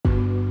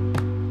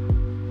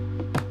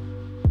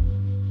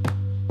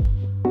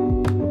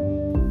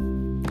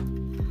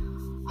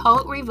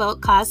Haute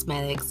Revolt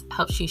Cosmetics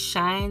helps you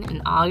shine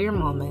in all your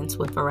moments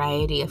with a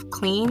variety of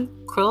clean,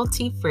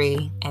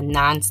 cruelty-free, and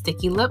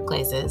non-sticky lip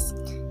glazes.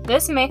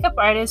 This makeup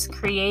artist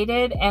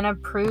created an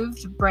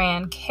approved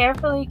brand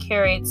carefully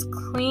curates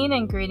clean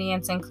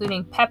ingredients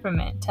including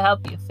peppermint to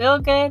help you feel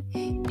good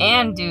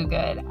and do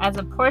good, as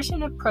a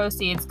portion of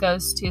proceeds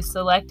goes to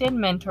selected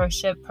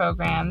mentorship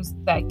programs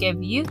that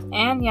give youth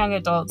and young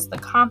adults the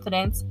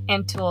confidence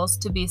and tools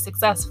to be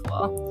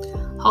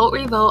successful. Haute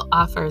Revolt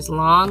offers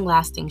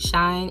long-lasting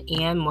shine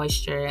and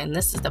moisture, and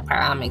this is the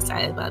part I'm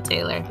excited about,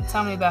 Taylor.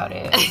 Tell me about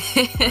it.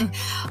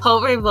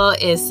 Haute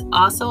Revolt is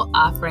also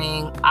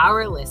offering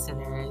our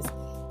listeners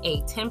a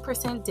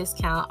 10%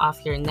 discount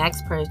off your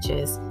next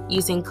purchase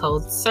using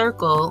code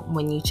CIRCLE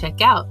when you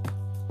check out.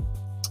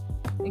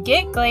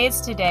 Get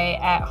glazed today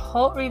at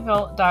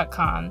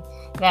HauteRevolt.com.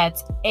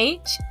 That's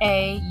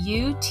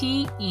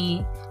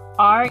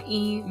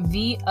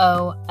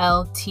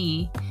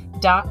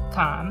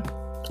HauteRevolt.com.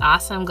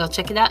 Awesome. Go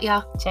check it out,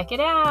 y'all. Check it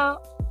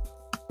out.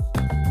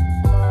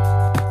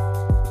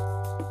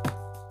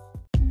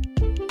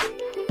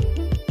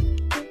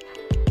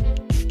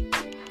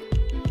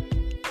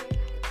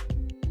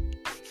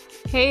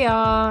 Hey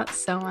y'all,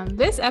 so on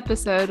this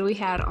episode we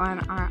had on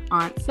our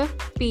Aunt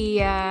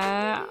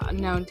Safiya,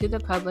 known to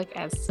the public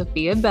as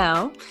Safiya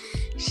Bell.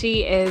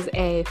 She is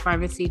a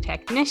pharmacy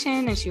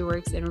technician and she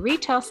works in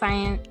retail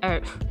pharmacy,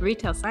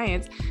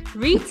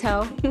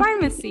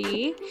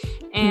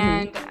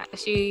 and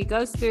she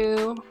goes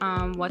through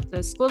what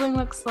the schooling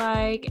looks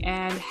like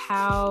and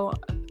how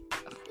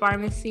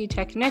pharmacy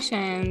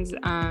technicians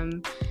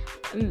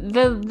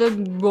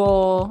the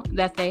role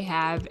that they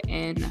have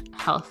in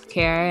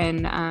healthcare,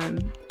 and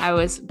I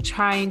was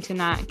trying to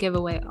not give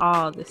away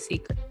all the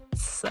secrets.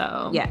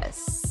 So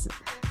yes,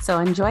 so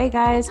enjoy,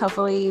 guys.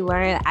 Hopefully you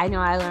learn. I know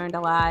I learned a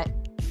lot.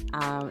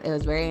 It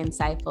was very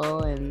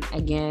insightful, and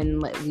again,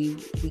 we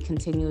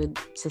continue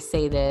to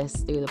say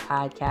this through the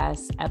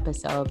podcast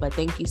episode, but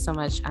thank you so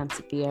much, Aunt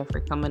Safiya, for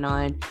coming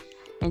on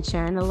and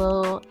sharing a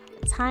little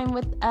time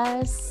with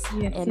us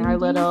in our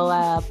little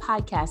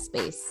podcast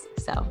space.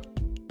 So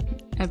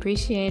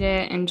appreciate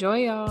it.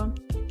 Enjoy, y'all.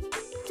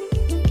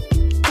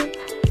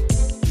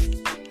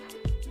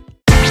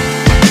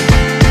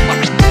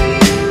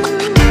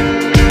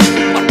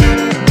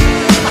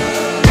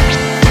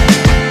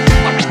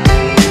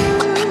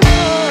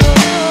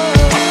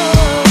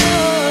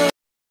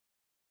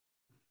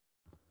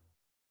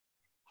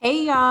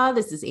 Hey, y'all.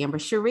 This is Amber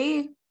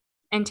Cherie.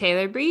 And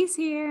Taylor Breeze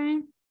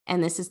here.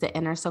 And this is the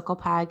Inner Circle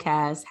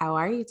Podcast. How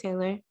are you,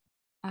 Taylor?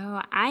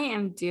 Oh, I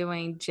am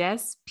doing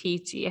just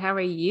peachy. How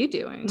are you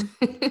doing?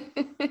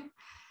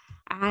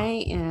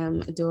 I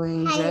am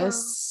doing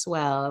just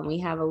swell. We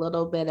have a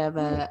little bit of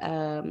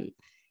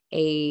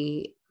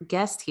a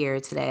guest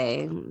here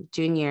today.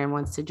 Junior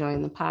wants to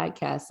join the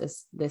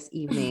podcast this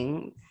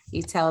evening.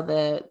 You tell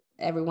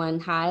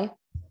everyone hi.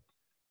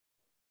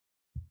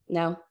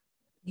 No.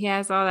 He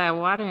has all that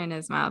water in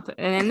his mouth,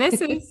 and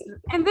this is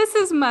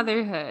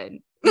motherhood.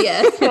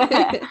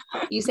 Yes.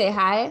 You say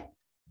hi.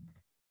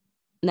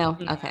 No.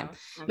 Okay.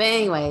 But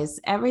anyways,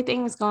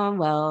 everything is going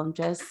well.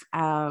 Just,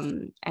 I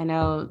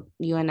know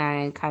you and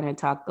I kind of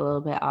talked a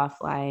little bit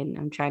offline.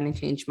 I'm trying to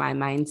change my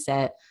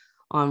mindset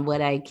on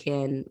what I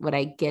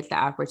get the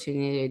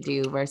opportunity to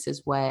do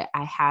versus what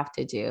I have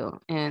to do.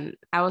 And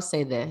I will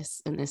say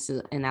this, and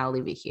I'll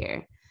leave it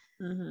here.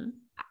 Mm-hmm.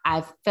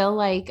 I feel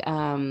like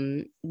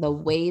the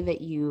way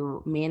that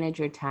you manage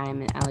your time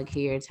and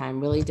allocate your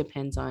time really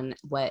depends on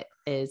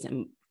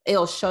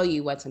it'll show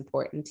you what's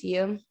important to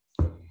you.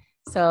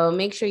 So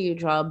make sure you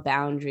draw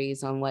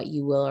boundaries on what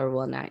you will or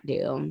will not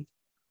do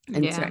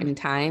in certain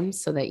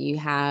times so that you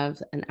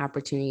have an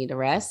opportunity to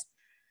rest.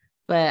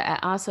 But I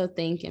also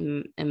think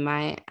in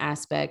my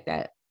aspect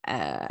that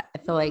I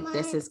feel like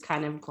this is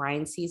kind of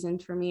grind season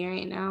for me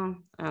right now.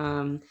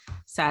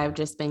 So I've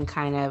just been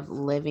kind of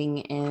living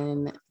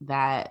in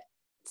that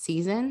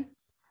season.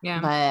 Yeah.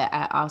 But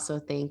I also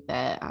think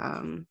that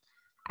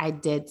I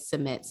did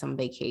submit some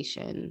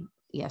vacation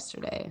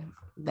yesterday.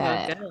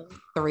 That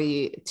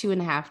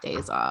 2.5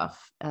 days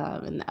off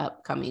in the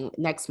upcoming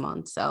next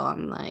month. So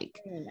I'm like,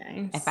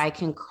 nice. If I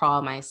can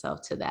crawl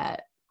myself to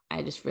that,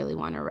 I just really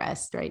want to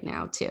rest right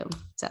now too.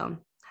 So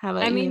how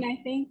about you? I mean,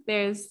 I think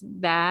there's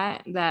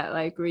that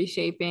like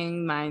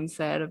reshaping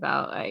mindset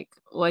about like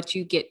what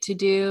you get to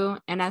do.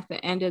 And at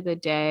the end of the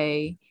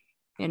day,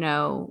 you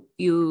know,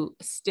 you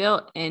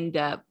still end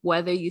up,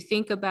 whether you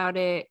think about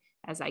it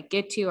as I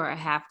get to or I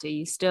have to,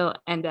 you still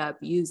end up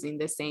using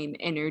the same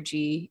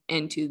energy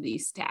into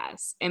these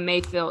tasks. It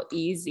may feel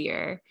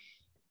easier.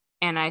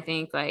 And I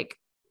think like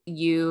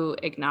you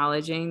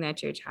acknowledging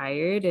that you're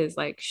tired is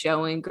like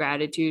showing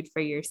gratitude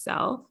for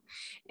yourself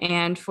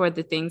and for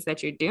the things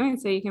that you're doing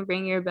so you can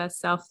bring your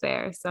best self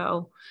there.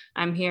 So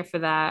I'm here for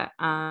that.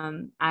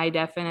 I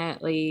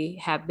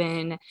definitely have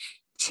been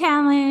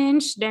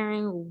challenged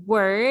during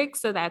work,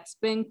 so that's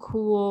been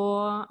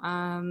cool.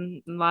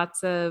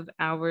 Lots of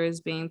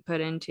hours being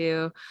put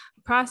into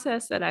a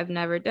process that I've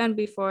never done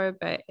before,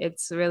 but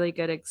it's a really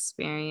good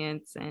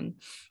experience. And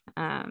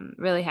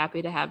really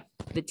happy to have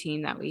the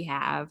team that we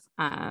have.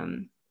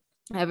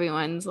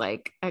 Everyone's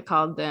like, I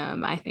called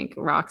them, I think,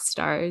 rock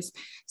stars.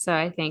 So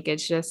I think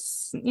it's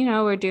just,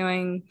 we're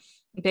doing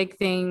big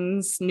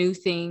things, new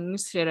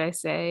things, should I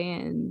say.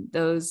 And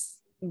those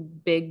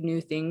big new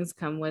things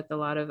come with a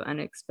lot of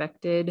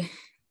unexpected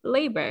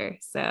labor.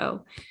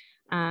 So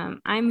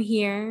I'm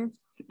here,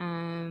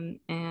 and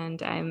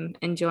I'm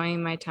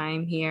enjoying my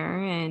time here,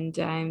 and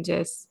I'm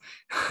just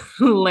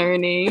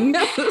learning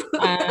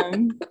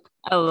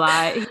a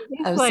lot. He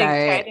just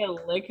tried to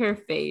lick her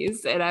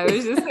face, and I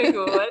was just like,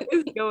 what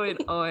is going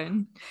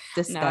on?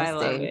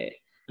 Disgusting.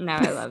 No,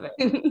 I love it.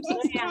 So,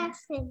 yeah,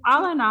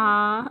 all in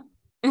all,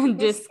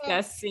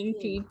 disgusting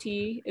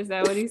PT. Is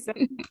that what he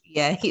said?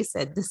 Yeah, he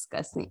said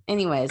disgusting.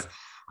 Anyways,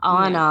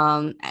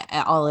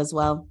 all is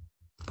well.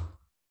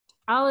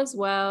 All is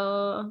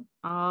well.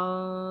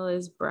 All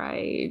is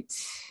bright.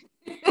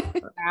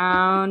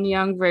 Brown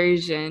young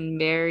version,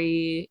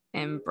 merry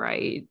and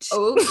bright.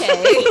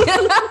 Okay.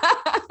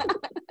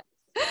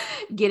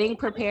 Getting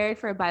prepared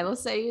for Bible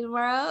study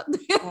tomorrow.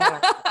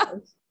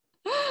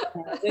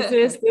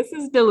 This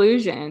is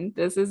delusion.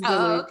 This is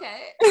delusion. Oh,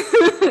 okay.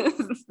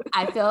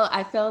 I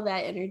feel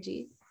that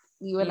energy.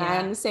 You and I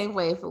on the same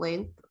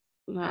wavelength.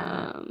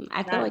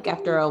 I feel like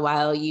after a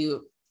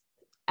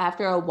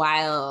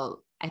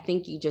while, I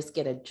think you just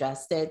get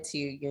adjusted to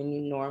your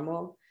new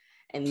normal,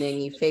 and then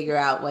you figure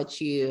out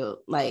what you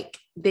like.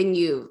 Then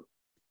you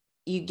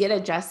get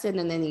adjusted,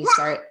 and then you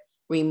start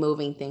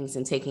removing things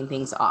and taking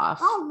things off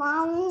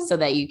so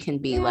that you can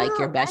be like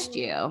your best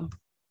you.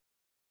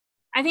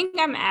 I think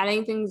I'm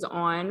adding things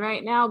on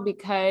right now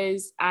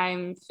because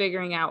I'm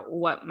figuring out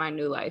what my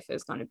new life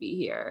is going to be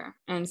here.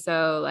 And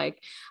so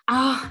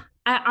I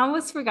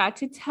almost forgot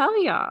to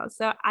tell y'all.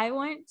 So I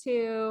went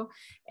to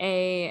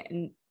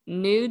a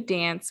new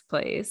dance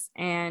place,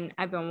 and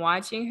I've been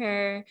watching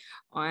her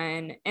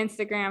on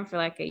Instagram for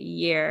like a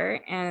year,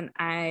 and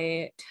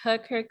I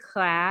took her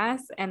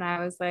class, and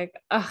I was like,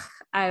 oh,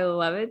 I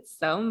love it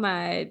so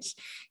much.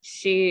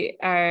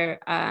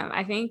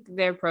 I think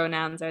their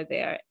pronouns are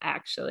they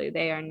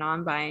are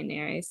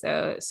non-binary,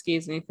 so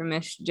excuse me for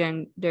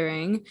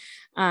misgendering.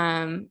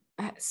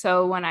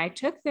 So when I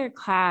took their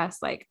class,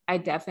 I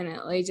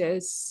definitely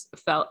just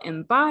felt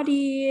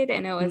embodied,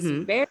 and it was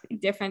very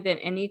different than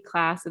any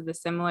class of the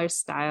similar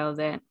style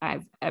that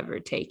I've ever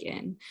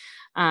taken.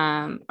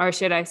 Or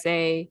should I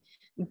say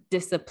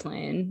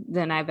discipline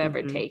than I've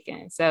ever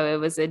taken. So it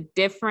was a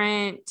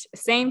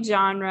same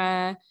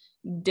genre,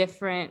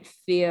 different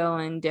feel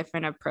and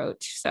different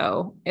approach.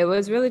 So it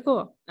was really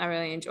cool. I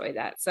really enjoyed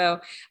that.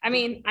 So, I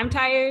mean, I'm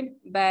tired,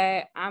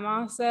 but I'm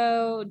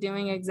also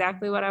doing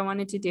exactly what I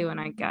wanted to do when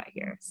I got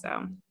here.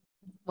 So,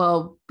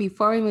 well,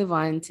 before we move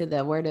on to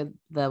the word of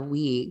the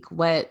week,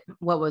 what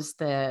was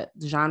the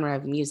genre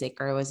of music,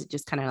 or was it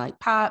just kind of like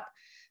pop?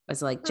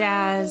 Was it like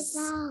jazz?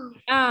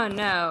 Oh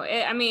no.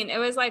 It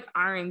was like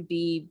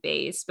R&B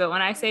based, but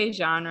when I say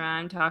genre,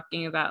 I'm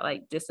talking about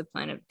like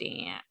discipline of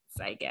dance,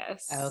 I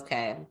guess.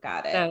 Okay,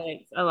 got it. So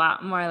it's a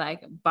lot more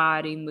like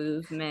body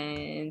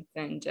movements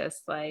and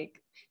just like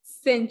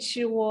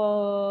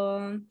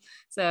sensual.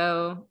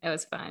 So it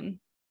was fun.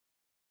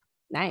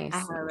 Nice. I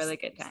had a really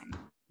good time.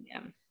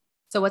 Yeah.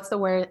 So what's the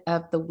word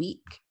of the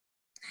week?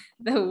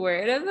 The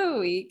word of the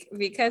week,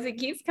 because it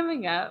keeps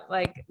coming up.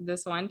 Like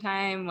this one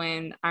time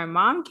when our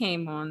mom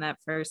came on that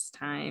first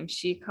time,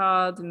 she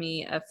called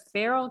me a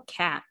feral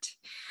cat.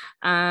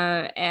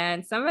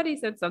 And somebody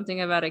said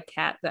something about a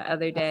cat the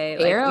other day.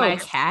 Feral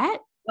cat?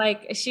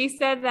 Like she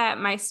said that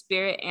my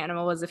spirit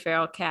animal was a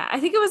feral cat. I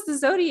think it was the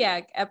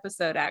Zodiac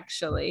episode,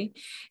 actually.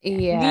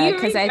 Yeah.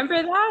 Do you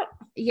remember that?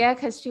 Yeah,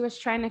 because she was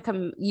trying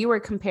to you were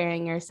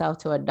comparing yourself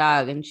to a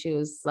dog, and she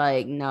was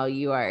like, no,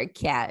 you are a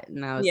cat.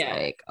 And I was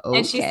like, okay.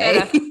 And she said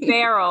a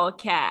feral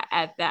cat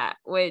at that,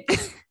 which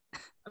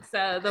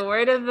so the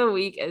word of the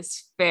week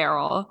is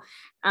feral.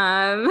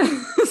 Oxford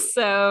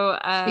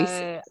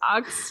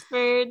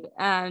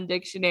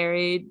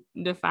Dictionary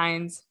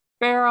defines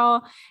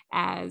feral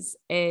as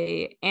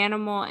a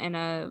animal in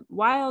a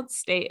wild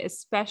state,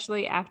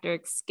 especially after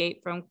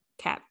escape from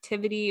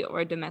captivity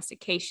or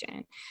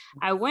domestication.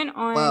 I went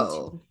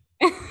on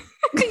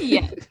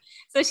yes.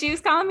 So she was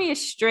calling me a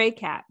stray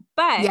cat,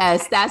 but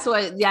yes, that's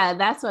what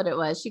it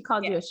was. She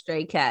called you a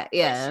stray cat.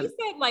 Yeah. But she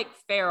said like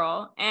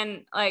feral,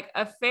 and like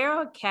a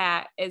feral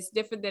cat is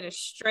different than a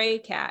stray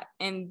cat.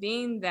 And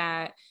being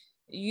that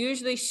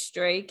usually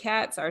stray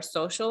cats are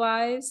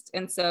socialized,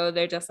 and so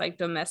they're just like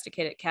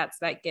domesticated cats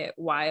that get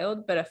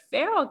wild, but a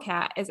feral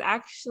cat is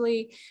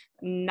actually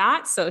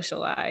not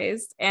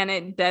socialized, and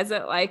it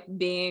doesn't like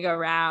being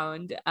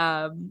around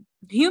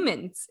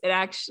humans. It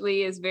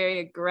actually is very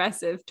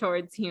aggressive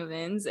towards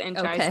humans and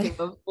tries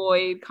to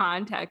avoid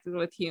contact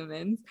with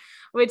humans,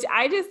 which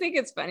I just think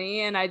it's funny.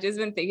 And I just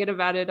been thinking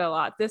about it a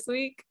lot this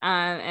week.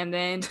 And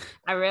then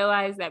I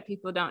realized that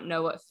people don't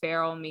know what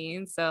feral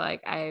means. So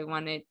like I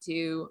wanted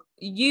to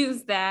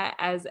use that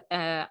as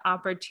an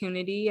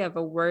opportunity of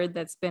a word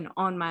that's been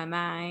on my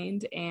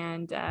mind.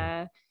 And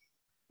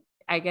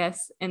I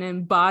guess, an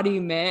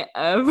embodiment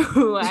of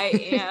who I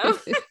am.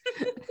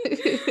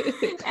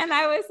 And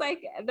I was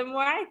like, the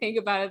more I think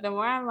about it, the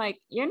more I'm like,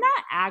 you're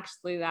not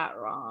actually that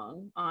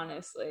wrong,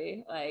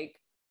 honestly. Like,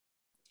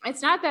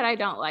 it's not that I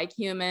don't like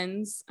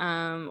humans,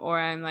 or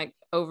I'm like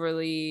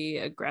overly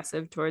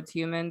aggressive towards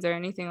humans or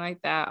anything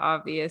like that,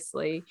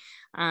 obviously.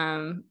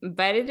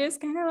 But it is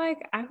kind of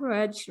like, I would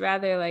much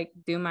rather like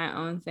do my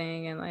own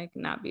thing and like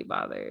not be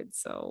bothered.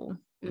 So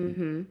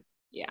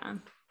yeah.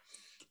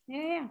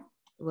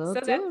 Will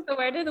So do. that's the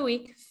word of the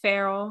week,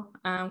 feral.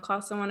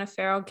 Call someone a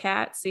feral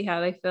cat, see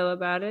how they feel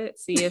about it,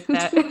 see if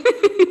that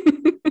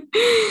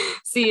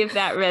see if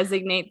that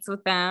resonates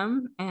with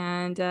them.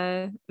 And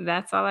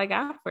that's all I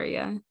got for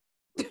you.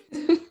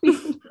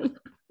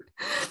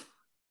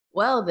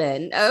 Well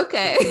then,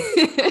 okay.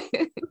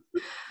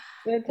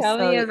 So tell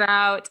me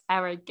about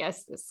our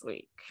guest this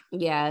week.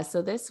 Yeah,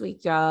 so this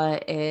week, y'all,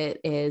 it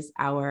is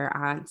our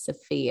Aunt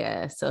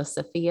Safiya. So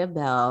Safiya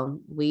Bell,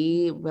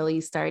 we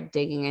really start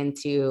digging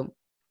into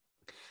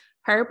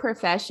her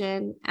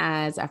profession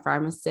as a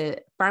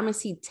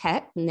pharmacy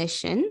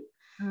technician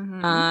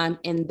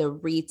in the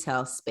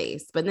retail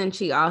space. But then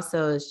she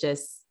also is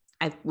just,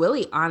 I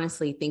really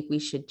honestly think we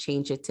should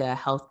change it to a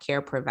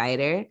healthcare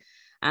provider,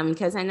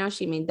 because I know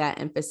she made that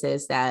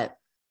emphasis that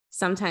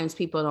sometimes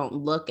people don't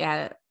look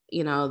at,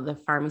 you know, the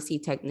pharmacy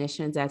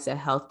technicians as a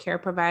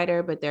healthcare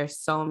provider, but there's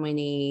so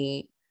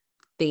many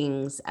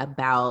things that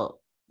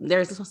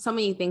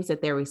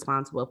they're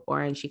responsible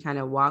for. And she kind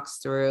of walks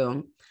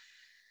through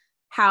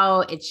how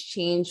it's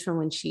changed from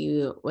when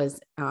she was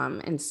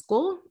in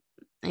school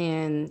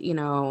and, you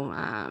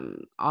know,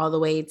 all the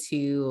way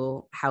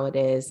to how it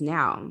is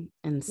now.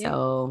 And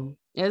so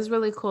it was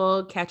really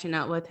cool catching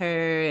up with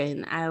her.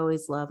 And I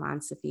always love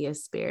Aunt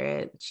Safiya's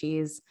spirit.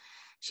 She's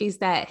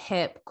that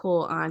hip,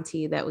 cool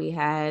auntie that we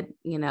had,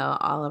 you know,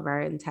 all of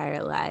our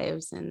entire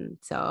lives. And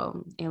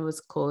so it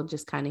was cool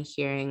just kind of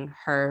hearing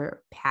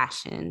her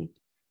passion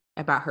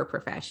about her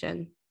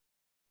profession.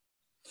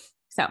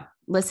 So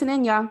listen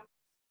in, y'all.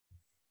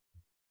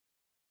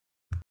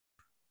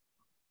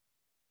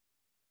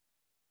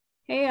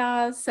 Hey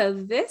y'all, so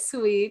this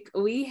week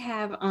we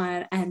have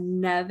on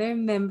another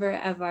member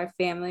of our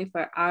family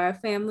for Our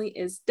Family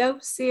is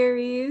Dope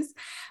series,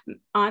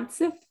 Aunt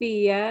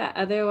Safiya,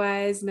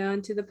 otherwise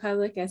known to the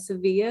public as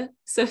Safiya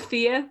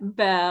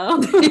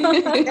Bell, is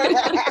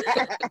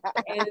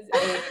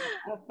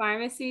a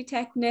pharmacy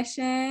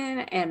technician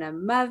and a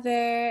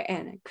mother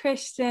and a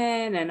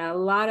Christian and a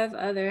lot of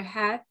other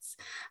hats.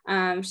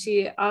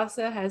 She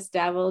also has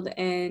dabbled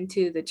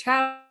into the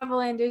travel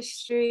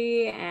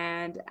industry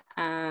and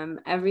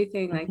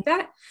everything like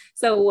that.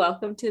 So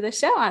welcome to the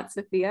show, Aunt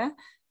Safiya.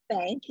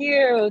 Thank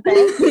you.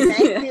 Thank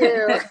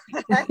you.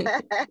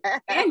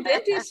 And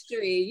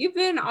dentistry. You've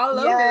been all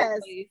over the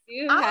place.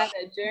 You've had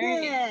a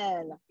journey.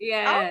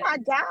 Yeah. Oh my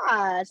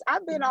gosh.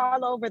 I've been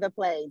all over the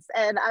place.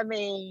 And I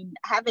mean,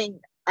 having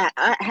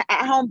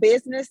at-home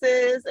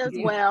businesses as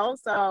well.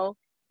 So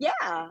yeah,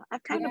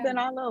 I've kind of been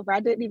all over. I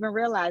didn't even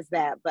realize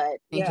that, but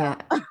yeah.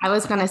 I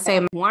was going to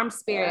say Warm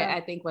Spirit, I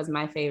think was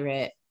my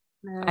favorite.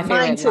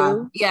 Mine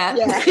too. Yeah.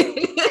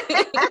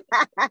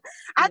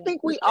 I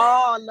think we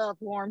all love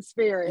Warm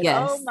Spirit.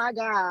 Yes. Oh my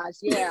gosh.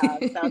 Yeah.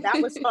 So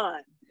that was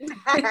fun.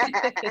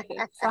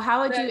 So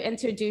how would you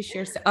introduce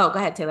yourself? Oh, go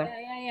ahead, Taylor.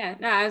 Yeah.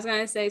 No, I was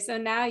going to say, so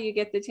now you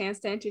get the chance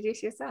to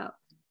introduce yourself.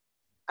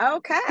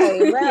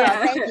 Okay.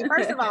 Well, thank you.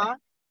 First of all,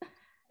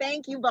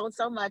 thank you both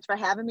so much for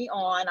having me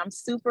on. I'm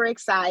super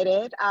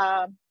excited.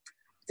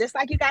 Just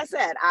like you guys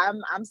said,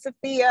 I'm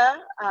Safiya.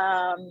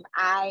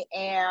 I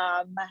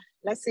am,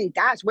 let's see,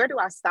 gosh, where do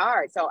I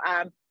start? So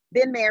I've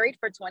been married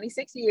for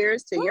 26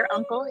 years to your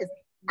uncle, is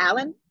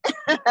Alan.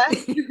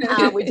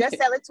 We just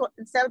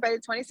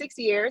celebrated 26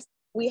 years.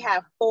 We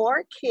have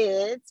 4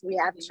 kids. We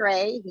have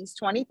Trey, he's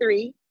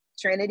 23.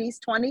 Trinity's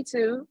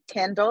 22.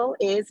 Kendall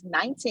is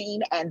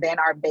 19. And then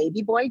our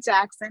baby boy,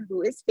 Jackson,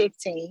 who is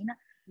 15.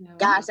 No.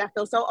 Gosh, I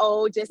feel so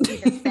old just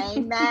even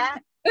saying that.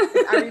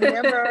 I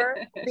remember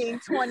being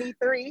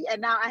 23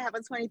 and now I have a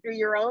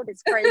 23-year-old.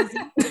 It's crazy.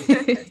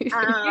 You're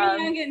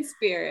young in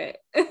spirit.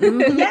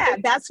 Yeah,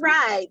 that's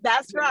right.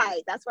 That's what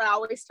I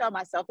always tell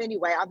myself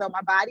anyway, although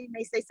my body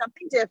may say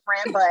something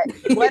different,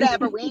 but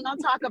whatever. We ain't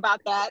gonna talk about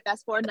that.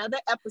 That's for another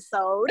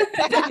episode.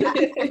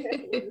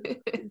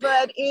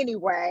 But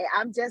anyway,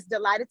 I'm just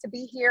delighted to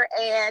be here.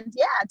 And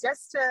yeah,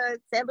 just to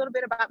say a little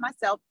bit about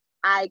myself.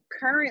 I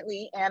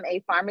currently am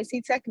a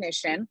pharmacy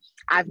technician.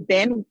 I've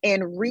been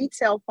in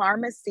retail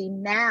pharmacy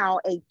now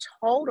a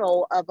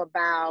total of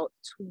about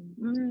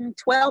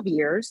 12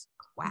 years.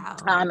 Wow.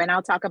 And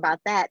I'll talk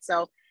about that.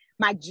 So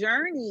my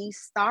journey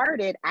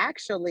started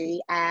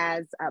actually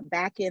as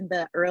back in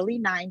the early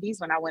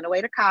 90s when I went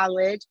away to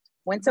college,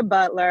 went to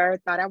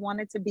Butler, thought I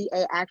wanted to be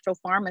an actual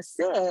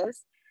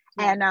pharmacist,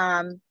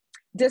 and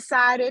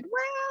decided,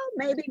 well,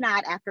 maybe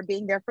not after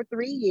being there for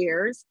 3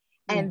 years.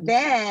 And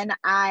then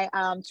I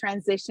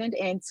transitioned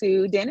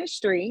into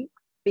dentistry,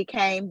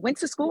 went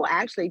to school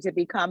actually to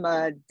become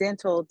a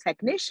dental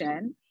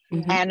technician.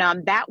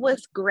 And that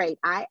was great.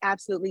 I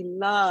absolutely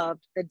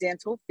loved the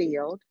dental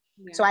field.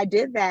 So I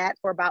did that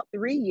for about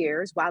 3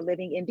 years while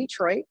living in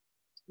Detroit.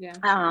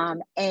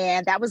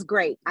 And that was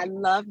great. I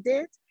loved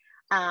it.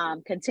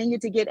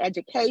 Continued to get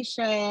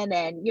education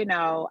and,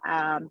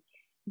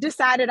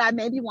 decided I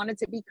maybe wanted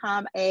to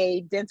become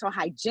a dental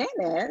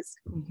hygienist.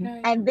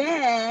 And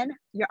then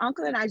your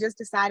uncle and I just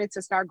decided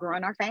to start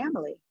growing our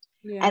family.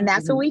 And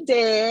that's what we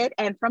did.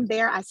 And from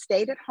there, I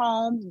stayed at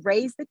home,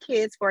 raised the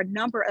kids for a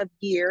number of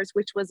years,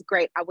 which was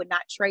great. I would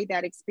not trade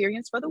that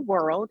experience for the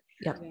world.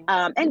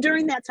 And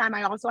during that time,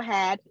 I also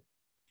had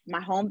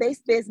my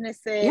home-based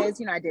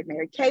businesses. I did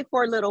Mary Kay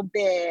for a little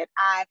bit.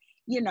 I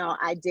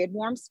did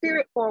Warm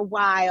Spirit for a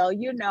while,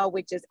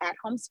 which is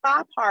at-home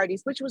spa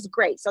parties, which was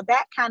great. So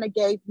that kind of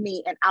gave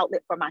me an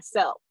outlet for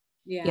myself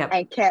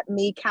and kept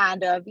me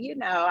kind of,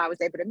 I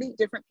was able to meet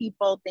different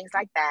people, things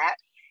like that.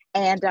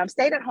 And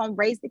stayed at home,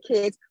 raised the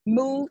kids,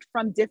 moved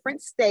from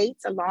different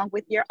states along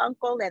with your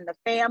uncle and the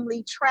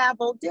family,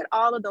 traveled, did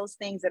all of those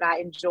things that I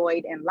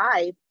enjoyed in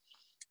life.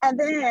 And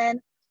then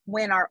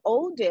when our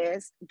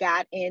oldest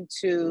got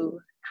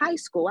into high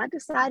school, I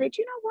decided,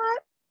 you know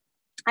what?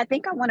 I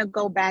think I want to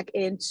go back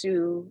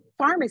into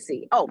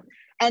pharmacy. Oh,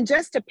 and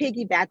just to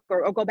piggyback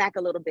or go back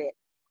a little bit,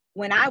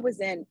 when I was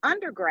in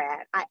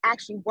undergrad, I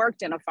actually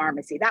worked in a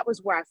pharmacy. That was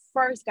where I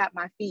first got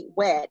my feet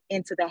wet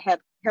into the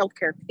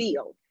healthcare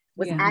field,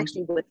 was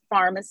actually with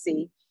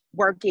pharmacy,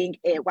 working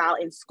while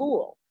in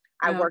school.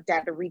 I worked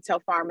at a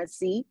retail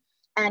pharmacy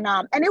and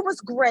it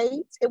was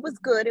great. It was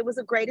good. It was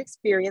a great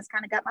experience,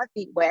 kind of got my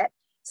feet wet.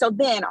 So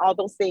then all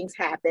those things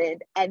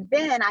happened. And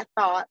then I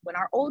thought when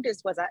our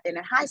oldest was in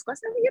high school, I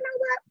said, well, you know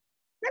what?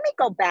 Let me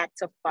go back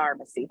to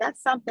pharmacy.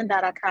 That's something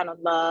that I kind of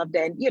loved.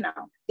 And,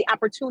 the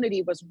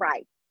opportunity was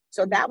right.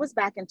 So that was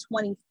back in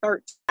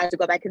 2013. I had to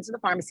go back into the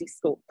pharmacy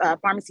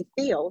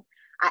field.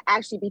 I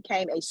actually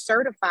became a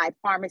certified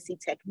pharmacy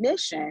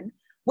technician,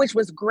 which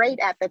was great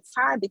at the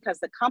time because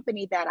the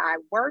company that I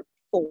worked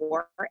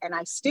for, and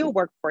I still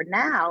work for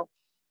now,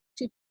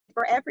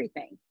 for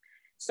everything.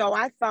 So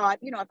I thought,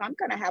 if I'm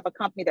going to have a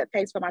company that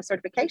pays for my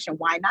certification,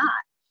 why not?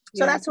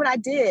 So that's what I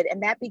did.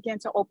 And that began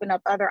to open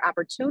up other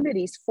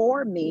opportunities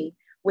for me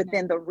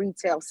within the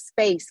retail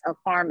space of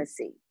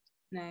pharmacy.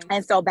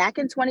 And so back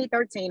in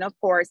 2013, of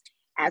course,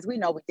 as we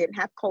know, we didn't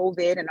have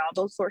COVID and all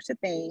those sorts of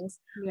things.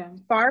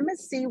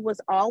 Pharmacy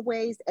was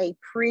always a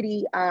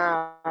pretty,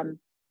 how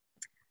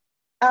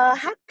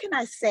can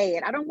I say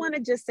it? I don't want to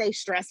just say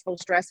stressful.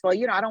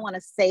 I don't want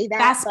to say that.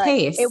 Fast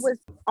paced. It was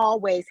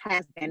always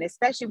has been,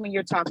 especially when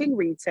you're talking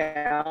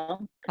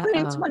retail. But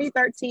in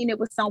 2013, it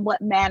was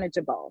somewhat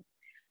manageable.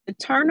 The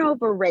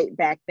turnover rate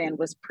back then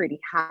was pretty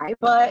high,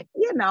 but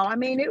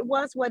it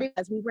was what it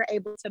was. We were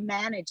able to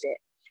manage it.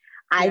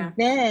 I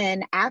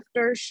then,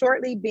 after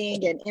shortly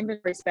being an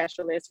inventory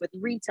specialist with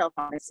retail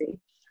pharmacy,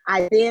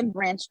 I then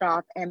branched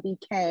off and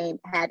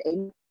had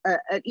an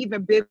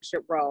even bigger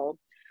role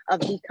of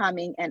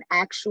becoming an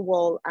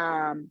actual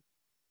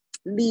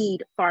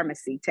lead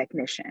pharmacy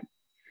technician.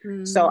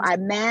 So I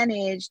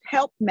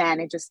helped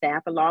manage a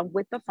staff along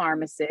with the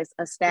pharmacist,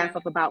 a staff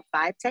of about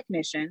 5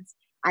 technicians.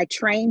 I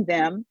trained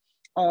them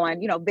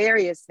on,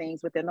 various things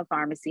within the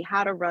pharmacy,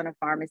 how to run a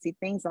pharmacy,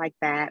 things like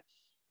that.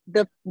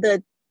 The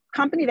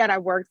company that I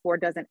worked for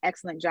does an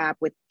excellent job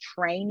with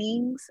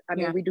trainings.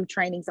 We do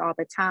trainings all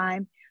the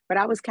time, but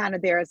I was kind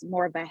of there as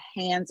more of a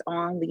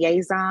hands-on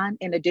liaison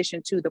in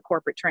addition to the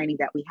corporate training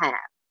that we have.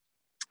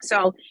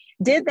 So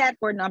did that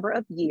for a number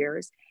of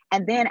years.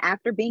 And then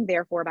after being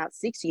there for about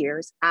 6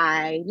 years,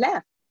 I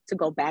left to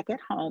be back at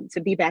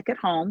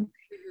home,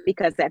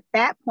 because at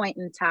that point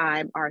in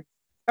time, our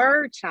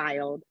 3rd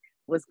child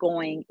was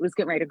getting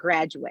ready to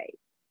graduate.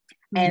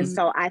 And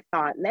so I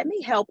thought, let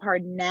me help her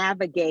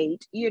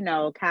navigate,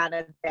 kind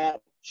of that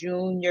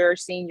junior,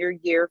 senior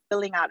year,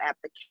 filling out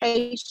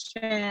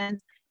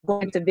applications,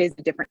 going to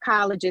visit different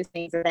colleges,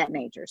 things of that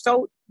nature.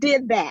 So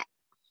did that.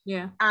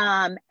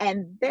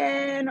 And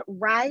then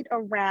right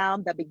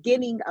around the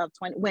beginning of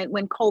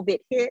when COVID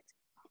hit,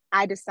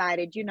 I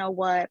decided, you know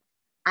what,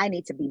 I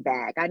need to be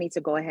back. I need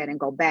to go ahead and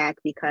go back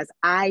because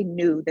I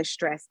knew the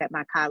stress that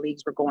my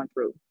colleagues were going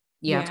through.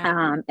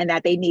 And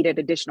that they needed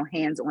additional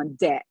hands on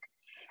deck.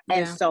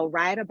 And so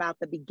right about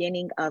the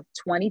beginning of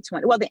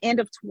 2020,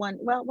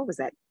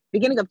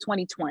 beginning of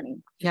 2020,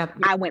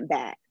 I went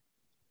back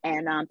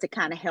and to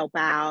kind of help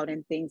out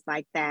and things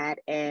like that.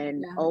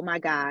 And oh my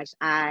gosh,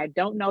 I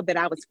don't know that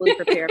I was fully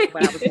prepared for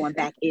what I was going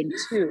back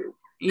into.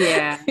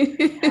 Because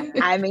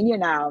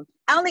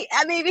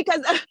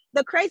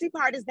the crazy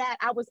part is that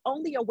I was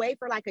only away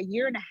for like a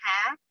year and a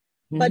half.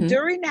 But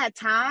during that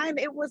time,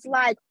 it was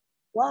like,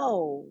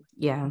 whoa,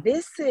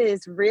 this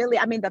is really,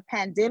 the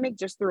pandemic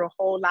just threw a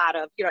whole lot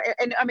of,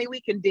 and we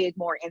can dig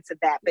more into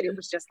that, but it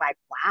was just like,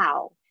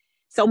 wow,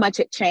 so much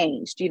had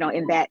changed,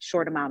 in that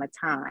short amount of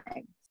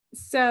time.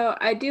 So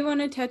I do want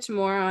to touch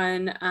more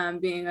on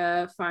being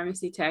a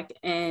pharmacy tech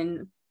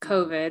in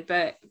COVID,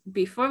 but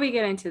before we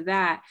get into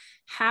that,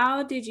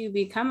 how did you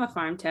become a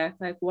pharm tech?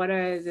 Like, what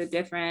are the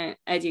different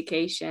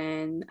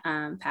education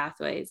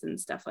pathways and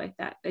stuff like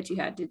that you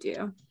had to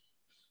do?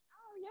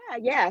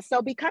 Yeah.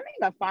 So becoming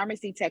a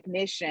pharmacy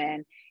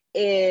technician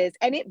is,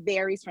 and it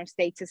varies from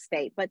state to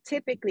state, but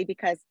typically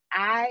because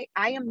I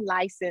am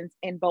licensed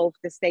in both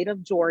the state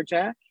of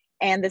Georgia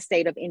and the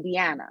state of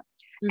Indiana.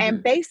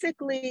 And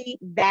basically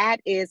that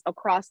is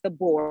across the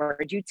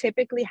board. You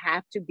typically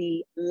have to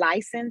be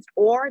licensed,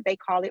 or they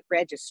call it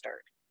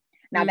registered.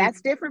 Now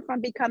that's different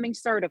from becoming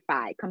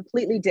certified,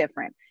 completely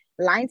different.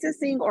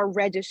 Licensing or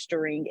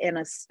registering in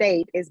a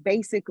state is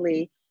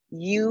basically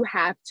you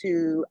have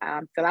to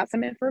fill out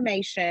some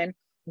information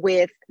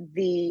with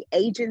the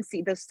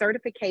agency, the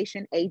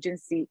certification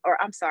agency, or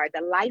I'm sorry,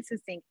 the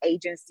licensing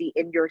agency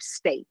in your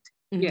state.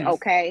 Yes.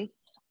 Okay.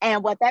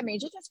 And what that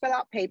means, you just fill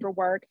out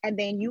paperwork, and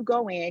then you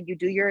go in, you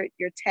do your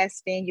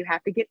testing, you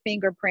have to get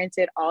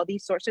fingerprinted, all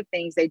these sorts of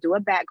things. They do a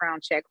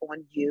background check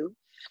on you.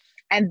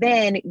 And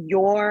then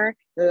your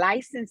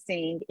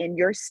licensing in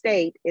your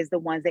state is the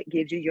ones that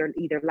gives you your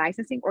either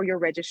licensing or your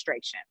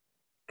registration.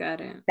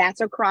 Got it.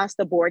 That's across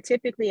the board,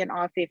 typically in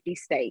all 50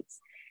 states.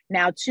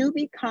 Now, to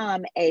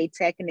become a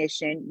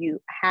technician,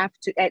 you have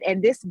to,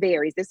 and this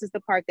varies. This is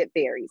the part that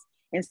varies.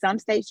 In some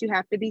states, you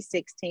have to be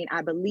 16.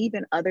 I believe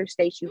in other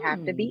states, you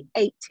have to be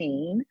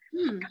 18.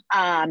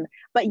 But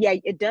yeah,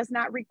 it does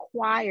not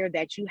require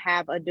that you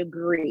have a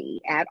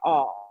degree at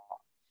all.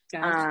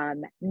 Gotcha.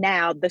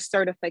 Now, the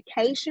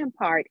certification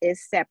part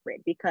is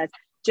separate, because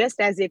just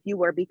as if you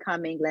were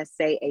becoming, let's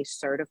say, a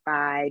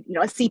certified,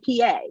 a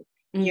CPA,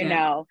 you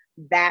know,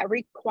 that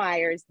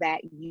requires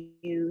that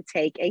you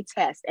take a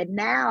test. And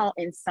now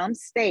in some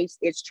states,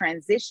 it's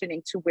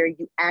transitioning to where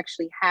you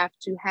actually have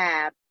to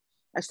have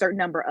a certain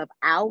number of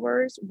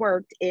hours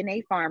worked in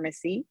a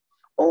pharmacy,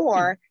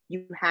 or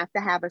you have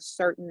to have a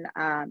certain,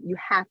 you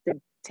have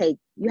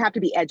to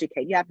be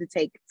educated. You have to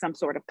take some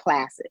sort of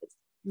classes.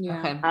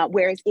 Yeah.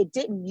 Whereas it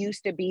didn't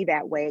used to be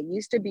that way. It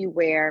used to be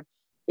where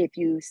if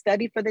you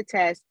study for the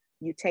test,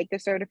 you take the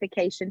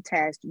certification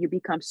test, you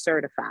become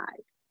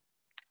certified.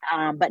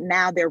 But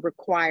now they're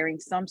requiring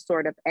some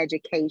sort of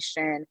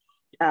education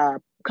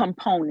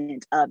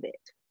component of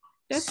it.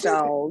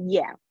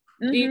 Yeah.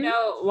 Do you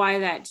know why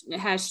that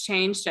has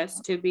changed, us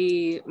to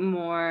be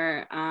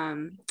more,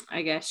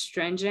 I guess,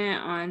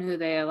 stringent on who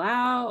they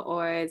allow,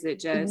 or is it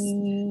just?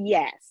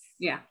 Yes.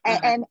 Yeah.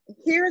 And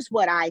here's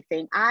what I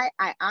think. I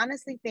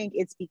honestly think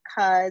it's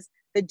because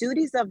the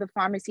duties of the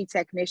pharmacy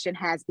technician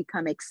has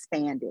become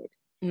expanded.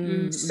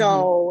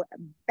 So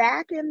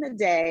back in the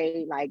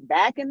day, like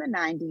back in the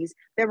 90s,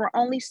 there were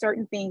only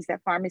certain things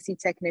that pharmacy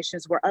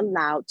technicians were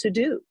allowed to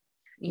do.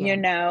 You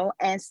know,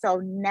 and so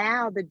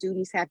now the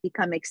duties have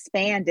become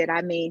expanded.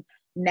 I mean,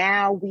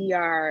 now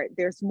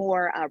there's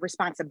more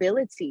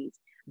responsibilities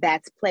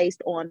that's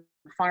placed on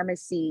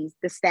pharmacies,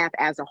 the staff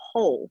as a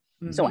whole.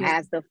 So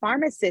as the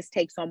pharmacist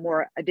takes on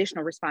more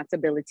additional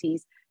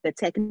responsibilities, the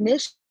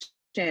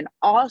technician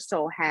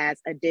also has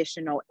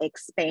additional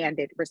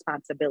expanded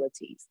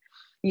responsibilities,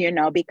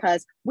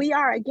 because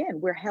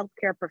we're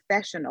healthcare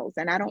professionals.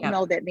 And I don't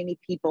know that many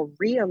people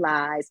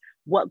realize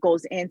what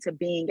goes into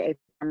being a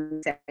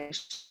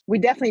pharmacist. We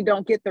definitely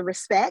don't get the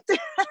respect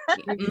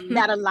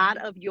that a lot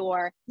of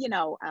your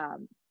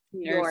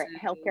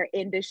healthcare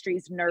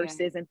industries,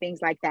 nurses and things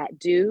like that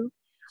do.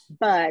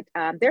 But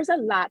there's a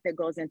lot that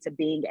goes into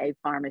being a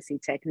pharmacy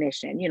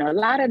technician, a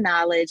lot of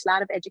knowledge, a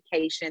lot of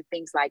education,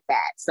 things like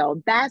that.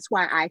 So that's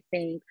why I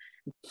think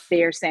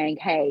they're saying,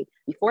 hey,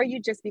 before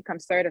you just become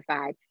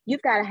certified,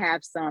 you've got to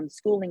have some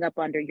schooling up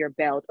under your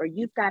belt, or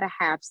you've got to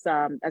have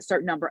a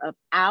certain number of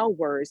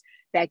hours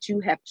that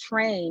you have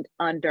trained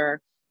under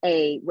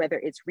whether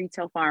it's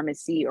retail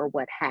pharmacy or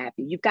what have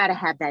you. You've got to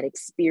have that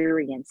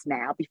experience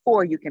now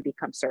before you can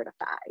become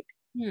certified.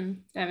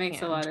 That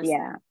makes a lot of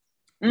sense.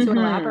 To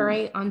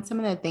elaborate on some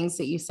of the things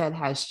that you said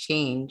has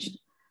changed.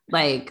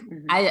 Like,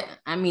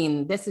 I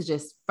mean, this is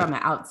just from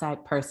an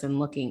outside person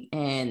looking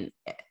in.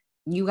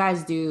 You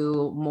guys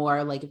do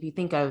more, like, if you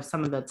think of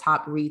some of the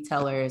top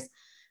retailers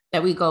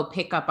that we go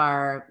pick up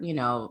our,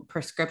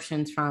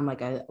 prescriptions from,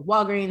 like a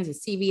Walgreens,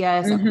 a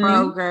CVS, a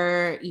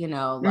Kroger,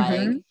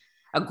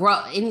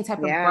 like any type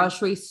of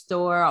grocery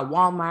store, a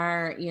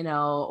Walmart,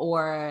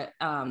 or,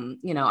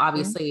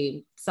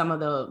 obviously some of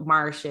the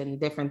Marsh and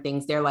different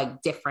things, they're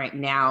like different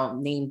now,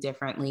 named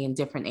differently in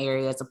different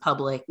areas of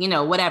public,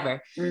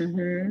 whatever.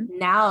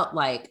 Now,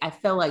 like, I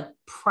feel like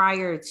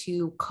prior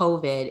to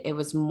COVID, it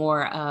was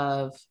more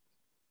of,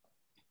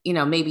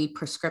 maybe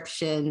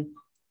prescription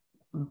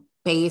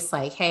based,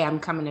 like, hey, I'm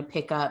coming to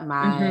pick up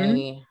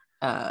my,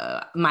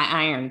 my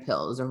iron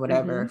pills or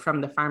whatever from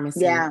the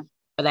pharmacy.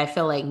 But I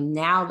feel like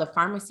now the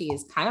pharmacy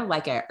is kind of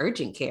like an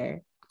urgent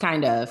care,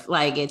 kind of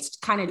like it's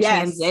kind of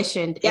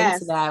transitioned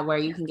into that, where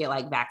you can get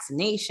like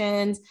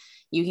vaccinations,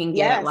 you can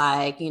get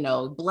like,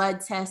 blood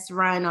tests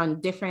run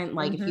on different,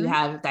 like if you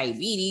have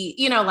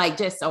diabetes, like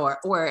just, or,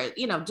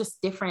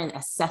 just different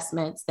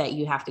assessments that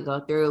you have to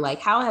go through.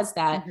 Like, how has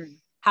that,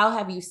 how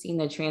have you seen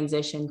the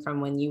transition from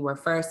when you were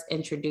first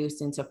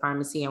introduced into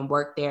pharmacy and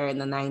worked there in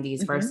the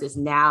 90s versus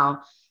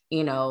now,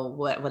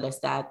 what is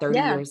that, 30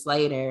 years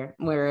later,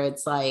 where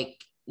it's like,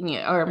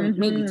 or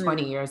maybe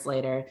 20 years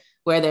later,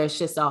 where there's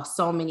just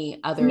so many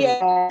other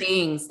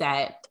things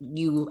that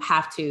you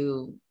have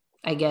to,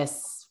 I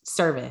guess,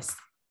 service.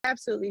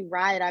 Absolutely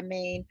right. I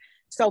mean,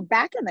 so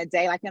back in the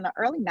day, like in the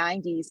early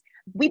 90s,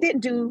 we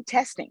didn't do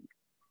testing.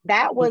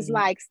 That was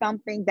like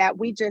something that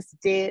we just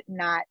did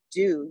not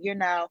do, you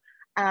know.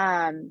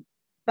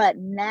 But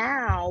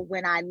now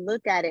when I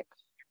look at it,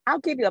 I'll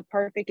give you a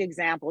perfect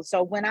example.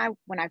 So when I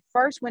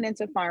first went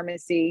into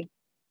pharmacy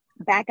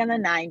back in the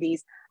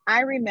 90s,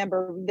 I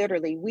remember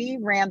literally we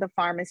ran the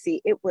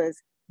pharmacy. It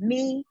was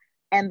me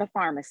and the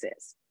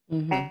pharmacist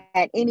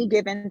at any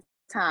given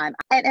time.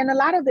 And a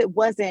lot of it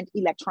wasn't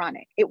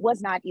electronic. It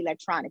was not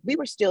electronic. We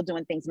were still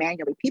doing things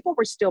manually. People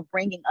were still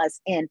bringing us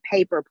in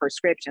paper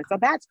prescriptions. So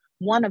that's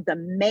one of the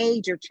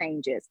major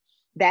changes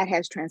that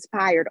has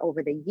transpired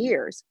over the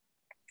years.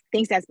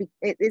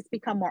 It's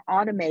become more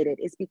automated.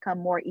 It's become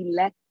more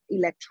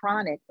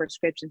electronic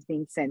prescriptions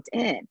being sent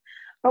in.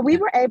 But we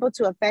were able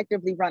to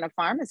effectively run a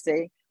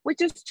pharmacy with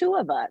just two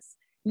of us.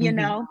 You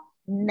know,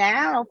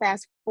 now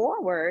fast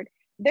forward,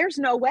 there's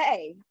no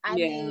way. I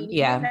mean,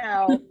 you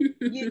know,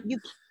 you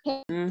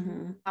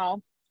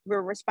can't.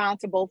 We're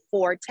responsible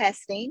for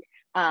testing.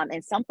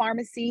 In some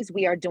pharmacies,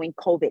 we are doing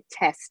COVID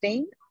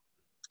testing.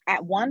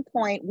 At one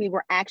point, we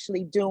were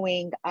actually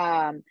doing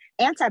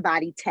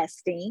antibody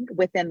testing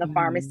within the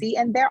pharmacy.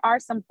 And there are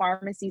some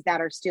pharmacies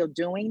that are still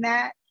doing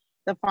that.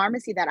 The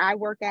pharmacy that I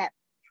work at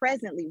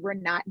presently, we're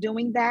not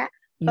doing that.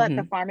 But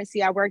the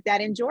pharmacy I worked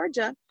at in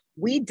Georgia,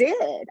 we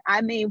did.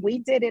 I mean, we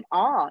did it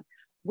all.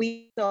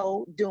 We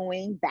so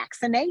doing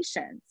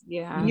vaccinations.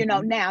 You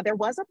know, now there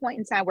was a point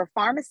in time where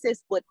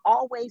pharmacists would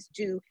always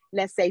do,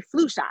 let's say,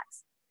 flu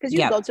shots. Because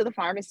you go to the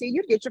pharmacy,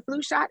 you'd get your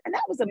flu shot, and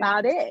that was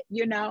about it,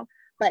 you know.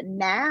 But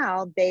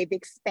now they've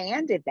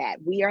expanded that.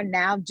 We are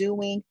now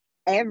doing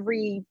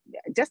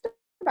just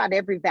about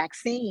every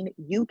vaccine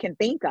you can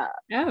think of.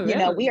 Oh, really? You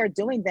know, we are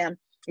doing them,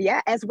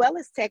 as well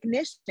as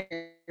technicians.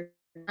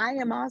 I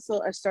am also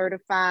a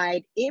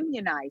certified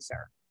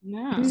immunizer.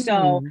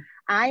 So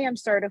I am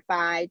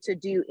certified to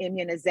do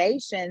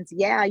immunizations.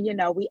 You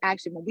know, we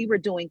actually, when we were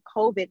doing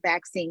COVID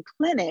vaccine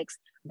clinics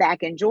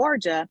back in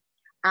Georgia,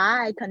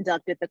 I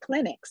conducted the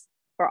clinics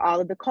for all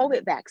of the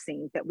COVID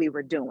vaccines that we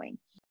were doing.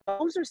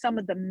 Those are some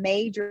of the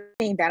major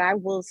things that I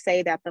will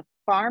say that the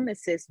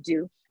pharmacists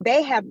do.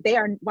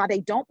 While they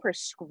don't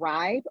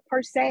prescribe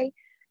per se,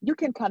 you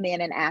can come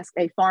in and ask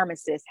a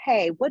pharmacist,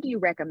 hey, what do you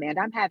recommend?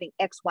 I'm having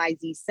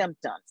XYZ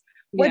symptoms.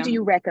 What do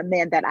you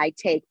recommend that I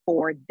take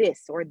for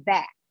this or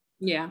that?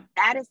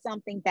 That is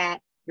something that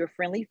your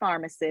friendly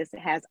pharmacist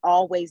has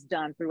always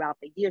done throughout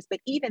the years. But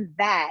even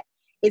that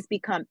is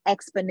become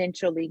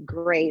exponentially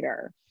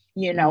greater,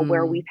 you know,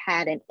 where we've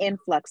had an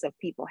influx of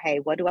people. Hey,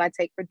 what do I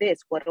take for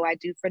this? What do I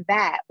do for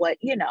that? What,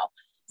 you know,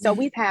 so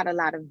we've had a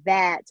lot of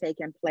that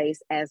taking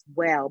place as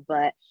well.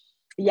 But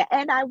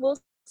and I will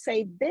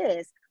say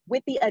this,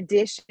 with the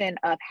addition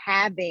of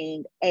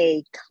having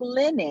a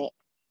clinic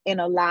in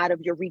a lot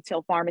of your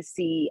retail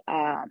pharmacy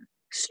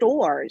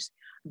stores,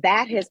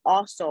 that has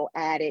also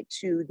added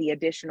to the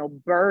additional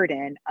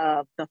burden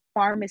of the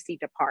pharmacy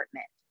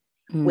department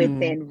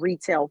within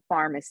retail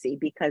pharmacy,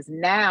 because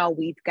now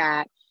we've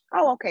got,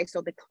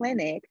 so the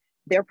clinic,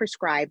 they're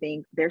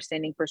prescribing, they're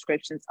sending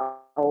prescriptions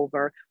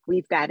over.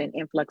 We've got an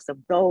influx of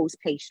those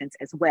patients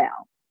as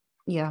well.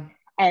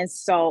 And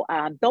so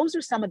those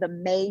are some of the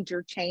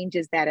major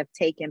changes that have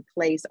taken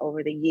place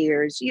over the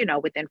years, you know,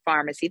 within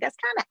pharmacy. That's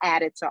kind of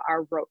added to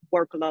our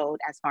workload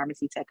as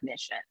pharmacy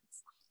technicians.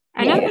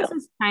 I know this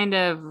is kind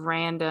of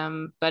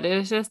random, but it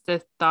was just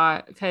a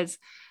thought, because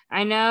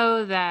I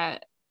know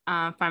that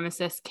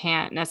pharmacists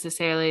can't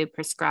necessarily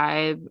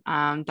prescribe,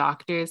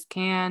 doctors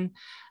can.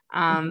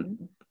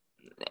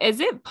 Is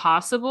it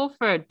possible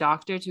for a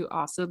doctor to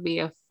also be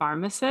a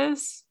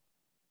pharmacist?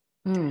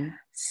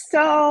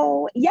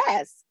 So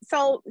yes.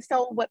 So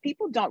what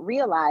people don't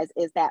realize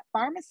is that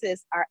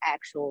pharmacists are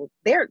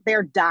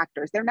they're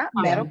doctors. They're not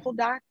medical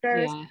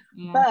doctors,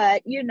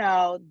 but you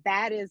know,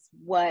 that is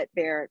what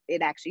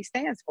it actually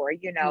stands for.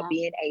 You know,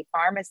 being a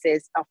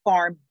pharmacist, a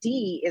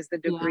PharmD is the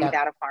degree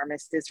that a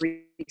pharmacist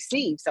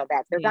receives. So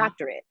that's their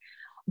doctorate.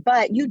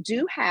 But you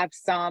do have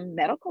some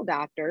medical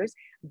doctors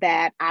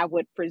that I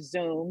would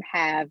presume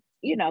have,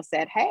 you know,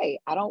 said, hey,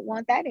 I don't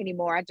want that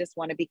anymore. I just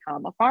want to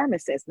become a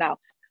pharmacist. Now,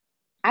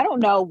 I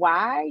don't know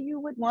why you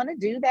would want to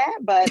do that,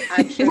 but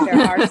I'm sure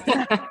there are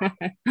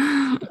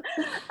some.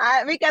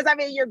 Because I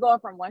mean, you're going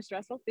from one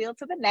stressful field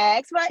to the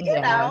next, but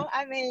you know,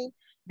 I mean,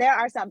 there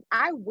are some.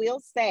 I will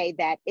say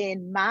that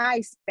in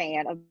my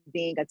span of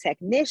being a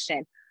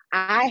technician,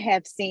 I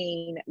have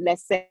seen,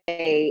 let's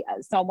say,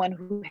 someone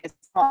who has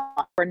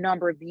taught for a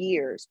number of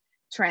years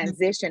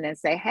transition and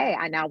say, hey,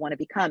 I now want to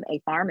become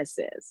a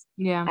pharmacist.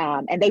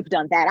 And they've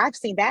done that. I've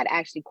seen that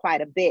actually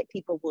quite a bit.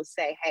 People will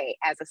say, hey,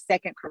 as a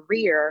second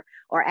career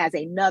or as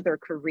another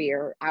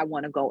career, I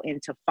want to go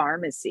into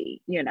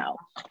pharmacy, you know.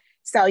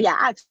 So yeah,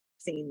 I've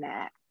seen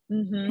that.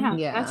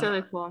 Yeah, that's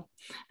really cool.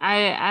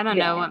 I don't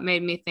know what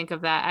made me think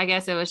of that. I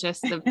guess it was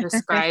just the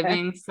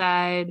prescribing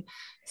side.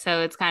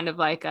 So it's kind of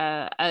like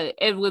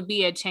it would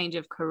be a change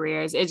of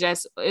careers.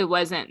 It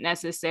wasn't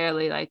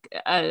necessarily like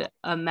a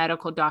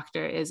medical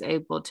doctor is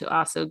able to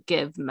also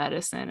give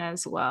medicine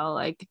as well,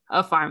 like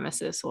a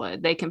pharmacist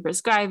would. They can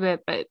prescribe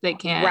it, but they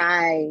can't.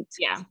 Right.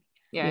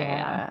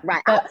 Yeah.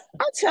 Right.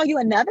 I'll tell you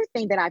another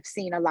thing that I've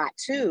seen a lot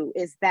too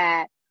is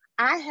that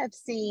I have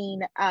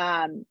seen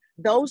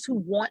those who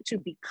want to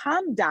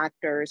become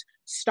doctors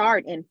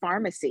start in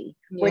pharmacy,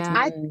 which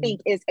I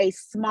think is a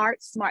smart,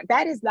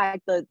 that is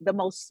like the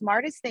most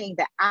smartest thing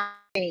that I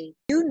think.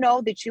 You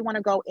know that you want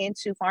to go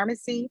into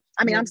pharmacy.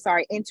 I mean, I'm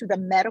sorry, into the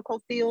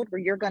medical field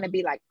where you're going to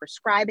be like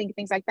prescribing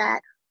things like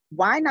that.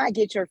 Why not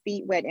get your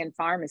feet wet in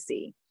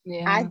pharmacy?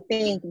 I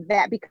think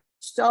that because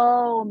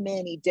so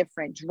many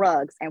different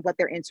drugs and what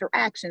their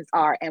interactions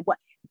are and what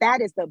that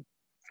is the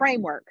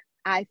framework,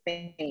 I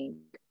think,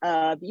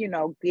 of,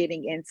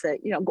 getting into,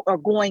 or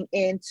going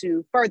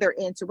into further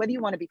into whether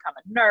you want to become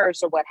a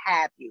nurse or what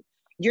have you.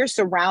 You're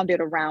surrounded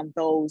around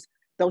those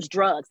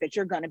drugs that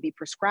you're going to be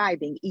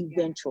prescribing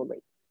eventually.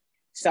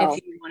 So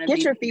get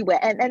your feet wet.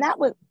 And that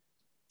was,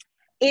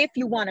 if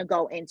you want to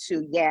go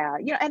into,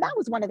 and that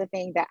was one of the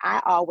things that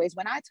I always,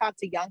 when I talk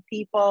to young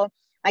people,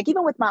 like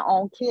even with my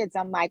own kids,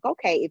 I'm like,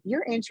 okay, if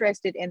you're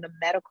interested in the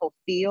medical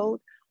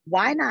field,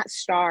 why not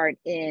start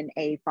in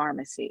a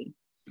pharmacy?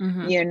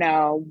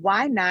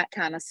 Why not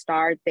kind of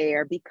start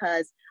there?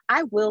 Because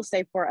I will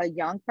say for a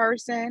young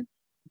person,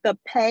 the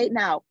pay,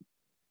 now,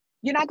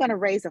 you're not going to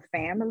raise a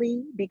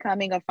family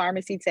becoming a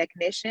pharmacy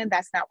technician.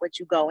 That's not what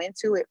you go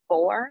into it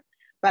for.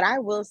 But I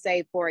will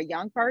say for a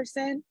young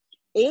person,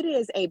 it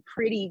is a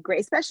pretty great,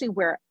 especially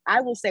where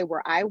I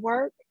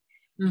work,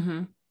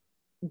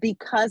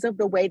 because of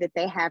the way that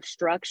they have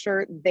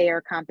structured their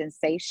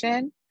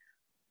compensation.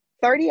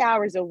 30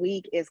 hours a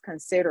week is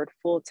considered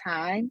full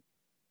time.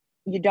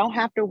 You don't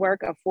have to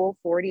work a full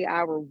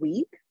 40-hour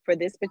week for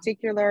this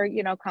particular,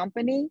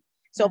 company.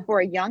 So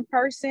for a young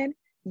person,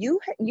 you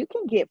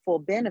can get full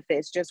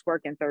benefits just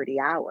working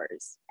 30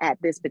 hours at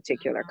this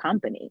particular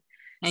company.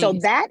 So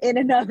that in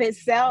and of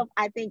itself,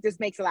 I think just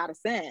makes a lot of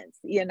sense,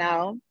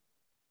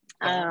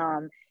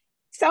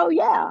 So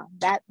yeah,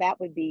 that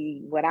would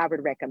be what I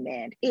would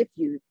recommend if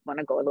you want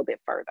to go a little bit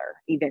further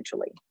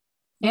eventually.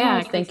 I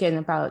was thinking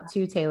about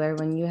too, Taylor,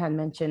 when you had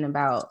mentioned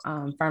about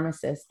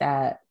pharmacists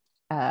that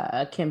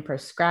can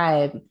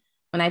prescribe.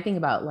 When I think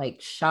about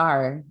like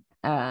SHAR,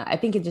 I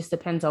think it just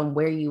depends on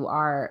where you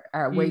are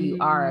or where you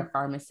are a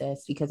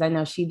pharmacist, because I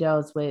know she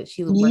works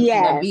in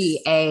the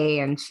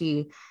VA, and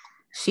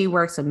she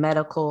works with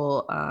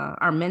medical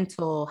or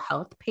mental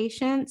health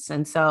patients.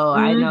 And so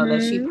I know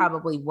that she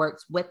probably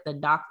works with the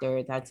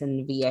doctor that's in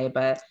the VA,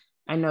 but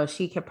I know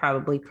she could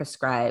probably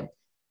prescribe.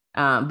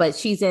 But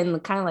she's in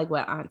kind of like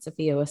what Aunt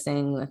Safiya was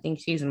saying. I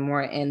think she's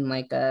more in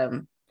like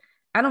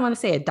I don't want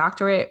to say a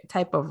doctorate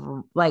type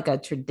of, like a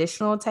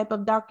traditional type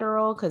of doctor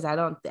role, because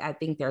I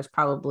think there's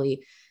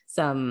probably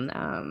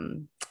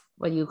some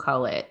what do you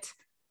call it?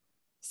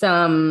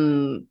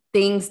 Some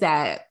things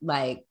that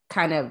like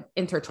kind of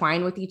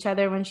intertwine with each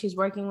other when she's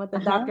working with the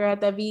doctor at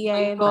the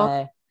VA,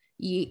 but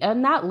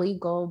not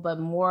legal, but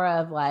more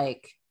of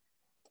like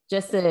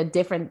just a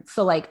different.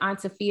 So like Aunt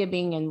Safiya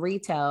being in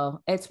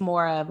retail, it's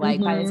more of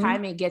like by the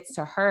time it gets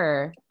to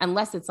her,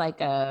 unless it's like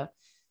a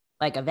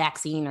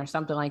vaccine or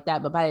something like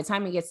that, but by the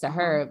time it gets to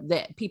her,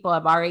 that people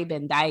have already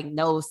been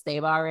diagnosed,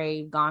 they've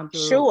already gone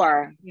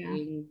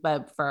through.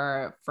 But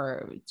for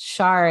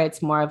Shar,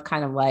 it's more of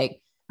kind of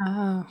like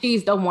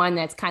she's the one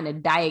that's kind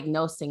of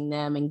diagnosing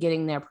them and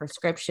getting their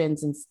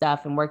prescriptions and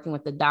stuff and working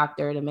with the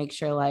doctor to make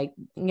sure, like,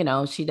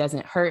 she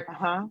doesn't hurt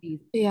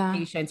these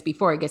patients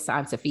before it gets to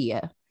Aunt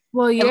Safiya.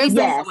 Well, at least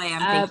that's the way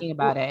I'm thinking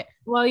about it.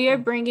 Well, you're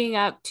bringing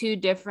up two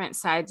different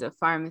sides of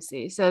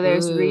pharmacy. So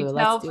there's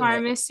retail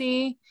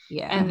pharmacy,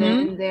 and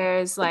then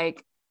there's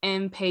like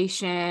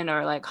inpatient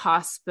or like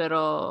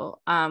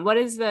hospital. What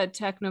is the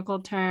technical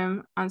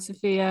term, on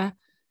Safiya?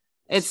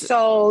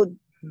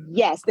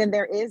 Yes, then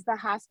there is the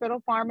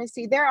hospital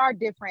pharmacy. There are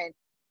different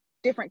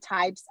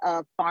types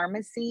of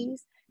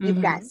pharmacies.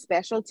 You've got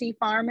specialty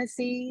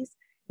pharmacies.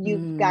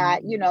 You've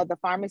got, the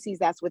pharmacies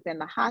that's within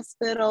the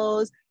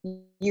hospitals.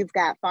 You've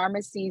got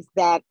pharmacies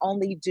that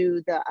only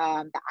do the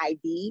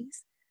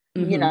IVs,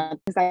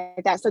 things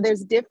like that. So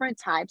there's different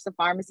types of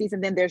pharmacies.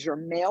 And then there's your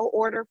mail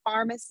order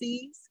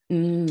pharmacies.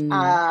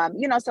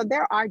 So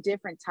there are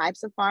different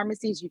types of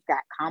pharmacies. You've got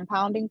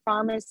compounding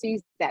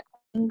pharmacies that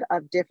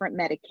of different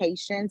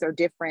medications or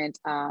different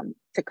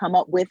to come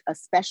up with a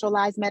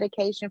specialized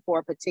medication for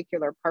a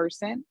particular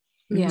person.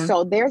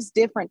 So there's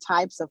different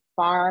types of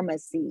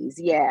pharmacies.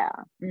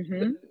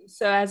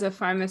 So as a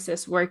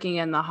pharmacist working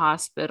in the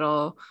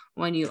hospital,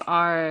 when you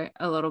are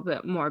a little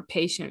bit more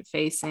patient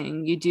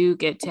facing, you do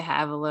get to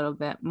have a little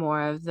bit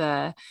more of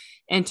the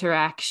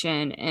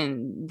interaction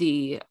and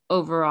the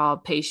overall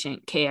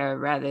patient care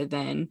rather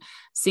than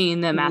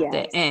seeing them at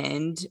the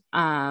end,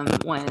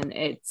 when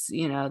it's,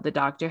 the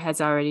doctor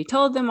has already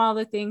told them all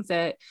the things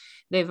that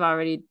they've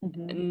already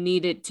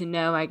needed to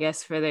know, I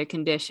guess, for their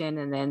condition.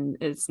 And then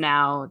it's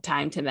now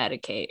time to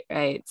medicate.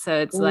 Right. So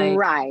it's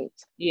like,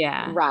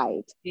 yeah.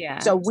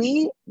 So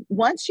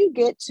once you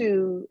get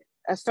to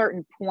a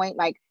certain point,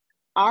 like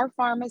our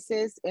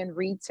pharmacists in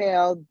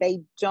retail,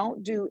 they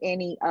don't do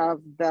any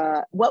of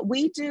what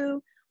we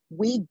do.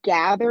 We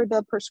gather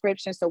the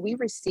prescriptions. So we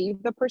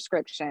receive the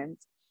prescriptions.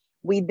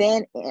 We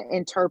then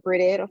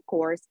interpret it, of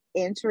course,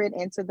 enter it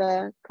into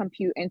the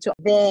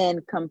then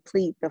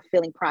complete the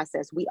filling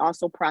process. We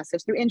also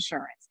process through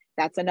insurance.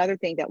 That's another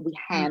thing that we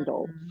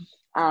handle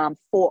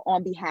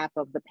on behalf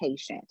of the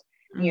patient,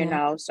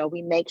 so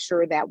we make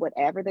sure that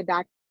whatever the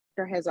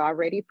doctor has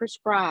already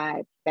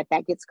prescribed,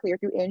 that gets cleared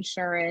through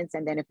insurance.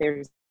 And then if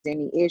there's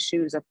any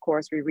issues, of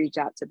course, we reach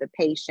out to the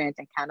patient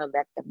and kind of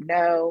let them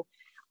know.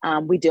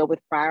 We deal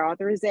with prior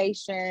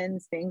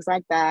authorizations, things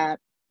like that.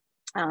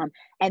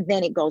 And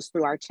then it goes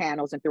through our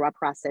channels and through our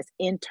process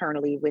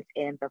internally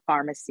within the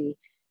pharmacy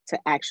to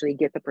actually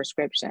get the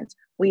prescriptions.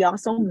 We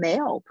also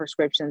mail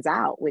prescriptions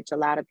out, which a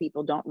lot of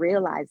people don't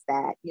realize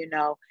that,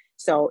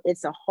 So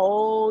it's a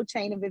whole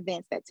chain of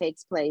events that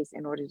takes place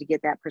in order to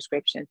get that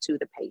prescription to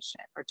the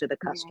patient or to the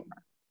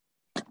customer.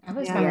 I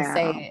was going to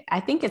say,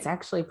 I think it's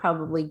actually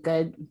probably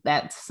good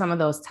that some of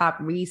those top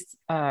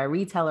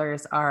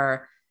retailers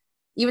are,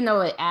 even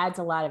though it adds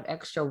a lot of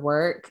extra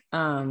work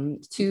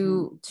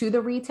to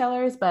the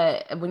retailers,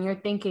 but when you're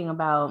thinking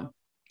about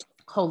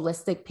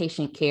holistic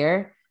patient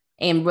care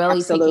and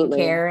really taking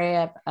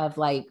care of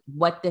like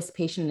what this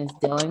patient is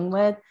dealing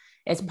with,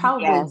 it's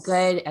probably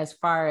good as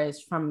far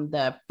as from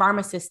the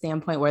pharmacist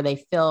standpoint where they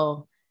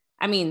feel,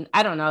 I mean,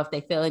 I don't know if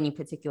they feel any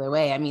particular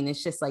way. I mean,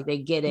 it's just like they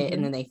get it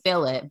and then they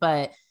feel it,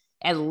 but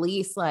at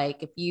least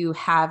like if you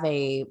have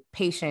a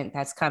patient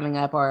that's coming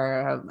up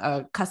or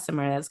a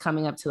customer that's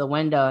coming up to the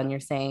window and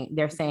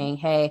they're saying,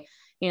 hey,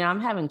 I'm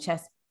having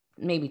chest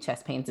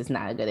pains is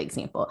not a good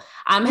example.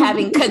 I'm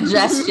having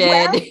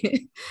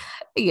congestion,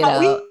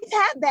 We've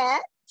had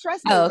that.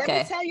 Trust me. Let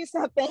me tell you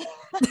something.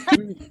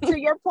 To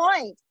your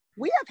point,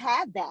 we have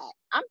had that.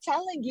 I'm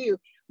telling you,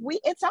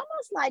 it's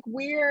almost like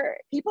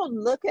people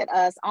look at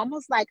us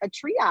almost like a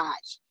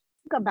triage.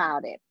 Think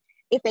about it.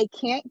 If they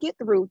can't get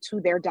through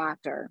to their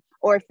doctor,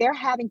 or if they're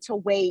having to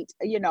wait,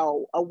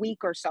 a week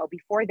or so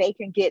before they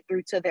can get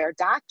through to their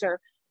doctor,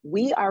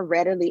 we are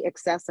readily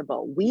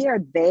accessible. We are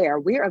there.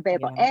 We're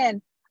available. Yeah.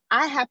 And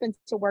I happen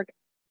to work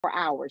 4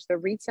 hours, the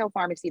retail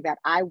pharmacy that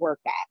I work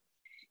at.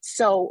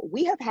 So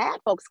we have had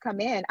folks come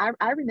in.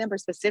 I remember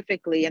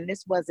specifically, and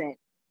this wasn't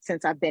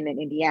since I've been in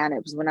Indiana,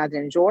 it was when I was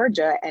in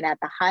Georgia. And at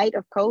the height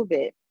of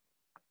COVID,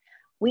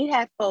 we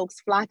had folks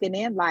flocking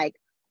in like,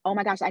 oh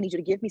my gosh, I need you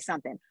to give me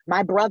something.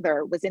 My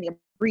brother was in the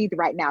breathe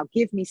right now.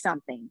 Give me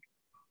something.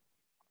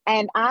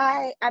 And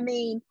I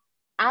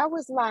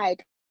was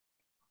like,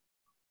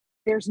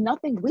 there's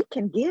nothing we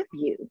can give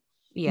you,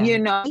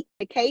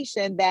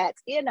 medication that,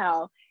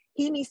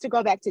 he needs to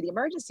go back to the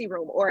emergency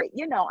room or,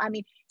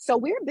 so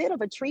we're a bit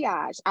of a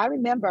triage. I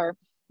remember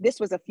this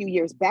was a few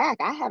years back.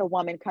 I had a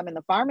woman come in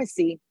the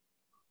pharmacy.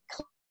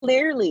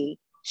 Clearly,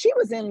 she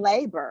was in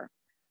labor.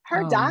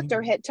 Her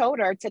doctor had told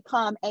her to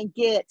come and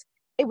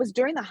it was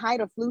during the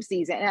height of flu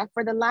season. And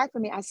for the life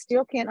of me, I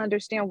still can't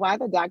understand why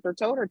the doctor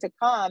told her to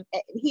come.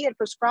 He had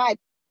prescribed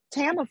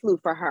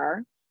Tamiflu for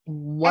her.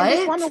 What? And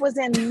this woman was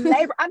in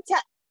labor.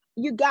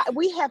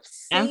 We have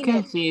seen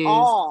it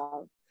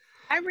all.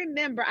 I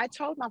remember I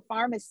told my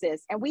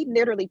pharmacist, and we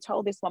literally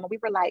told this woman, we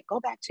were like,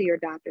 go back to your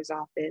doctor's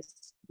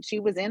office.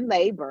 She was in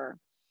labor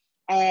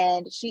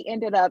and she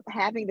ended up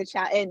having the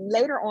child. And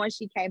later on,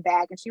 she came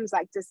back and she was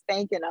like, just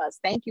thanking us.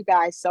 Thank you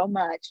guys so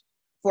much.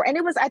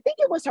 I think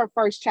it was her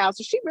first child.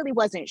 So she really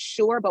wasn't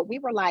sure, but we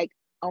were like,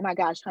 oh my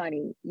gosh,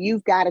 honey,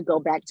 you've got to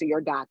go back to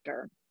your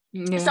doctor.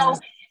 Yeah. So,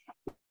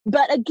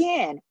 but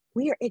again,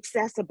 we are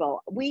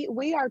accessible.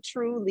 We are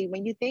truly,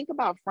 when you think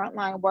about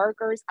frontline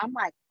workers, I'm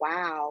like,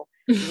 wow,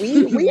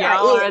 we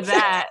y'all are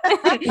that.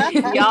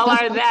 Y'all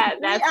are that.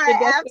 That's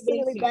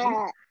absolutely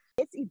that.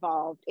 It's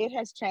evolved. It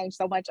has changed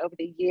so much over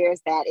the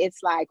years that it's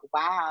like,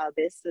 wow,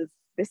 this is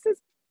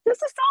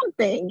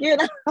something,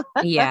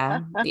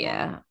 Yeah.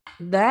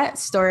 That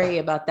story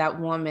about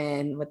that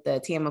woman with the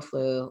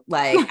Tamiflu,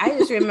 like I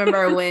just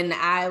remember when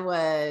I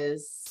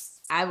was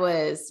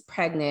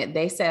pregnant,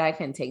 they said I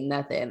couldn't take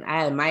nothing.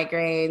 I had a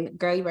migraine.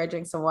 Girl, you better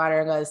drink some water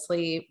and go to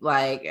sleep,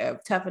 like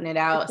toughen it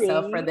out.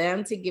 So for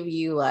them to give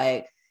you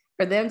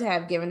for them to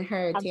have given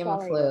her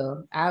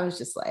Tamiflu, I was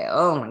just like,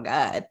 oh my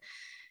God.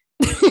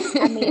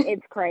 I mean,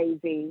 it's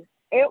crazy.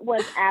 It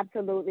was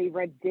absolutely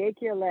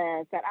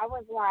ridiculous. And I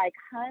was like,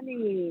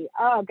 honey,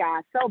 oh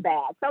God, so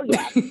bad. So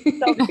yeah.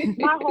 So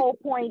my whole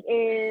point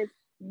is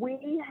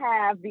we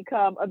have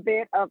become a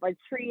bit of a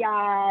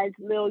triage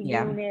little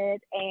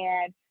unit.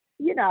 And,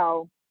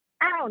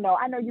 I don't know.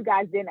 I know you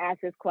guys didn't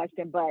ask this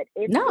question, but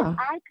if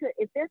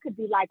there could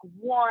be like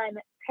one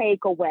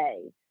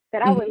takeaway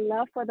that I would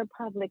love for the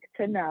public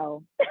to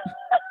know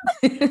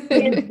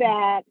is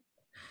that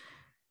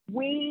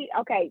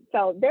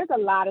so there's a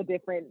lot of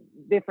different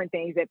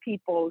things that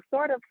people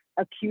sort of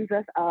accuse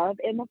us of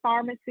in the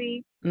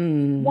pharmacy.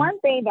 One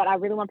thing that I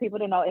really want people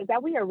to know is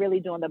that we are really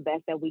doing the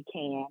best that we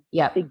can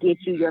to get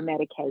you your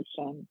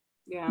medication.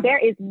 Yeah. There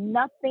is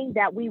nothing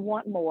that we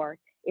want more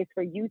is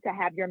for you to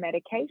have your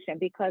medication,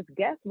 because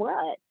guess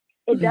what?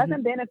 It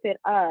doesn't benefit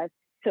us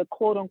to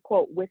quote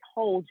unquote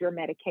withhold your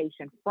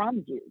medication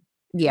from you.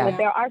 Yeah. But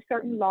there are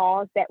certain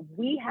laws that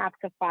we have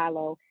to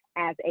follow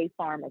as a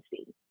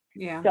pharmacy.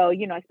 Yeah. So,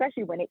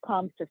 especially when it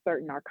comes to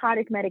certain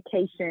narcotic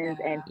medications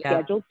and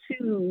Schedule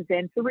 2s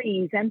and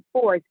 3s and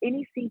 4s,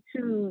 any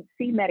C2,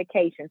 C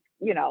medications,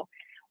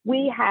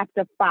 we have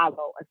to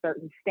follow a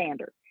certain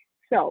standard.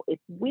 So if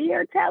we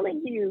are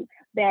telling you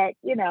that,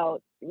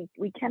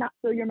 we cannot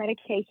fill your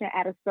medication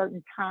at a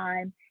certain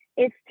time,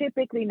 it's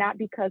typically not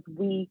because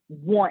we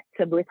want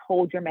to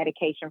withhold your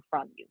medication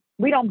from you.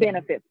 We don't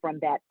benefit from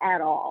that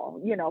at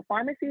all.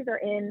 Pharmacies are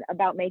in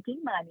about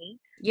making money.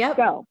 Yep.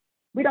 So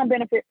we don't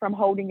benefit from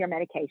holding your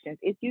medications.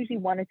 It's usually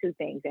one or two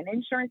things: an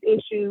insurance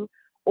issue,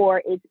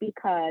 or it's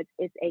because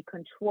it's a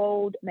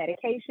controlled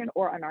medication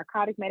or a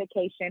narcotic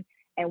medication,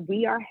 and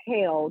we are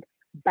held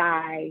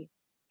by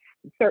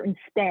certain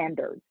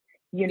standards,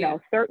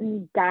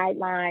 certain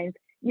guidelines.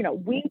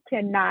 We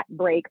cannot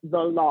break the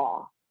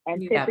law.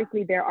 And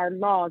typically there are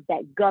laws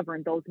that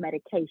govern those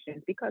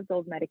medications, because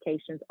those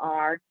medications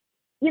are,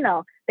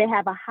 they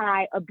have a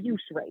high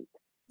abuse rate.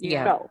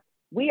 Yeah. So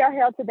we are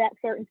held to that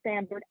certain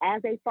standard.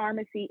 As a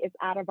pharmacy, it's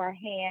out of our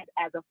hands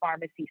as a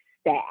pharmacy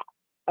staff.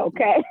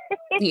 Okay.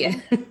 Yeah.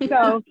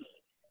 So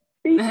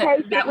be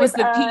patient. That was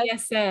the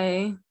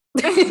PSA.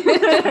 That's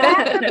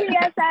the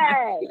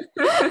PSA.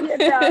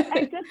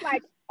 And just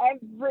like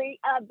every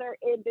other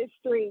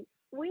industry,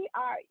 we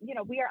are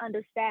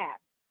understaffed.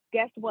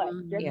 Guess what?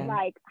 Just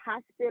like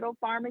hospital,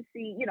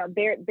 pharmacy,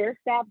 their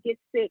staff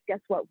gets sick.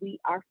 Guess what?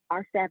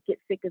 Our staff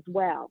gets sick as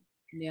well.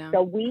 Yeah.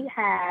 So we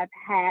have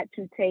had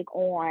to take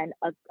on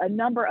a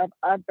number of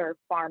other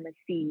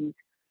pharmacies'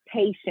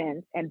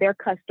 patients and their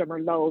customer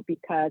load,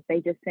 because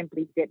they just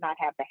simply did not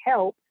have the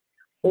help,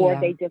 or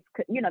they just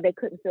they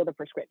couldn't fill the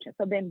prescription.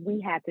 So then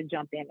we had to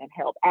jump in and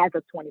help as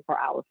a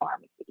 24-hour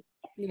pharmacy.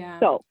 Yeah.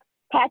 So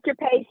pack your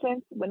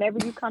patience whenever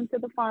you come to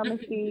the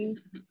pharmacy.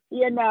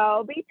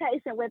 Be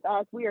patient with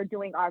us. We are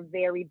doing our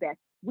very best.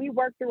 We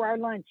work through our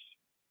lunch,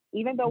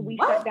 even though we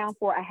shut down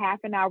for a half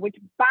an hour, which,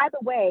 by the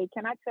way,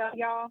 can I tell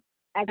y'all,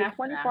 as a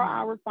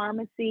 24-hour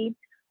pharmacy,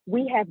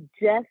 we have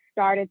just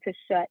started to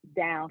shut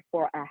down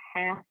for a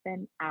half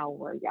an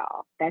hour,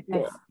 y'all. That's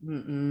it.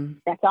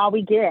 That's all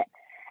we get.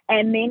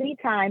 And many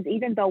times,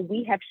 even though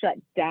we have shut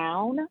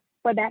down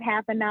for that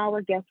half an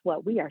hour, guess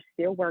what? We are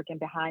still working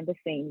behind the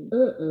scenes.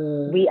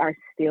 We are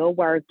still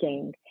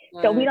working.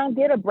 So we don't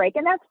get a break.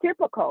 And that's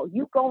typical.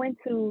 You go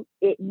into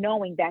it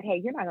knowing that, hey,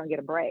 you're not going to get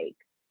a break.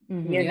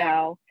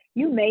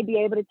 You may be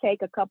able to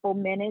take a couple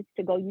minutes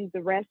to go use the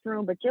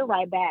restroom, but you're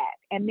right back.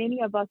 And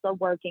many of us are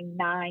working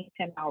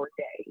 9-10-hour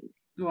days.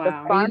 Wow. The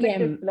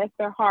pharmacists, bless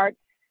their hearts,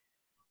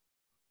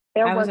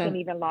 they're working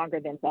even longer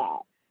than that.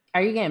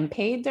 Are you getting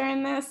paid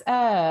during this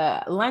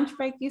lunch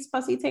break you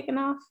supposed to be taking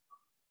off?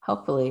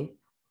 Hopefully.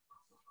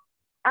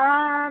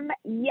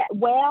 Yeah.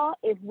 Well,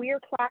 if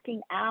we're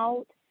clocking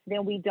out,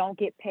 then we don't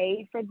get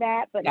paid for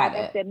that. But like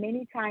I said,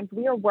 many times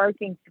we are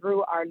working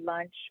through our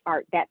lunch,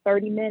 that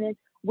 30 minutes.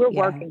 We're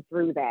working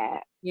through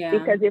that. Yeah.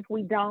 Because if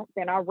we don't,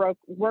 then our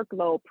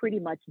workload pretty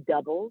much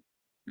doubles.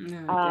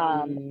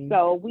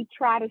 So we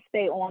try to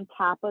stay on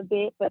top of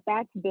it, but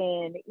that's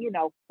been,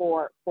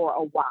 for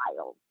a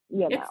while.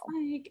 It's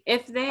like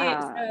if they,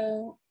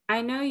 so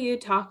I know you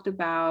talked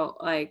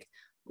about like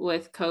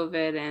with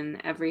COVID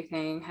and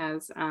everything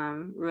has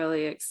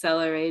really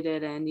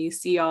accelerated, and you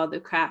see all the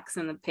cracks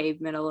in the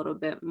pavement a little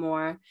bit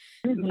more.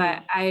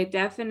 But I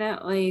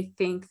definitely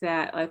think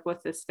that like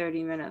with this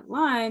 30-minute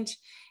lunch,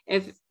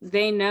 if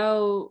they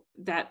know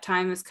that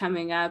time is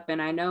coming up, and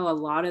I know a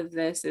lot of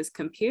this is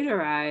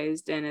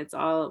computerized and it's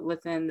all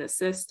within the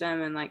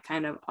system and like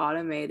kind of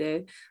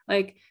automated,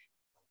 like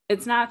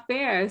it's not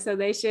fair. So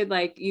they should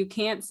you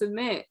can't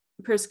submit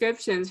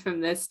prescriptions from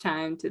this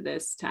time to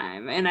this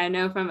time. And I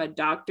know from a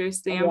doctor's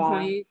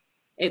standpoint,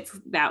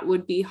 that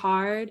would be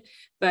hard,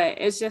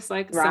 but it's just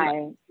like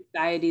some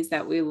societies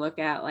that we look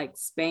at, like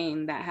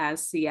Spain that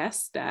has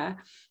siesta,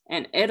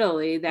 and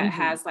Italy that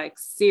has like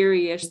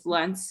serious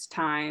lunch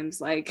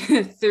times, like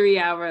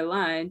 3-hour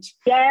lunch.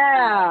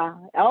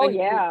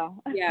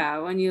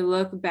 When you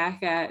look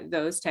back at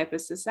those type of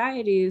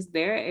societies,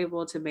 they're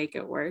able to make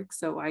it work.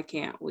 So why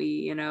can't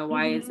we?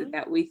 Why is it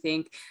that we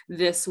think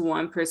this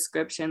one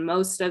prescription?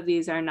 Most of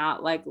these are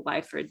not like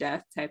life or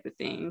death type of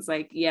things.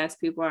 Like, yes,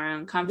 people are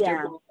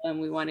uncomfortable and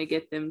we want to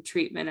get them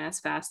treatment as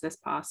fast as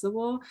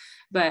possible,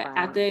 but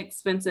at the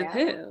expense of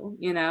who?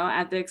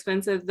 At the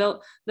expense of the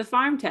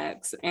farm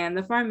techs and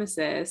the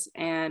pharmacist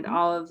and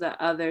all of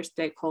the other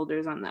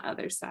stakeholders on the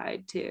other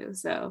side too.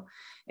 So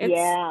it's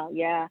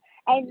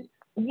and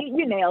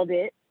you nailed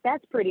it.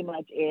 That's pretty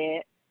much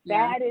it.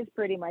 That is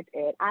pretty much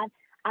it.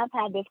 I've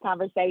had this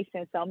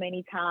conversation so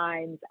many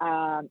times,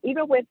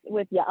 even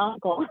with your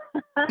uncle,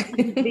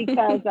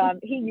 because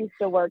he used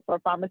to work for a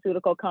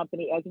pharmaceutical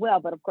company as well.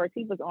 But of course,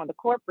 he was on the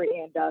corporate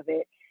end of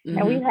it.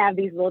 And we have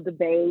these little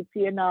debates,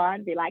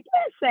 and be like,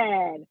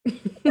 listen,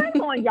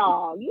 come on,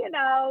 y'all,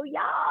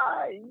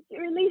 y'all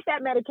release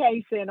that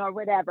medication or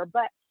whatever.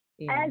 But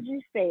as you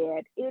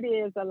said,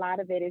 a lot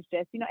of it is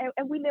just,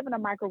 and we live in a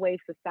microwave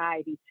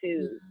society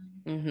too.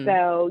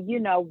 So,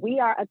 we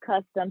are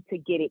accustomed to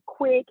get it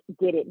quick,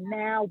 get it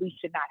now. We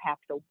should not have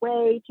to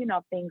wait,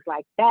 things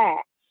like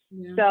that.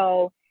 Yeah.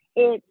 So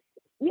it's,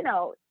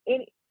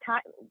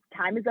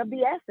 time is of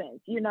the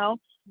essence,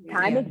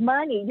 time is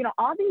money,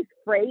 all these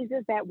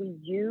phrases that we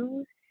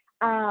use.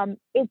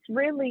 It's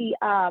really,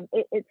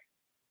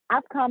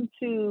 I've come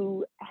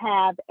to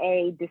have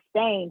a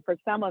disdain for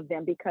some of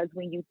them, because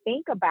when you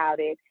think about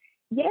it,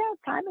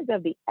 time is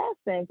of the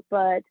essence,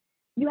 but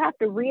you have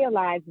to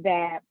realize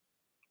that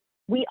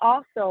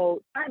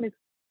time is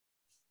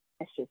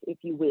precious, if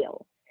you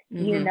will,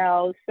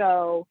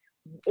 so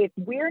if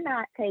we're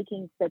not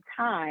taking the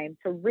time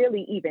to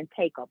really even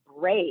take a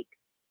break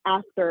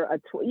after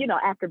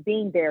after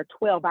being there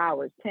 12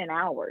 hours, 10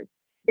 hours,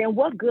 then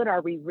what good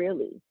are we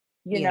really,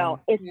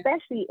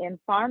 especially in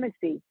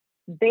pharmacy?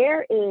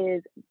 There's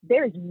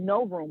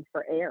no room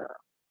for error.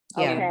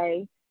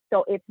 Okay.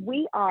 So if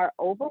we are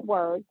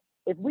overworked,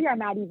 if we are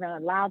not even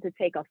allowed to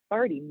take a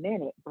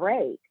 30-minute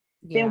break,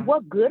 then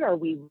what good are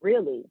we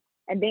really?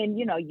 And then,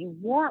 you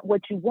want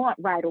what you want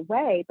right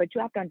away, but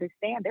you have to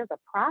understand there's a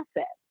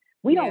process.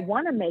 We don't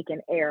want to make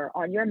an error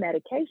on your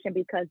medication,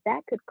 because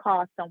that could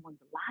cost someone's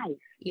life.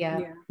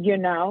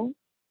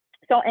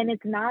 So, and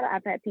it's not,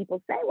 I've had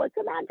people say, well,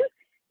 so now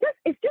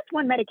it's just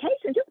one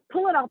medication, just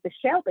pull it off the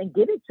shelf and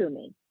give it to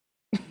me.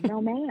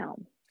 No,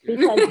 ma'am.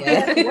 Because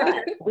guess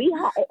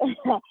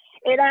what?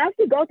 It has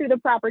to go through the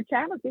proper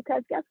channels,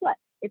 because guess what?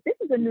 If this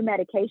is a new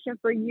medication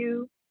for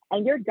you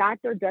and your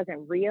doctor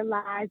doesn't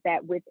realize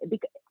that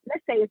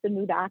let's say it's a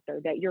new doctor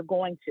that you're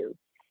going to,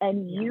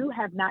 and you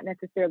have not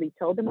necessarily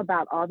told them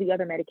about all the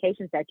other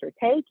medications that you're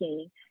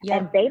taking,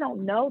 and they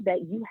don't know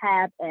that you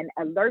have an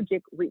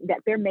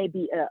that there may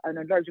be an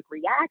allergic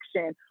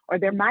reaction, or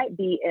there might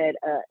be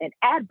an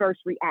adverse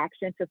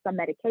reaction to some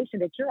medication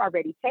that you're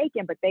already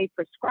taking, but they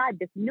prescribed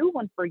this new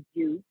one for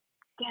you.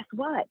 Guess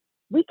what?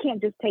 We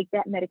can't just take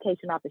that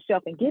medication off the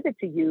shelf and give it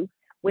to you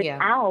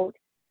without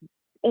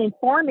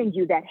informing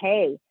you that,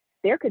 hey,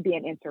 there could be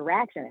an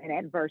interaction, an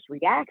adverse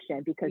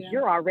reaction, because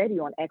you're already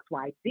on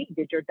XYZ.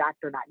 Did your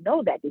doctor not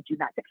know that? Did you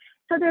not?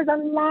 So there's a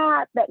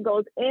lot that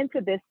goes into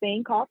this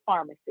thing called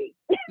pharmacy.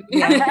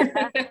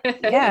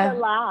 It's a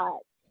lot.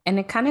 And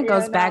it kind of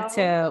goes back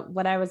to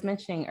what I was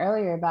mentioning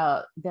earlier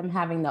about them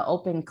having the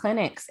open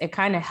clinics. It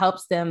kind of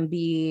helps them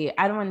be,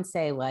 I don't want to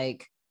say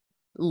like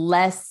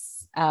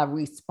less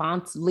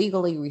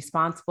legally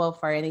responsible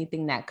for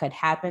anything that could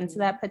happen to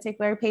that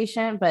particular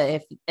patient.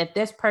 But if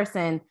this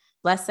person,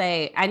 let's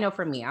say, I know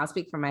for me, I'll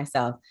speak for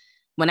myself.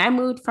 When I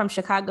moved from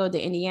Chicago to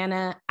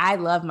Indiana, I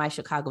love my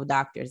Chicago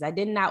doctors. I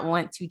did not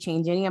want to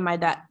change any of my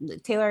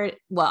Taylor.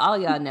 Well, all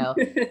y'all know,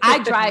 I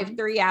drive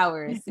 3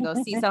 hours to go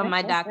see some of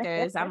my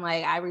doctors. I'm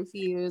like, I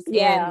refuse.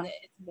 And it's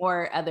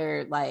more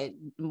other, like,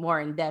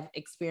 more in-depth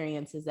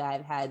experiences that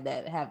I've had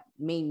that have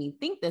made me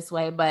think this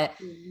way. But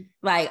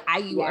like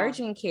IU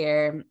Urgent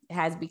Care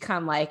has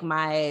become like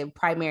my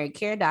primary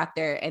care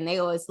doctor. And they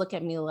always look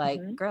at me like,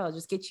 girl,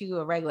 just get you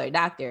a regular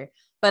doctor.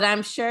 But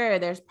I'm sure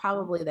there's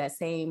probably that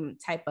same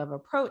type of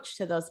approach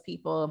to those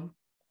people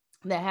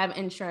that have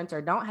insurance or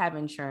don't have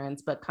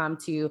insurance, but come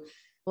to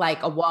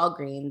like a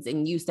Walgreens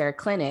and use their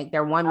clinic,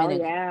 their 1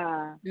 minute.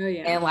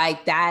 And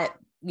like that,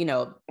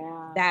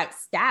 that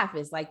staff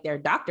is like their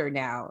doctor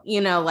now,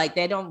 like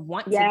they don't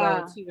want to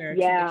go to their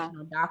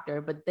traditional doctor,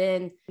 but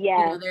then,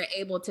 they're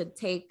able to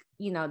take,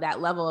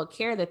 that level of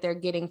care that they're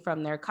getting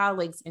from their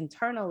colleagues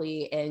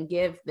internally and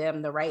give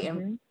them the right,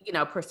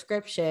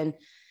 prescription,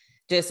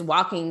 just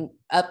walking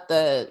up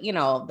the,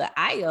 the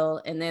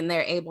aisle. And then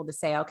they're able to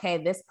say, okay,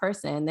 this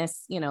person,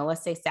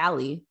 let's say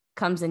Sally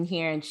comes in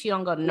here and she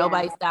don't go to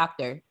nobody's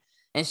doctor.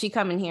 And she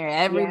come in here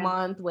every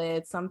month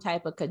with some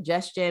type of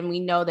congestion. We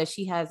know that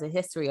she has a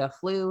history of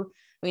flu.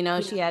 We know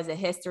she has a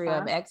history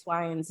of X,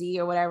 Y, and Z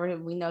or whatever.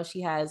 We know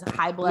she has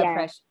high blood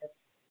pressure.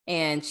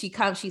 And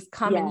she's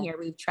coming here.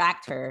 We've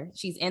tracked her.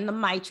 She's in the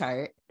My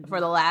Chart for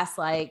the last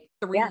like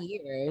 3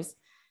 years.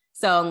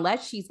 So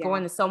unless she's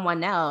going to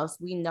someone else,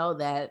 we know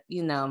that,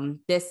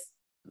 this,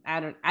 I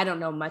don't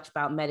know much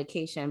about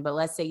medication, but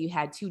let's say you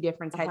had two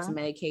different types of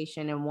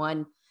medication, and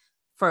one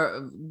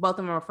for both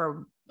of them are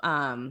for,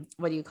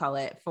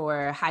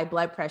 for high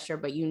blood pressure,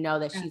 but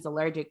that she's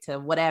allergic to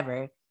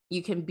whatever.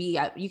 You can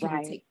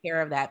take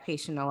care of that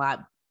patient a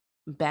lot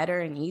better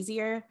and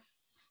easier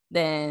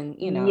than,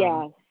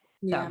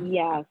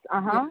 Yes.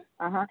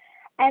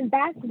 And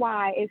that's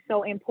why it's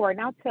so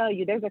important. I'll tell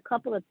you, there's a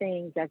couple of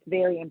things that's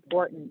very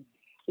important,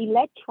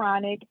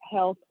 electronic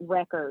health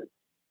records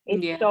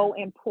is so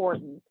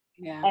important.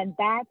 Yeah. And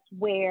that's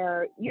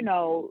where,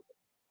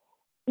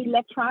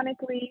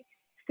 electronically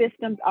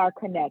systems are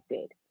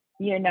connected,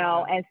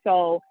 and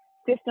so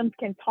systems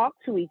can talk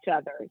to each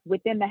other.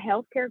 Within the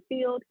healthcare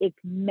field, it's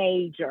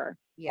major.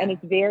 And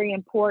it's very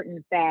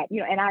important that,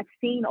 and I've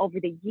seen over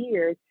the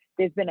years,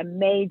 there's been a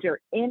major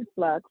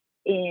influx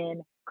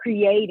in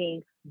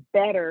creating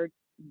better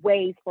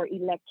ways for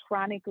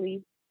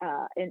electronically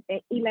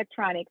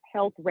electronic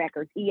health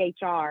records,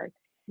 EHRs,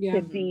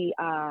 to be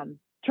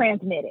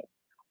transmitted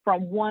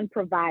from one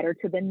provider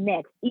to the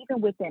next,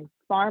 even within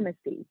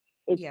pharmacy.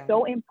 It's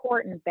so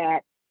important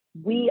that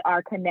we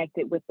are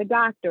connected with the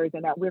doctors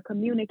and that we're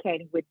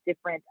communicating with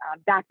different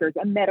doctors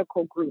and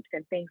medical groups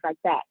and things like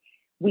that.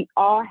 We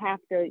all have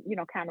to,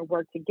 kind of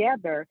work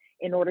together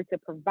in order to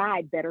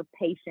provide better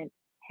patient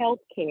health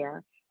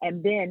care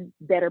and then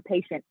better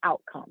patient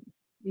outcomes.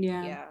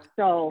 Yeah.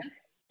 So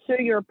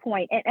to your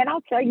point, and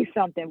I'll tell you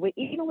something,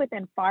 even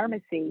within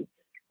pharmacy,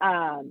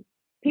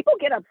 people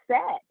get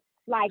upset.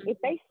 Like if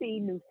they see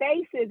new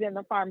faces in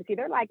the pharmacy,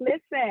 they're like,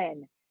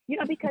 listen,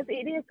 because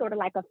it is sort of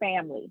like a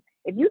family.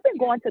 If you've been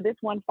going to this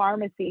one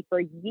pharmacy for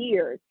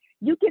years,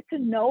 you get to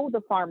know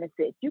the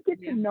pharmacist, you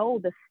get to know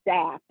the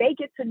staff, they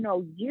get to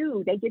know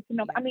you, they get to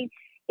know, I mean,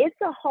 it's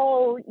a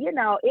whole,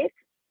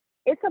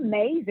 it's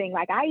amazing.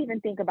 Like I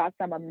even think about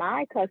some of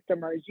my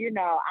customers, you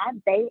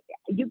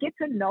get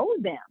to know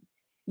them,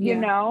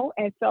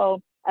 and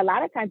so a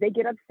lot of times they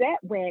get upset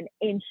when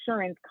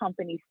insurance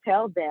companies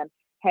tell them,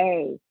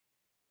 hey,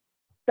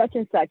 such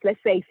and such,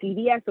 let's say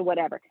CVS or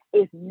whatever,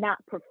 is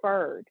not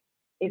preferred.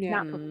 It's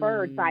not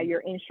preferred by your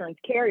insurance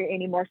carrier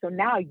anymore. So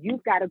now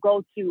you've got to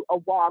go to a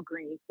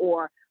Walgreens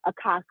or a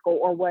Costco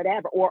or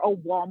whatever, or a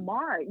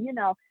Walmart.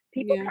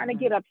 People kind of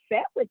get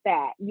upset with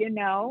that,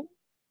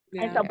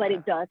 and so, but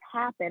it does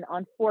happen,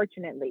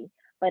 unfortunately.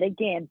 But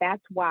again,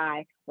 that's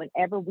why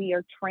whenever we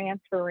are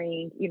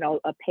transferring,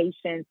 a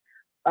patient's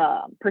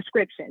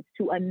prescriptions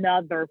to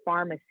another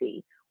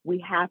pharmacy, we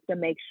have to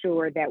make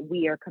sure that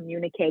we are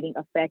communicating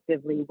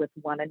effectively with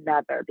one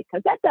another,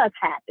 because that does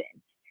happen.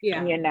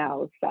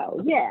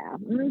 So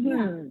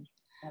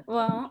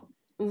Well,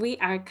 we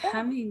are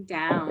coming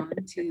down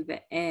to the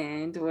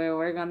end where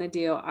we're going to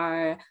do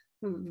our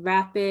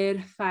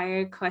rapid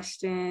fire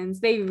questions.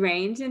 They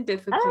range in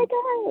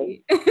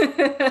difficulty.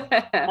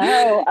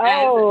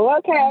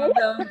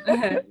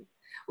 Okay.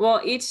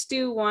 We'll each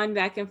do one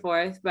back and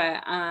forth,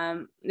 but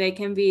they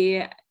can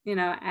be,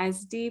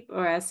 as deep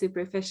or as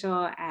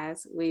superficial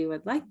as we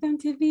would like them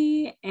to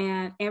be.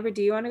 And Amber,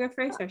 do you want to go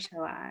first or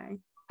shall I?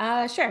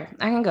 Sure,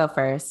 I can go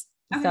first.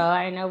 Okay. So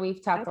I know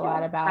we've talked a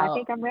lot about. I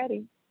think I'm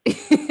ready.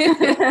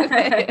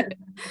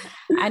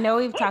 I know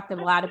we've talked a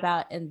lot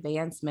about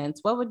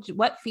advancements.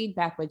 What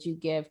feedback would you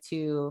give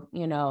to,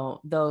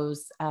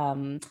 those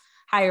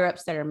higher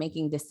ups that are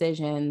making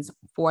decisions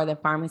for the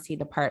pharmacy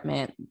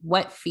department?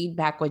 What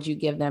feedback would you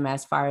give them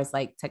as far as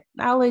like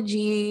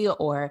technology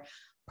or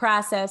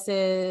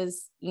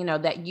processes,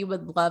 that you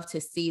would love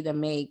to see to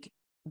make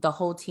the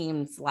whole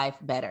team's life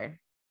better?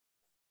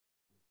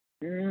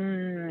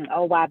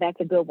 Oh, wow.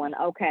 That's a good one.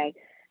 Okay.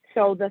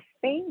 So the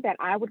thing that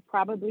I would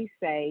probably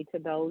say to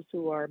those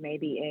who are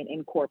maybe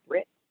in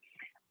corporate,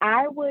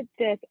 I would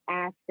just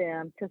ask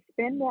them to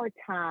spend more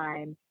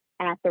time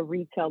at the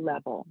retail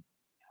level,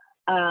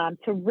 to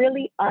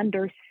really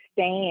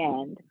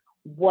understand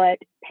what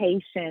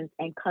patients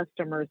and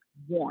customers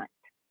want.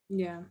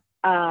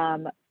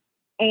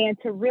 And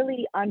to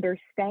really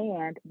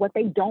understand what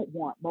they don't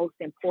want, most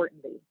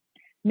importantly.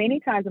 Many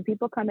times when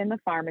people come in the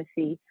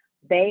pharmacy,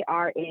 they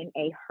are in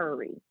a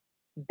hurry.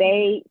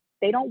 They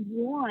don't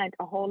want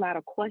a whole lot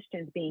of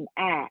questions being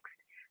asked.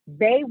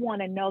 They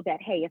want to know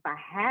that, hey, if I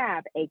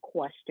have a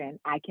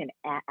question, I can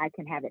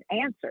have it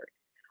answered.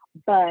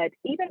 But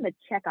even the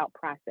checkout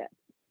process,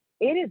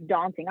 it is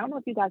daunting. I don't know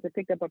if you guys have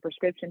picked up a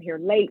prescription here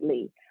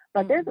lately,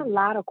 but there's a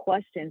lot of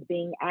questions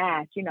being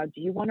asked. Do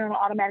you want an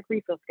automatic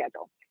refill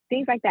schedule?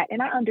 Things like that.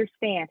 And I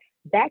understand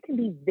that can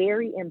be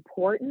very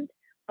important,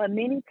 but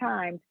many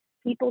times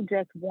people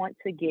just want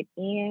to get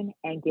in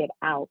and get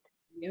out.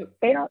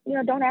 They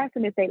don't ask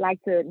them if they'd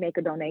like to make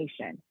a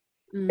donation.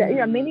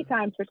 Many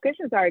times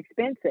prescriptions are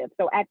expensive.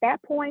 So at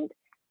that point,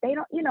 they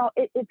don't,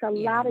 it's a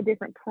lot of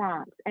different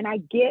prompts. And I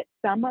get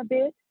some of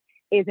it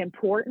is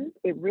important.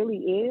 It really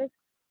is.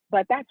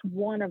 But that's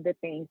one of the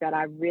things that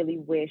I really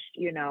wish,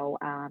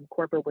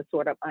 corporate would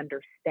sort of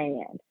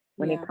understand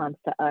when it comes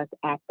to us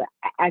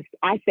as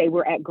I say,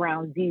 we're at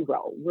ground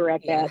zero. We're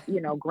at that,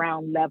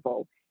 ground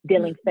level,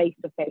 dealing face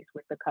to face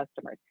with the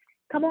customers.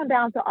 Come on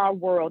down to our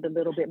world a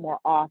little bit more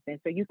often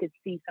so you can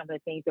see some of the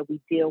things that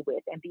we deal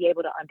with and be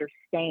able to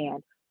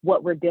understand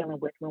what we're dealing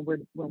with when we're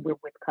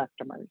with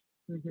customers.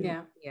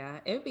 Yeah,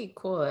 it would be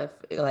cool if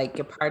like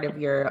a part of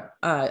your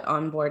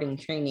onboarding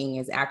training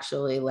is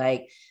actually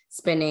like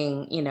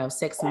spending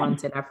 6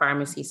 months in a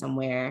pharmacy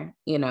somewhere,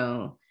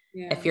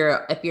 if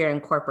you're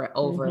in corporate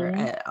over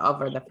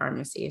the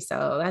pharmacy.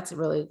 So that's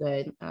really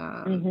good,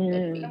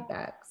 good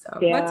feedback. So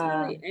what's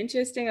really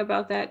interesting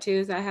about that too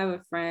is I have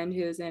a friend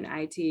who's in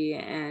IT,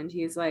 and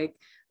he's like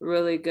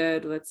really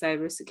good with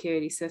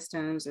cybersecurity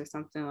systems or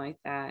something like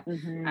that.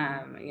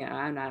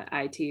 I'm not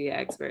an IT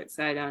expert,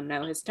 so I don't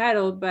know his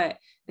title, but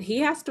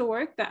he has to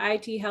work the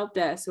IT help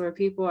desk where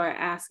people are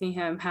asking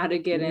him how to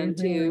get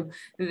into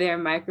their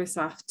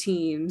Microsoft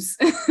Teams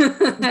and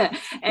things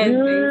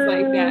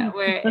like that,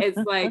 where it's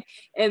like,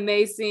 it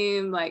may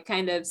seem like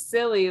kind of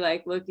silly,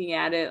 like looking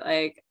at it,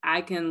 like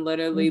I can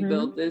literally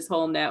build this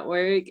whole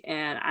network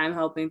and I'm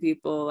helping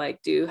people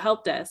like do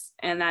help desk.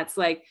 And that's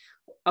like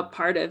a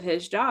part of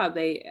his job.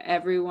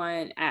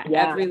 Everyone at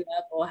every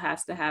level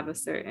has to have a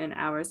certain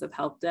hours of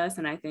help desk.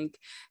 And I think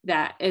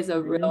that is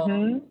a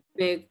real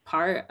big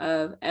part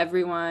of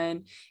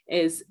everyone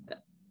is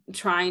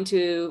trying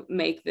to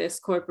make this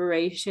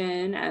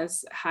corporation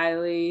as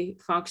highly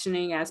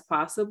functioning as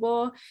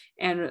possible.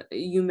 And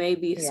you may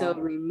be so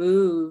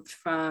removed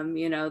from,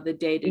 the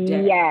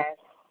day-to-day. Yes.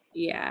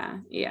 Yeah.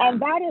 And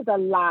that is a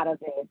lot of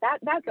it.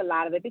 That's a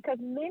lot of it, because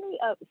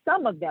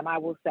some of them, I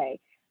will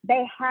say,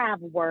 they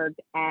have worked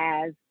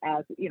as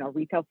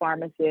retail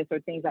pharmacists or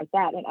things like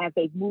that. And as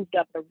they've moved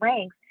up the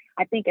ranks,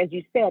 I think, as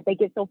you said, they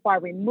get so far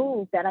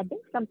removed that I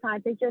think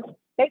sometimes they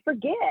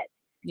forget.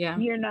 Yeah.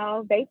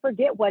 They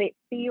forget what it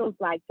feels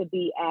like to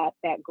be at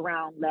that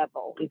ground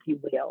level, if you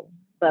will.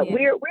 But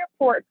we're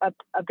a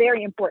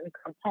very important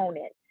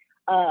component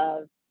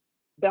of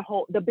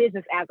the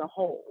business as a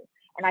whole.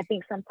 And I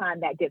think sometimes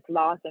that gets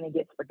lost and it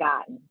gets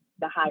forgotten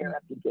the higher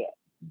up you get.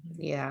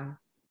 Yeah.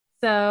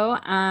 So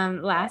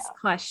last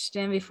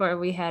question before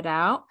we head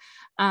out.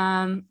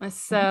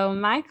 So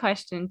my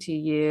question to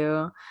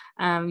you,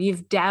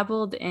 you've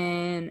dabbled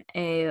in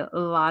a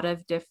lot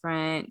of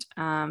different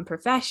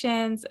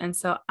professions. And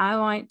so I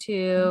want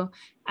to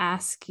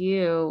ask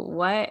you,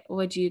 what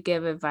would you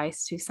give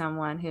advice to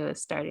someone who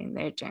is starting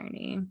their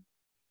journey?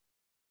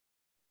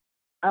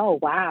 Oh,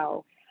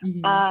 wow.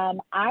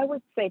 I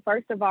would say,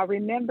 first of all,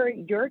 remember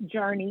your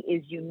journey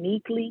is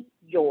uniquely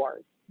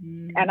yours.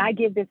 And I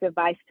give this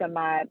advice to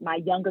my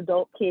young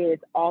adult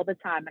kids all the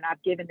time, and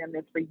I've given them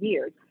this for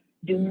years.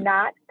 Do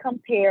not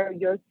compare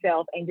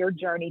yourself and your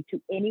journey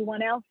to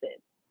anyone else's.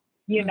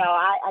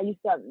 I used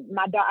to,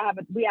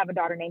 we have a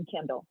daughter named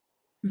Kendall.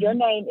 Your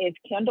name is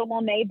Kendall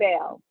Monet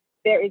Bell.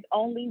 There is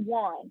only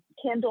one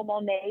Kendall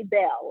Monet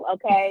Bell.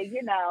 Okay.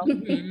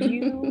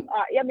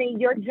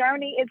 Your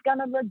journey is going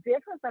to look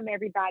different from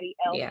everybody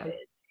else's,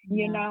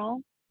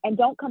 and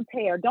don't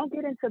compare. Don't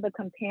get into the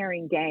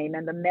comparing game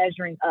and the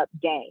measuring up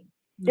game.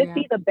 Just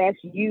be the best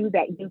you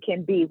that you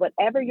can be,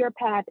 whatever your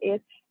path is.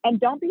 And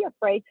don't be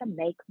afraid to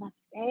make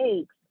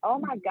mistakes. Oh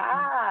my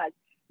God,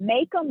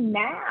 make them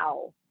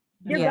now.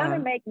 You're going to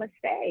make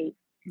mistakes,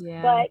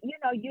 but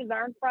you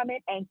learn from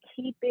it and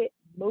keep it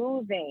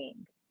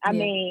moving. I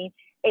mean,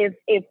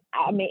 if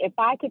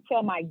I could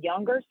tell my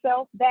younger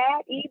self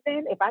that,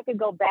 even if I could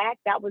go back,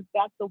 that's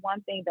the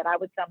one thing that I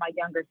would tell my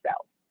younger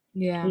self.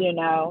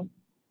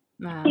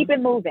 Keep it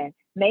moving.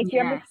 Make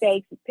your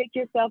mistakes, pick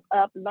yourself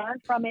up,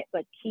 learn from it,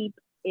 but keep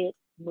it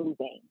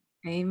moving.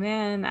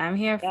 Amen. I'm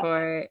here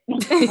for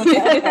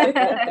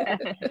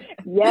it.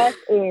 Yes,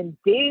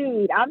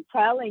 indeed. I'm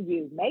telling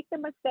you, make the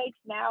mistakes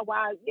now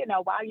while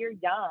you're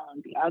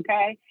young,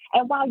 okay?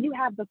 And while you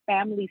have the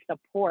family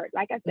support.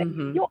 Like I said,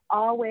 you'll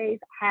always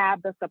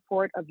have the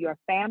support of your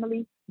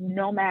family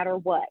no matter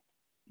what.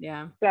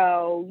 Yeah.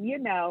 So,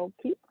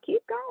 keep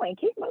going,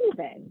 keep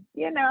moving,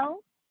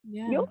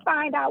 You'll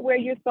find out where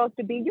you're supposed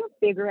to be. You'll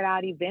figure it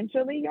out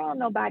eventually. You're on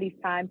nobody's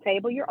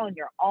timetable. You're on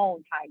your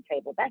own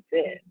timetable. That's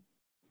it.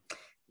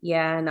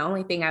 Yeah. And the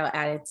only thing I will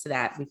add to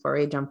that before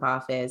we jump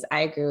off is I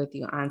agree with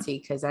you, Auntie,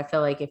 because I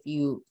feel like if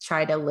you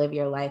try to live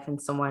your life in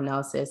someone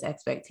else's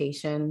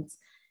expectations,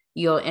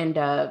 you'll end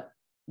up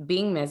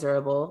being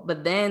miserable.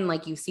 But then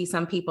like you see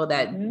some people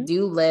that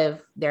do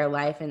live their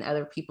life in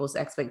other people's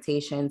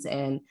expectations,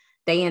 and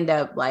they end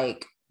up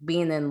like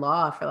being in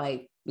law for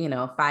like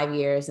 5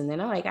 years, and then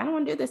they're like, I don't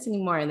want to do this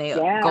anymore, and they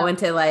go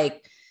into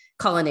like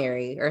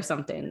culinary or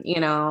something,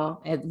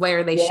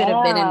 where they should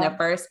have been in the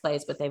first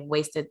place, but they've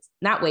but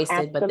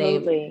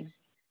they've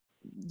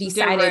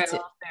decided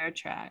to their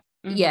track.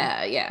 Or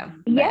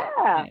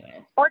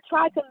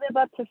try to live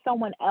up to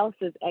someone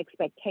else's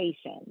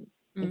expectations.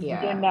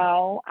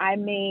 I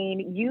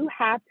mean, you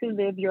have to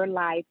live your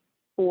life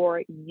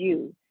for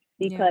you,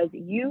 because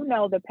you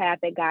know the path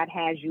that God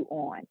has you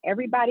on.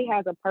 Everybody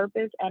has a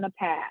purpose and a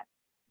path.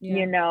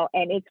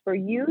 And it's for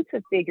you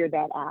to figure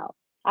that out.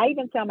 I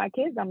even tell my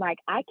kids, I'm like,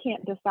 I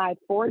can't decide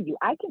for you.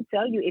 I can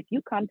tell you, if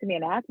you come to me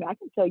and ask me, I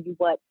can tell you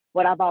what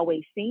I've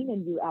always seen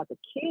in you as a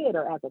kid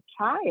or as a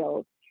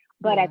child.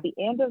 But at the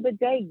end of the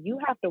day, you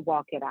have to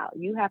walk it out.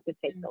 You have to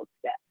take those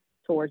steps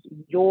towards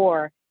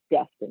your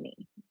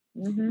destiny.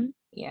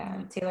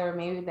 Yeah, Taylor,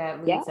 maybe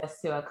that leads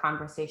us to a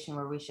conversation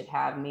where we should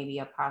have maybe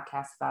a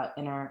podcast about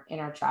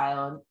inner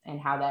child and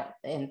how that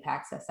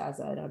impacts us as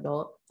an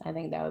adult. I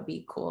think that would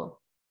be cool.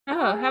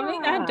 Oh, have we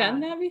not done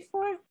that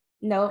before?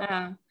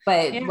 No,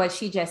 but what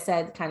she just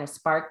said kind of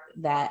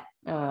sparked that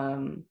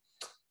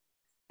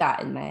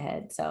thought in my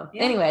head. So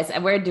anyways,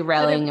 we're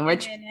derailing and we're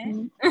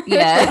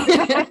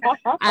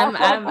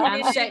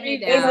I'm shutting you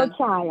down. Inner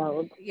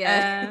child.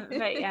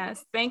 But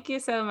yes, thank you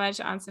so much,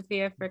 Aunt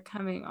Safiya, for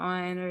coming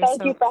on.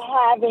 Thank you for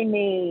having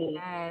me.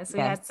 Yes, we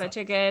had such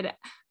a good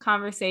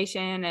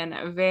conversation,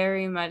 and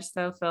very much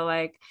so feel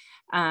like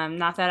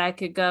not that I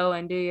could go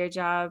and do your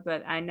job,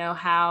 but I know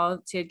how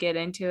to get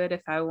into it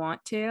if I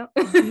want to.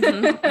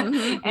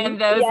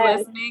 And those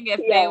listening,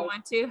 if they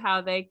want to,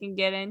 how they can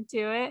get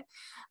into it.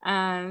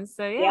 Thanks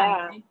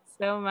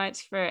so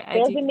much for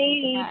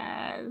educating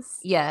us.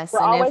 Yes.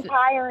 We're always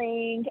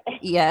hiring.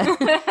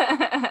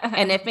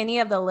 And if any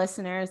of the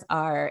listeners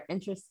are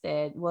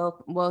interested,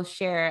 we'll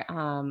share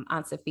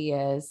Aunt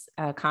Safiya's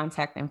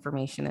contact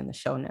information in the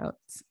show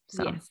notes.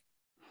 So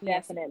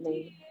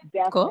Definitely.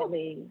 Cool.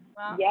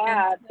 Well,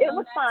 it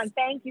was fun.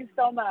 Thank you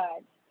so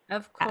much.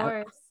 Of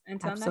course.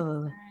 Until next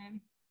time.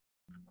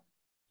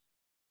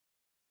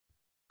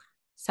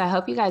 So I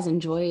hope you guys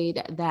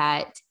enjoyed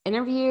that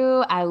interview.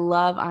 I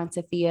love Aunt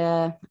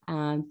Safiya.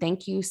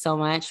 Thank you so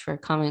much for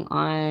coming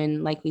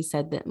on. Like we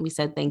said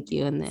thank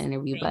you in the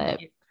interview,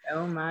 Thank you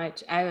so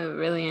much. I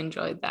really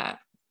enjoyed that.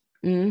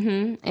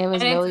 It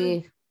was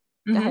really.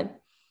 Go ahead.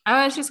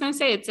 I was just going to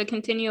say it's a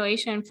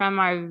continuation from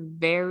our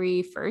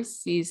very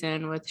first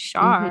season with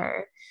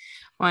Shar.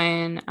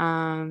 When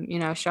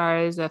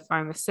Shar is a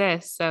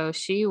pharmacist, so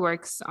she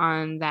works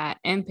on that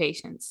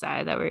inpatient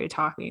side that we were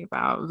talking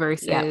about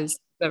versus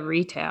the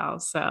retail.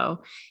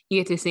 So you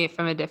get to see it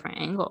from a different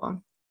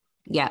angle.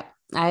 Yeah,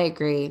 I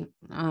agree.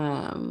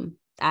 I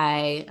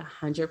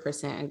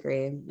 100%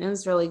 agree. It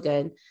was really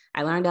good.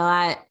 I learned a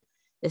lot.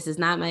 This is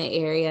not my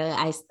area.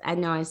 I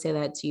know I say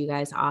that to you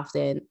guys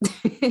often.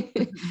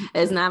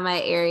 It's not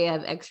my area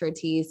of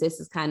expertise. This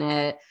is kind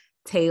of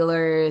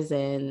Taylor's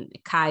and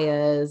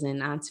Kaya's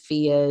and Aunt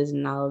Sophia's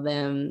and all of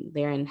them.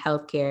 They're in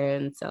healthcare.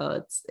 And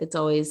so it's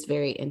always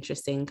very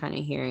interesting kind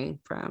of hearing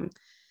from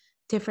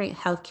different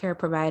healthcare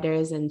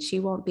providers. And she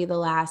won't be the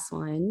last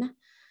one.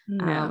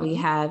 No. We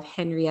have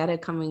Henrietta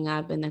coming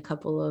up in a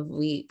couple of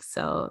weeks.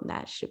 So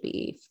that should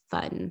be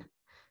fun.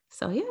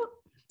 So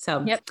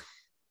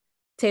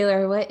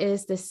Taylor, what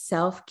is the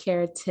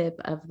self-care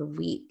tip of the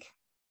week?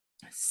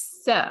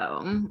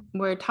 So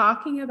we're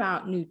talking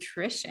about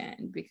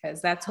nutrition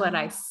because that's what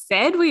I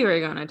said we were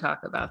going to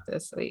talk about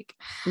this week.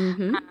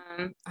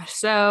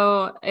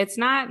 So it's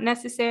not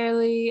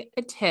necessarily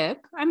a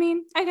tip. I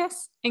mean, I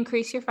guess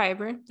increase your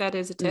fiber. That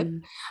is a tip.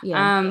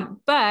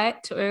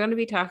 But we're going to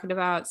be talking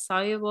about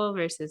soluble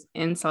versus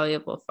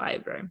insoluble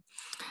fiber.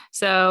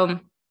 So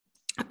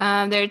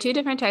there are two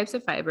different types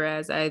of fiber,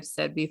 as I've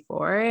said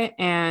before,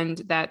 and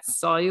that's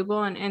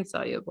soluble and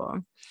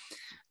insoluble.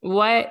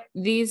 What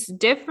these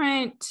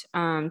different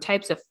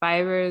types of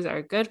fibers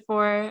are good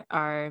for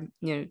are,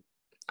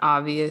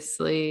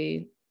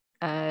 obviously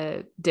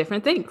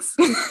different things.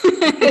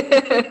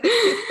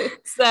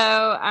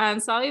 So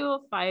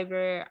soluble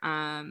fiber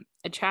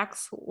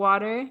attracts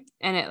water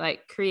and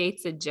it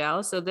creates a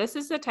gel. So this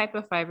is the type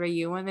of fiber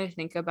you want to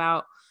think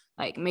about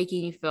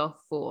making you feel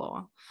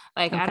full.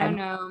 I don't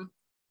know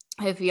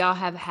if y'all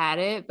have had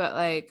it,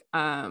 but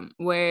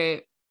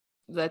where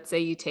let's say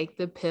you take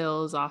the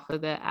pills off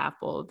of the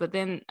apple, but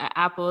then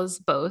apple is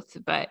both,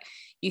 but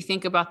you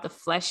think about the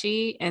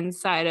fleshy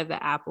inside of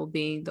the apple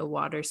being the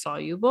water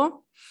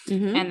soluble,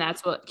 and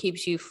that's what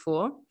keeps you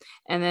full.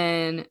 And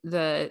then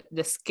the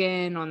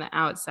skin on the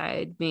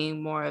outside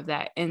being more of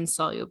that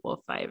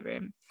insoluble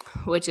fiber,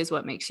 which is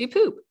what makes you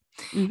poop.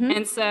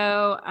 And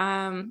so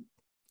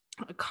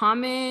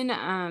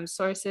common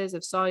sources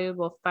of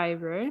soluble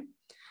fiber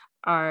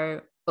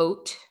are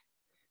oat,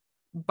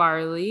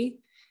 barley,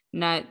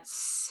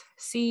 nuts,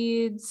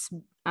 seeds,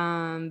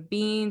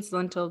 beans,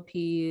 lentil,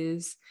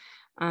 peas.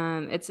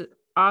 It's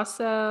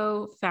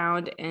also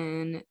found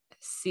in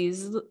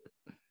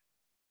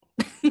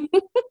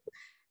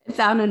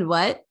Found in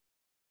what?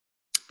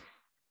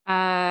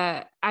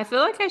 I feel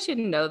like I should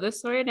know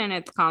this word and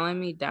it's calling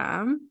me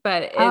dumb,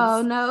 but it's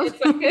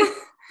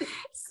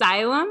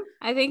xylem,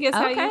 I think is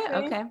how you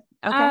say.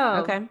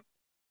 Okay.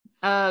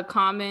 A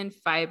common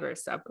fiber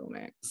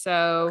supplement.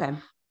 So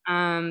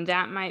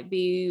that might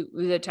be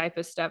the type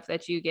of stuff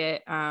that you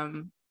get.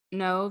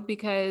 No,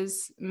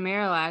 because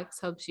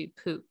Miralax helps you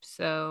poop.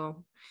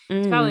 So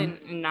it's probably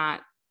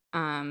not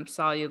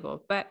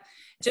soluble, but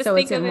just so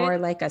think it's of more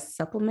it like a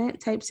supplement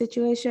type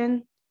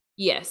situation.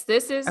 Yes,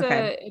 this is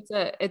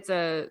it's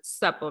a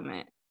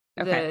supplement.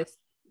 The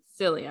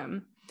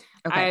psyllium.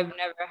 I've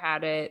never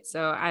had it,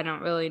 so I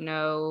don't really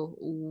know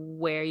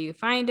where you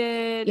find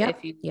it.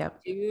 If you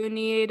do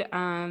need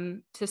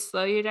to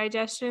slow your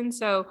digestion.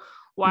 So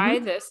why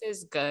this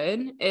is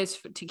good is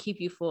to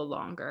keep you full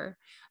longer.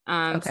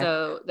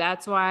 So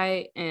that's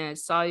why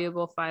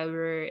soluble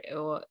fiber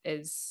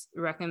is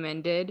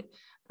recommended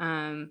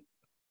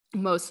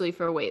mostly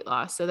for weight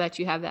loss, so that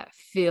you have that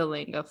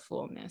feeling of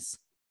fullness.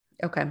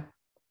 So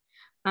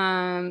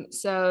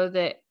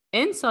the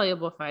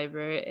insoluble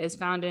fiber is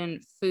found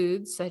in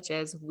foods such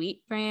as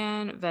wheat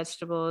bran,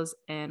 vegetables,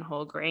 and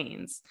whole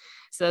grains.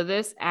 So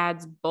this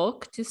adds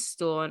bulk to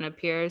stool and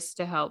appears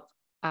to help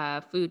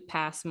food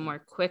pass more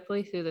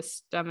quickly through the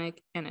stomach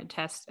and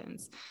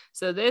intestines.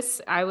 So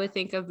this, I would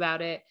think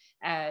about it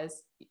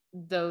as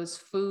those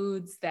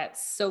foods that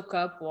soak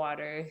up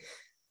water,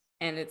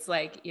 and it's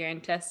like your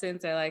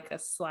intestines are like a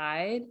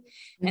slide.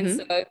 Mm-hmm. And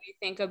so if you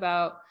think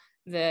about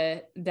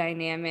the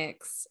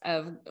dynamics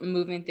of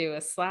moving through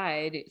a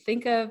slide,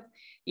 think of,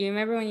 you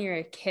remember when you were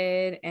a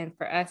kid, and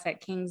for us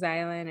at Kings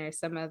Island or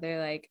some other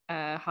like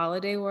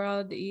holiday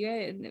world, were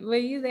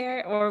you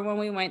there? Or when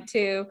we went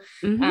to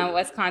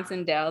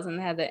Wisconsin Dells and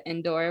had the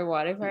indoor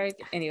water park?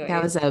 Anyway,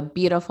 that was a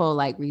beautiful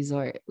like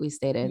resort we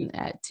stayed in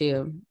at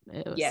too.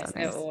 Yes, so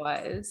nice. It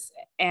was.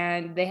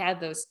 And they had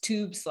those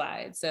tube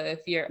slides. So if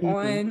you're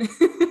on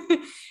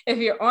if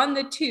you're on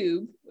the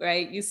tube,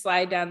 right, you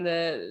slide down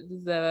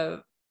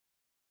the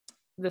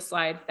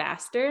slide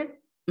faster.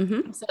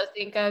 So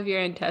think of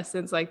your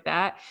intestines like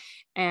that,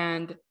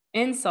 and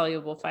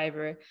insoluble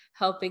fiber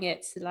helping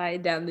it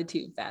slide down the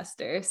tube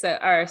faster. So,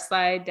 or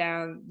slide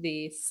down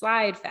the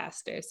slide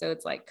faster. So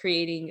it's like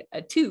creating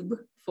a tube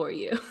for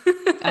you.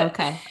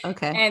 Okay.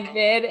 And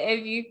then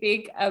if you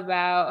think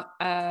about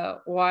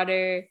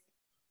water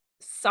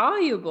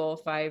soluble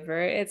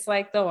fiber, it's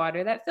like the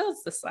water that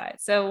fills the slide.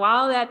 So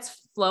while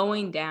that's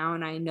flowing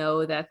down, I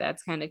know that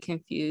that's kind of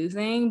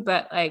confusing,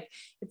 but like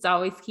it's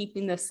always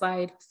keeping the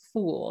slide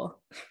full,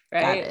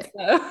 right?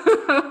 So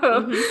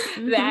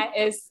that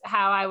is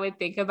how I would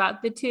think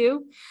about the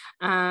two.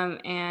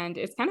 And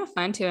it's kind of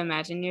fun to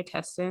imagine your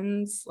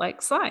intestines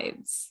like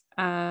slides.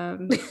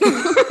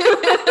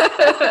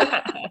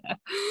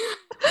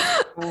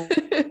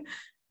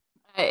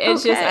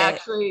 It's just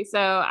actually, so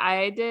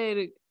I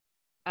did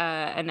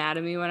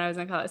anatomy when I was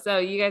in college. So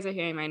you guys are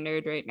hearing my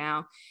nerd right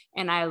now,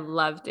 and I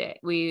loved it.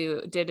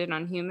 We did it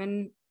on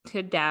human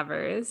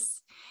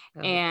cadavers.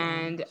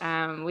 And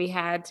we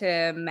had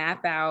to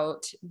map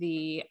out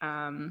the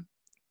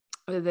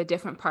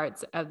different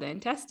parts of the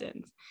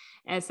intestines.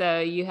 And so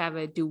you have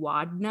a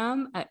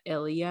duodenum, a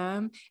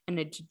ileum, and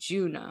a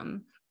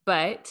jejunum,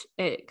 but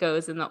it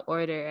goes in the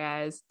order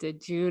as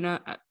duodenum,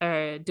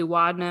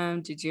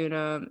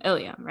 jejunum,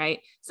 ileum, right?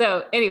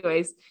 So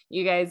anyways,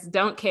 you guys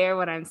don't care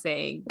what I'm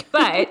saying,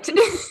 but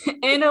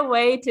in a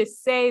way to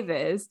say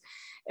this,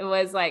 it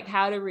was like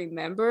how to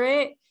remember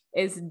it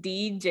is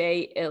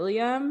DJ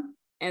ileum.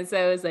 And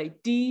so it was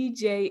like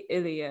DJ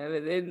Ilium.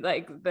 And then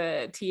like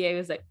the TA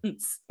was like,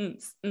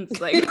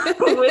 like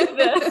with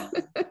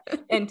the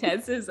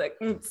intestines, like,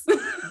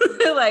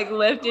 like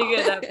lifting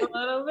it up a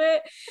little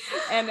bit.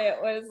 And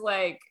it was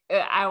like,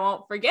 I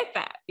won't forget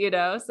that,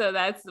 So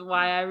that's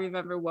why I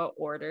remember what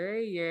order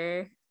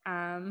your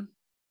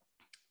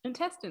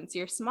intestines,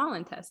 your small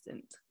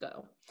intestines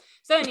go.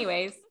 So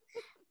anyways,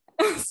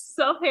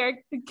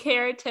 self-care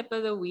tip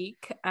of the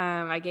week.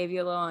 I gave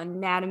you a little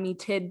anatomy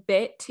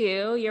tidbit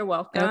too. You're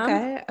welcome.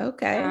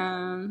 Okay.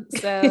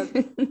 So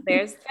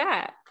there's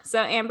that.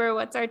 So Amber,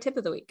 what's our tip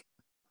of the week?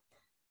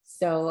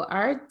 So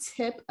our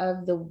tip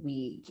of the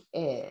week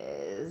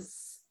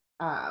is,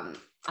 I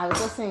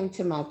was listening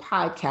to my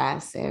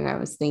podcast and I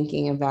was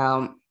thinking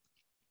about,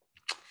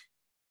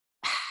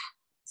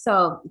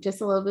 so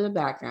just a little bit of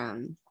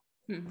background.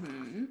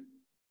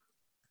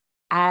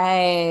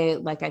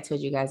 Like I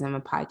told you guys, I'm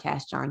a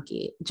podcast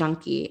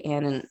junkie,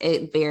 and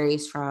it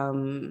varies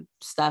from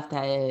stuff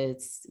that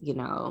is,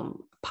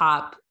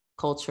 pop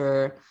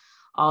culture,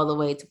 all the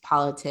way to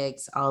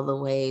politics, all the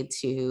way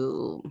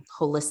to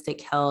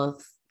holistic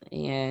health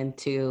and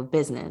to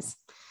business.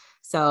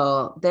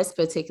 So this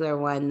particular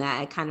one that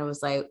I kind of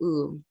was like,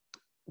 ooh,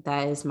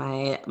 that is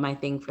my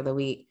thing for the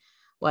week,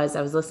 was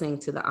I was listening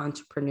to the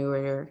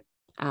Entrepreneur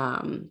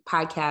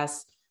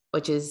podcast,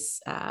 which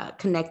is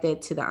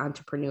connected to the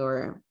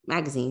Entrepreneur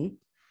magazine.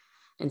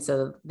 And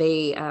so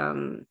they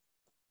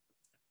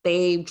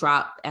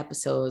drop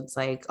episodes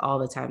like all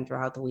the time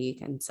throughout the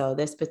week. And so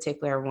this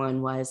particular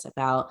one was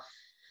about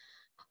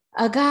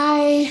a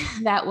guy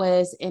that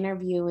was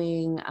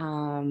interviewing,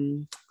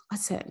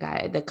 what's that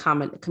guy, the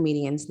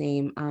comedian's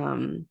name?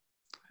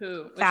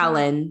 Who?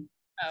 Fallon.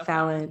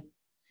 Fallon.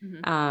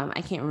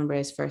 I can't remember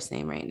his first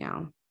name right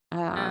now.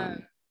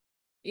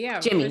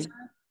 Jimmy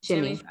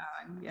Fallon.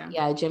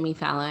 Yeah, Jimmy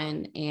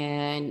Fallon.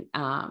 And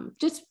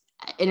just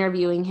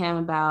interviewing him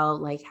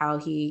about like how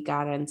he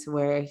got into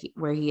where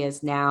he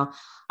is now.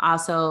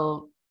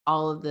 Also,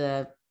 all of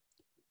the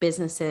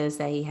businesses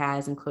that he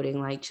has,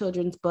 including like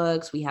children's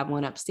books. We have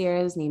one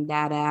upstairs named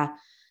Dada.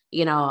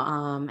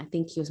 I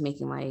think he was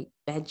making like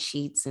bed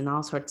sheets and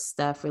all sorts of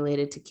stuff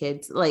related to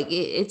kids. Like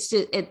it's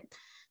just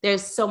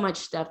there's so much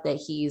stuff that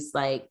he's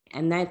like,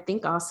 and I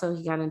think also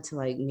he got into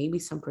like maybe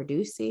some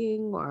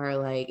producing or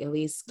like at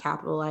least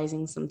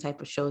capitalizing some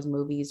type of shows,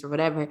 movies or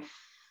whatever.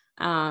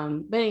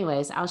 But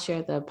anyways, I'll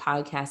share the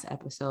podcast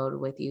episode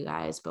with you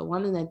guys. But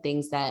one of the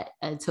things that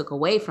I took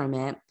away from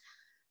it,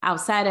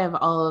 outside of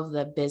all of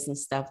the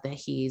business stuff that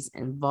he's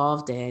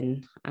involved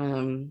in,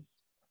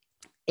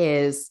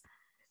 is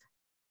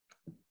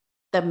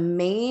the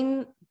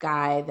main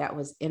guy that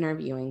was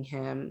interviewing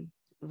him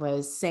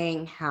was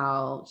saying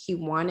how he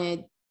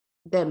wanted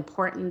the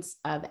importance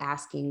of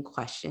asking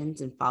questions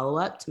and follow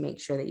up to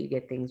make sure that you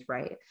get things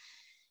right.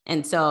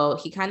 And so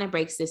he kind of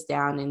breaks this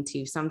down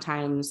into,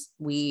 sometimes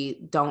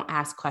we don't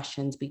ask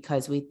questions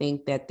because we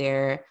think that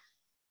they're,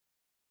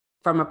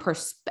 from a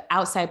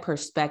outside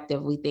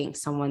perspective, we think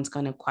someone's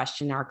going to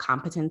question our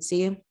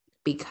competency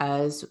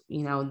because,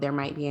 you know, there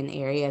might be an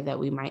area that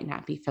we might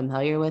not be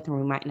familiar with and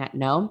we might not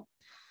know.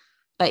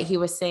 But he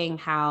was saying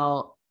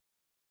how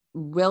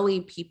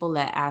really people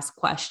that ask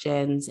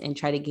questions and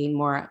try to gain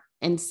more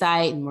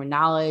insight and more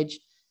knowledge,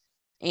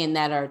 and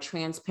that are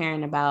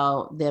transparent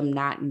about them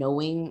not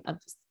knowing a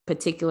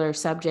particular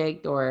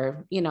subject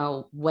or, you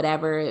know,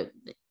 whatever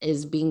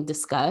is being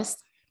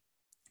discussed,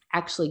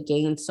 actually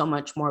gain so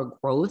much more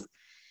growth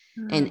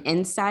and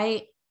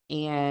insight.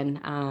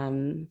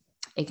 And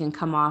it can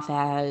come off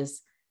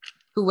as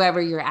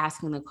whoever you're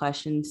asking the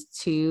questions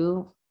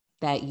to,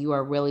 that you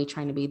are really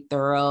trying to be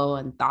thorough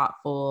and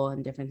thoughtful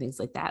and different things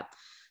like that.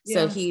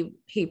 So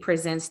he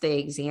presents the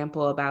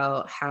example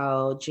about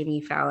how Jimmy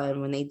Fallon,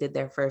 when they did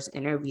their first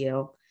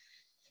interview,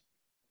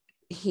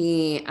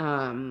 Jimmy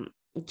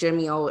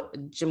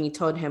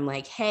told him,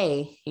 like,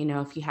 hey, you know,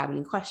 if you have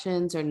any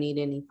questions or need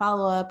any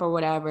follow-up or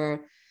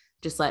whatever,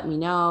 just let me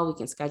know. We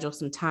can schedule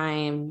some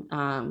time.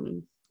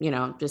 You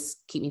know,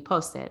 just keep me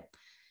posted.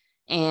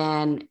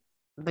 And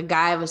the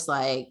guy was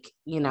like,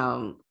 you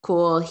know,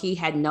 cool. He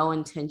had no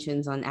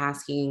intentions on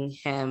asking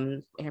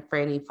him for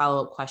any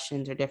follow-up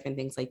questions or different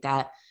things like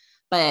that.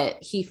 But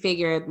he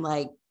figured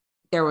like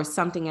there was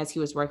something as he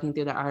was working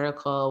through the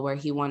article where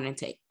he wanted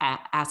to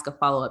ask a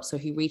follow-up. So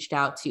he reached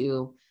out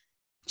to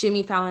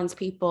Jimmy Fallon's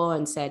people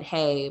and said,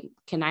 hey,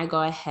 can I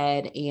go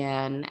ahead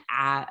and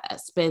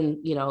spend,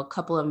 you know, a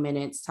couple of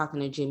minutes talking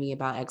to Jimmy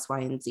about X, Y,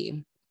 and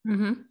Z?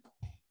 Mm-hmm.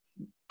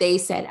 They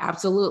said,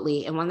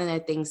 absolutely. And one of the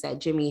things that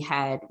Jimmy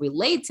had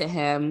relayed to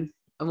him,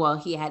 well,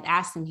 he had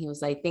asked him, he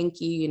was like,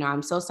 thank you. You know,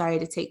 I'm so sorry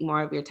to take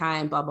more of your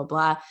time, blah, blah,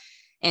 blah.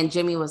 And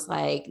Jimmy was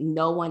like,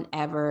 no one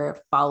ever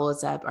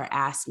follows up or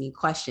asks me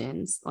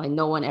questions. Like,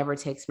 no one ever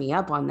takes me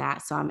up on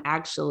that. So I'm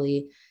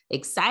actually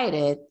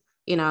excited,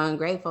 you know, and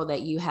grateful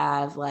that you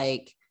have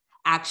like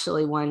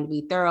actually wanted to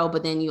be thorough,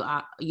 but then you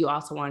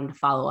also wanted to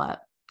follow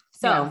up.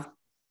 So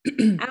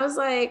I was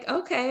like,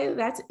 okay,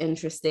 that's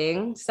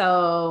interesting.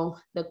 So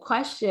the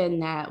question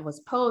that was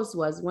posed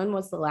was, when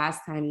was the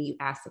last time you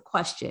asked a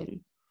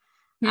question?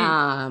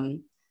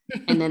 And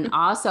then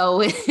also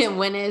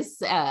when is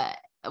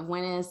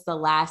the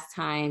last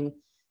time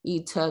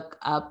you took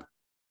up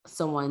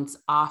someone's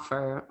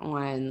offer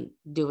on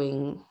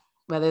doing,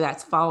 whether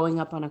that's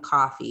following up on a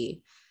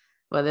coffee,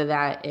 whether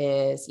that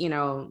is, you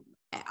know,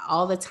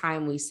 all the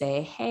time we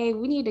say, hey,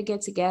 we need to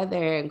get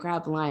together and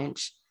grab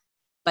lunch.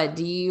 But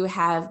do you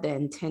have the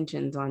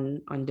intentions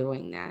on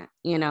doing that?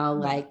 You know,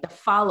 like the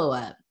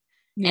follow-up.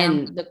 Yeah.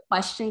 And the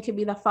question could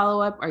be the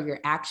follow-up, or your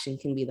action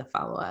can be the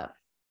follow-up.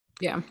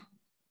 Yeah.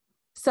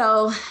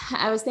 So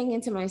I was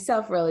thinking to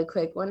myself really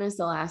quick, when is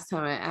the last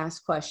time I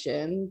asked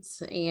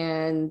questions?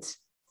 And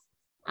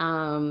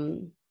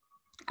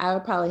I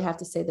would probably have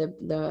to say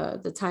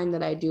the time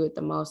that I do it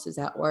the most is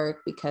at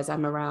work, because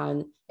I'm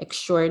around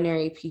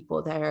extraordinary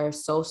people that are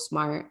so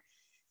smart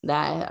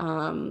that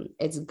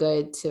it's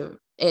good to,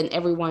 and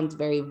everyone's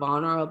very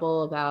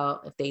vulnerable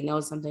about if they know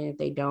something, if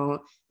they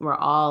don't.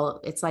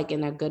 It's like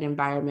in a good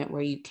environment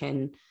where you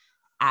can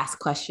ask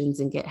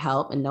questions and get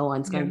help, and no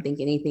one's going to think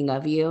anything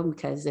of you,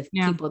 because if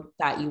people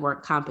thought you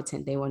weren't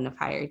competent, they wouldn't have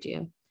hired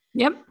you.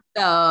 Yep.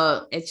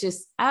 So it's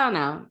just, I don't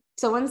know.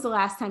 So when's the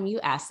last time you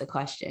asked a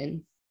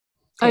question?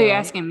 Oh, you're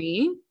asking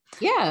me?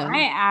 Yeah.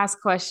 I ask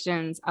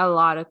questions, a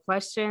lot of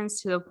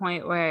questions, to the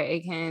point where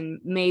it can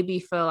maybe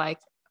feel like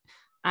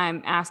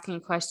I'm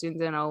asking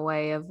questions in a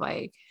way of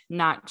like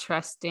not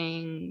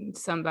trusting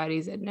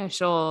somebody's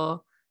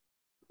initial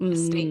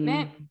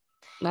statement.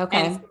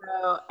 Okay.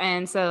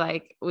 And so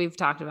like we've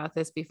talked about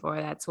this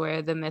before, that's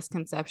where the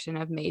misconception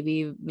of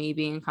maybe me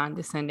being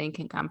condescending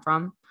can come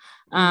from.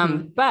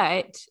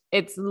 But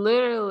it's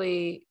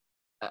literally,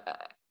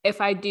 if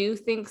I do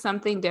think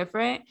something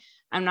different,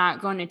 I'm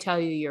not going to tell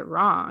you you're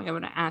wrong. I'm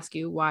going to ask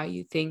you why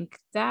you think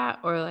that,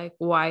 or like,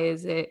 why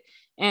is it?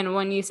 And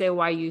when you say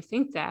why you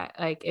think that,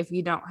 like, if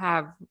you don't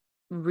have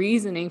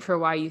reasoning for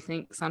why you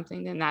think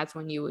something, then that's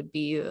when you would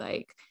be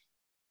like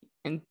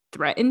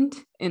threatened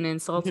and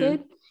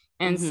insulted.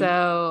 And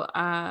so,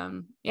 I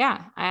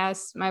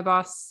asked my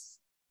boss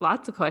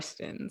lots of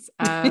questions.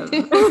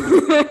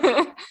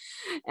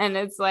 And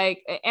it's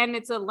like, and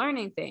it's a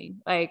learning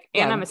thing. Like,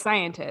 and I'm a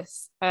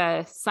scientist.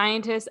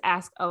 Scientists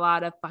ask a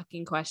lot of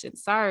fucking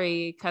questions.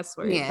 Sorry, cuss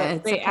word,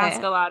 but they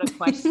ask a lot of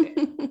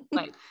questions.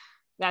 Like,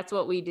 that's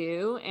what we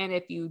do. And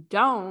if you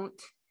don't,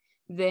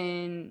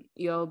 then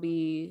you'll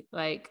be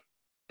like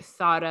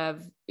thought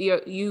of,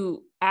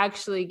 you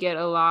actually get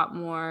a lot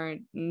more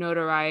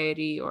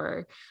notoriety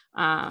or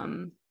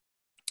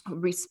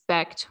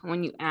respect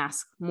when you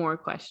ask more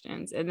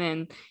questions. And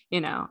then,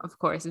 of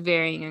course,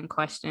 varying in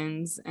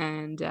questions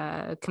and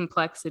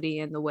complexity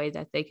in the way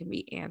that they can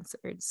be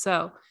answered.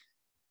 So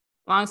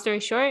long story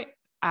short,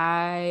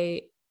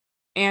 I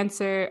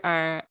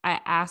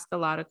ask a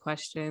lot of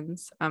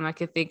questions. I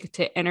could think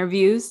to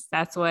interviews.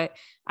 That's what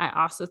I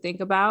also think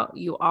about.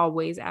 You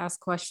always ask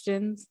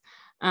questions.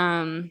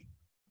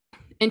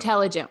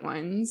 Intelligent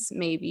ones,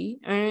 maybe,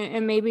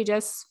 and maybe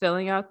just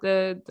filling out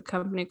the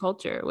company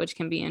culture, which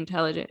can be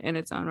intelligent in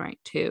its own right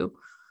too.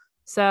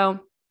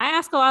 So I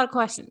ask a lot of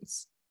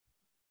questions.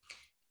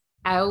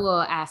 I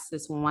will ask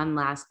this one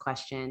last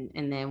question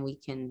and then we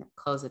can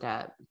close it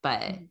up.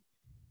 But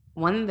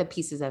one of the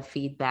pieces of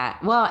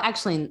feedback, well,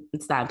 actually,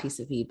 it's not a piece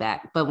of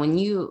feedback, but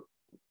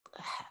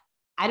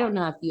I don't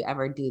know if you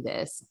ever do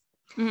this,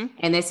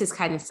 and this is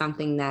kind of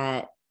something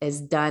that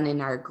is done in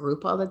our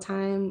group all the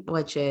time,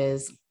 which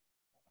is,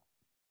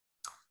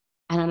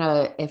 I don't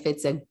know if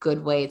it's a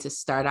good way to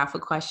start off a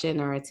question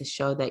or to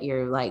show that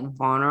you're like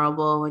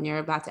vulnerable when you're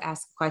about to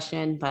ask a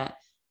question. But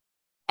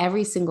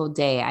every single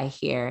day I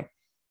hear,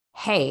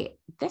 hey,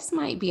 this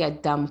might be a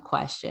dumb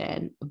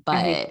question,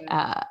 but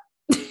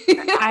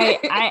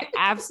I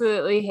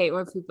absolutely hate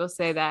when people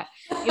say that,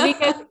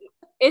 because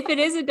if it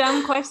is a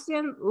dumb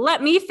question,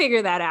 let me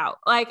figure that out.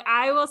 Like,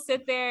 I will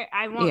sit there,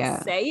 I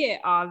won't say it,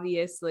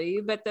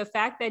 obviously, but the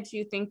fact that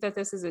you think that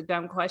this is a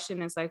dumb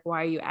question is like,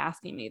 why are you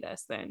asking me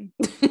this then?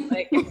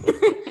 Like,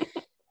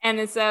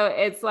 and so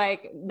it's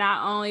like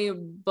not only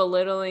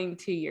belittling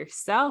to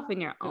yourself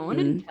and your own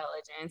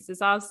intelligence,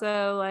 it's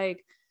also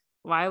like,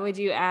 why would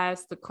you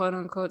ask the quote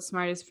unquote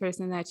smartest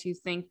person that you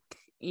think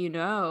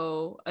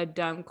a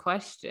dumb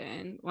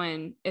question,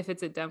 when if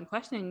it's a dumb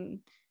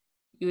question,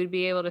 you would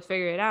be able to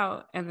figure it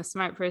out, and the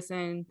smart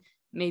person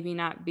maybe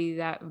not be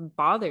that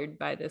bothered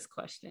by this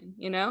question,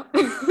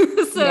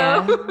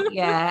 So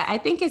yeah, I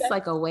think it's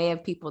like a way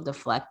of people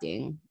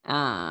deflecting,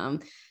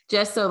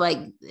 just so like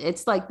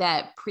it's like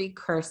that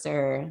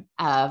precursor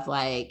of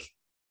like,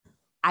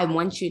 I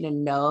want you to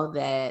know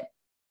that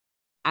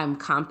I'm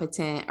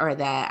competent, or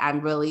that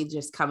I'm really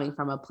just coming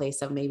from a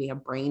place of maybe a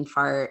brain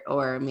fart,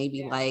 or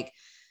maybe like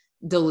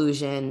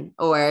delusion,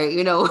 or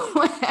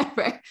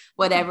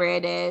whatever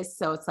it is.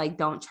 So it's like,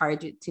 don't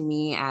charge it to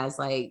me as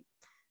like,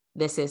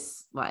 this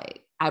is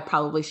like, I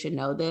probably should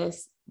know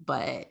this,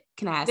 but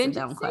can I ask a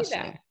dumb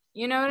question? That.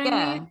 You know what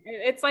I mean?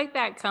 It's like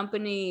that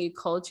company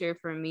culture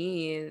for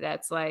me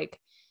that's like,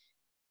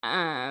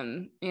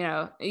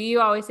 you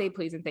always say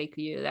please and thank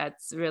you.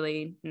 That's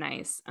really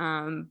nice.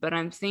 But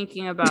I'm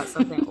thinking about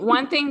something.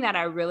 One thing that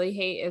I really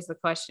hate is the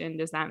question,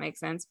 does that make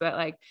sense? But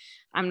like,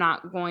 I'm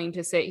not going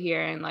to sit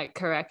here and like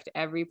correct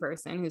every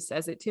person who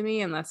says it to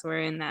me unless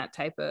we're in that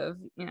type of,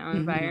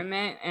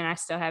 environment. And I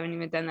still haven't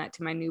even done that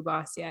to my new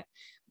boss yet.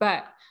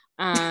 But,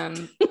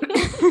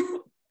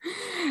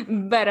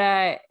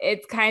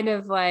 it's kind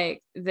of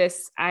like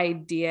this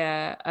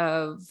idea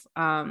of,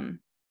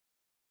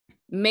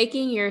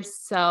 making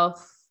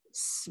yourself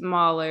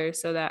smaller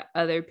so that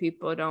other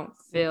people don't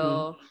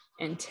feel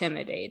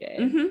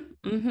intimidated.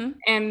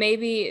 And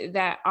maybe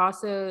that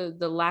also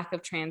the lack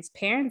of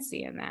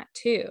transparency in that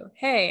too.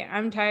 Hey,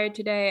 I'm tired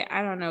today.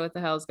 I don't know what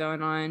the hell's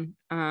going on.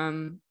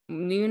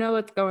 You know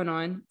what's going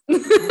on. And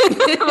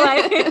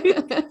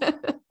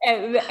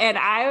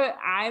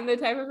I'm the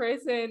type of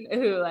person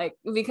who, like,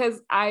 because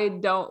I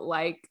don't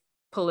like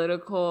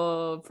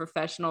political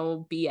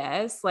professional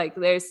BS, like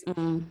there's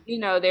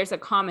there's a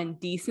common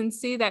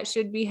decency that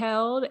should be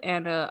held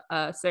and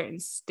a certain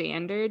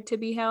standard to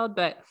be held,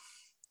 but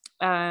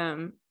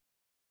I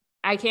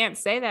can't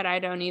say that I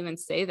don't even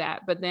say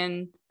that, but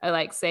then I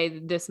like say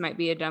this might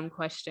be a dumb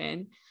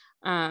question,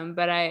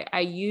 but I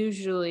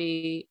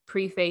usually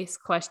preface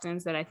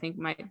questions that I think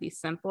might be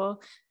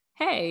simple.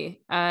 Hey,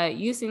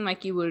 you seem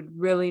like you would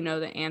really know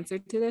the answer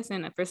to this,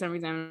 and for some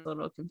reason I'm a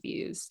little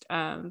confused.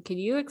 Can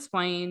you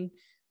explain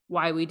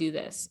why we do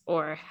this,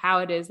 or how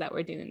it is that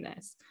we're doing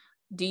this?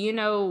 Do you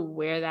know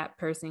where that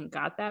person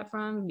got that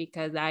from?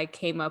 Because I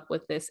came up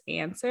with this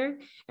answer,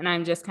 and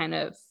I'm just kind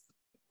of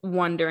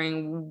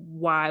wondering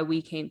why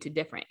we came to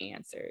different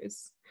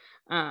answers.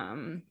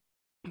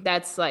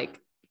 That's like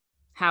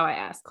how I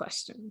ask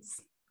questions.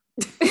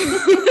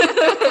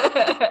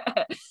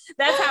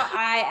 That's how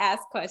I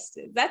ask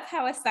questions. That's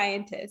how a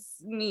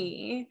scientist,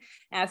 me,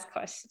 ask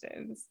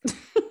questions.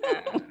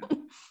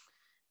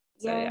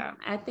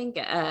 I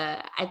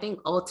think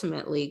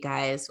ultimately,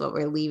 guys, what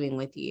we're leaving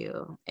with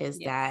you is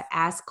that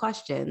ask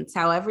questions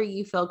however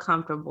you feel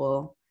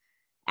comfortable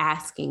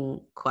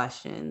asking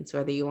questions,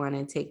 whether you want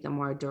to take the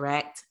more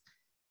direct,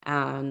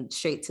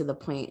 straight to the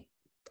point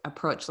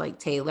approach like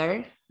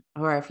Taylor,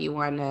 or if you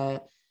want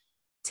to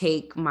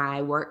take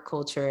my work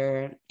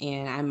culture,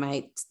 and I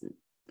might,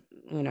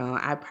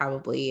 I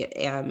probably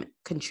am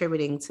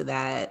contributing to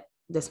that.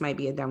 This might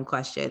be a dumb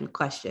question,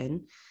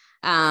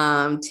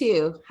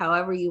 too,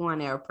 however you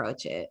want to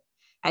approach it.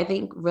 I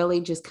think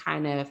really just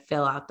kind of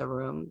fill out the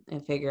room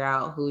and figure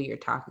out who you're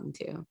talking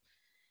to,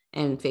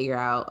 and figure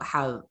out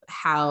how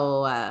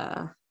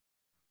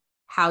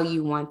how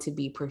you want to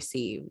be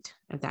perceived,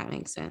 if that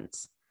makes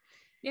sense.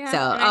 Yeah.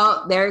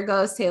 So, there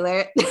goes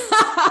Taylor.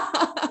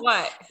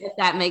 What? If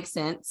that makes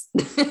sense.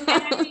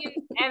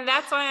 And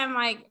that's why I'm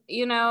like,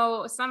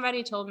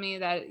 somebody told me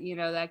that,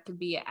 that could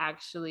be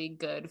actually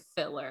good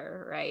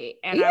filler, right?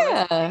 And I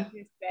was going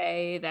to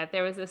say that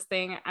there was this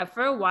thing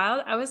for a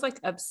while, I was like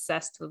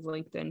obsessed with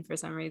LinkedIn for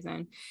some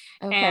reason.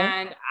 Okay.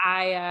 And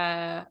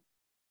I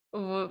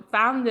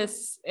found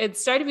this, it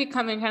started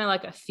becoming kind of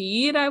like a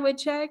feed I would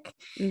check.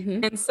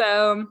 Mm-hmm. And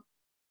so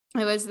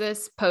it was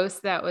this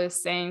post that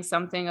was saying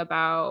something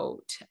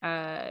about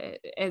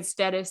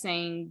instead of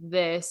saying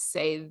this,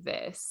 say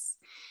this.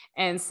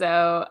 And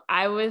so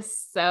I was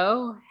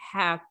so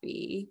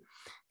happy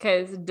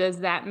because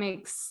does that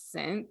make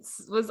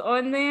sense was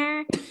on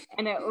there.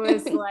 And it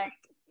was like,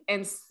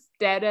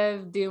 instead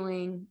of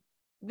doing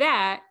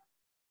that,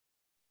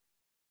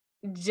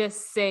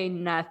 just say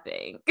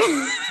nothing.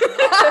 And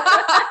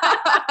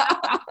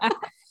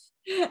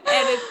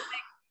it's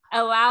like,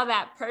 allow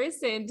that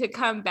person to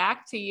come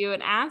back to you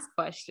and ask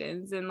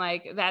questions. And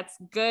like, that's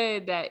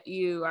good that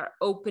you are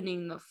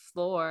opening the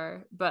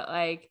floor, but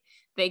like,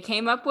 they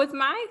came up with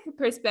my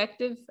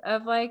perspective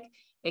of like,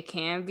 it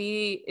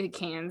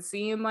can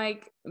seem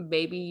like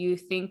maybe you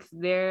think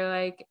they're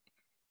like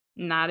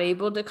not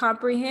able to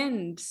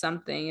comprehend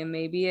something, and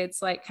maybe it's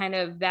like kind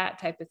of that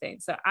type of thing.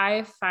 So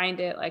I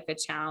find it like a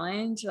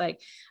challenge. Like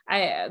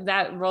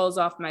that rolls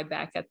off my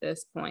back at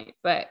this point.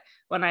 But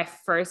when I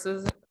first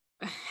was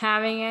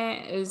having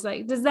it was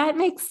like, does that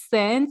make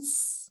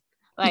sense?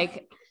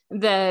 Like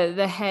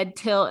the head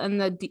tilt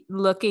and the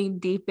looking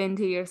deep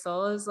into your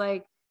soul is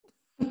like,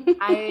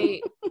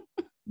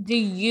 do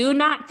you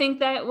not think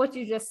that what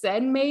you just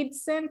said made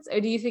sense?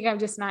 Or do you think I'm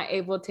just not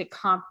able to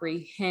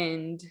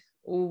comprehend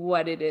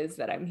what it is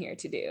that I'm here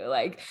to do?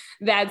 Like,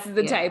 that's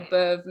the type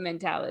of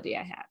mentality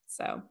I have.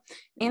 So,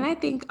 and I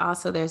think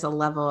also there's a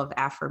level of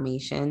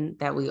affirmation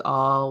that we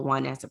all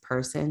want as a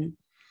person.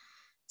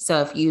 So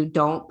if you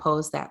don't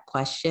pose that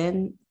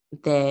question,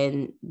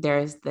 then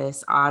there's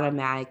this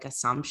automatic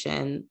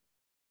assumption,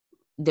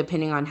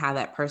 depending on how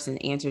that person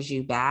answers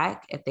you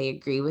back, if they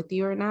agree with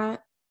you or not.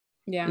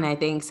 Yeah. And I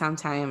think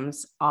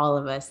sometimes all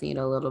of us need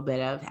a little bit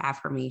of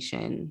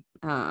affirmation.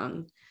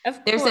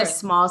 There's a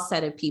small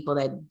set of people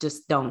that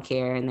just don't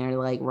care, and they're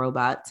like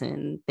robots,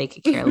 and they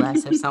could care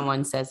less if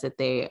someone says that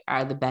they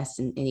are the best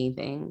in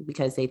anything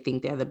because they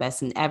think they're the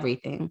best in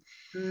everything.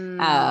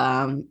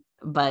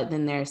 But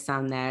then there's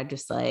some that are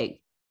just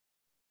like,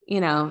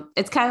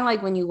 it's kind of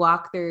like when you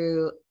walk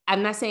through,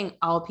 I'm not saying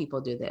all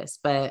people do this,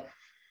 but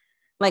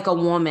like a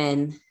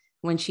woman,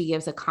 when she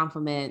gives a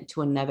compliment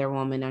to another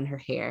woman on her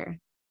hair,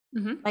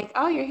 like,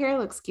 oh, your hair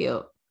looks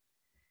cute.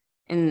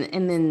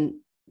 And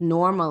then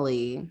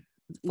normally,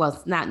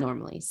 well, not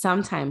normally,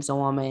 sometimes a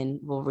woman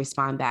will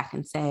respond back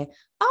and say,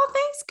 oh,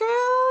 thanks,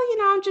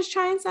 girl. I'm just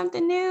trying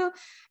something new.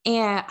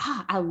 And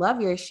I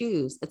love your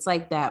shoes. It's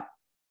like that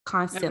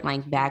constant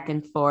like back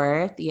and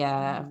forth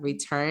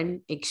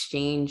return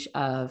exchange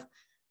of,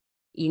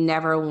 you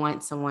never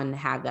want someone to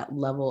have that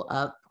level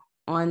up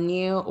on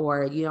you,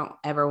 or you don't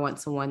ever want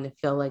someone to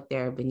feel like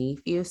they're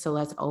beneath you. So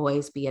let's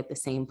always be at the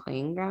same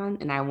playing ground.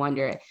 And I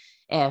wonder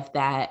if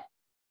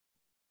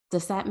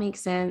does that make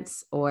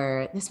sense?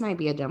 Or this might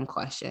be a dumb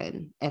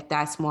question, if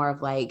that's more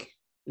of like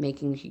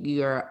making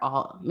sure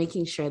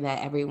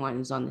that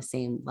everyone's on the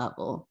same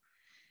level.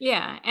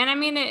 Yeah. And I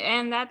mean,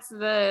 and that's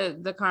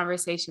the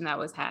conversation that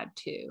was had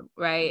too,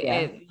 right?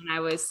 Yeah. When I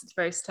was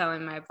first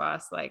telling my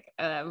boss, like,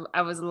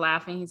 I was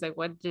laughing. He's like,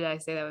 what did I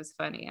say that was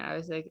funny? And I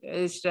was like,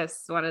 it's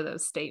just one of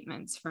those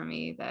statements for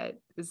me that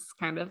is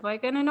kind of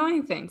like an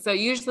annoying thing. So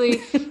usually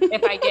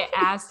if I get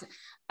asked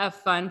a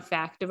fun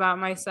fact about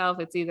myself,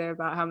 it's either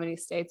about how many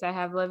states I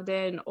have lived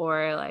in,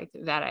 or like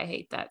that I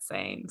hate that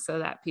saying, so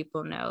that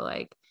people know,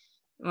 like,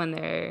 when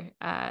they're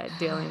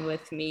dealing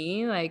with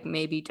me, like,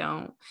 maybe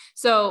don't.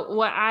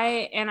 So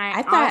I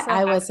thought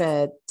I was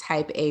a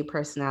type A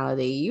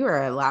personality. You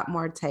are a lot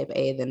more type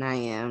A than I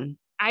am.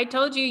 I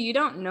told you, you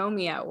don't know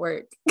me at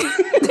work.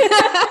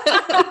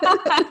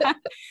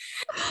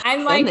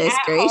 I'm like, goodness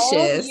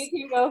gracious. Home,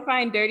 you can go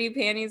find dirty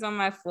panties on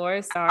my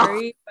floor.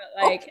 Sorry. But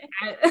like,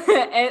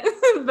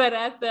 but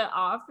at the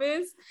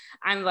office,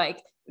 I'm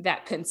like,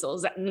 that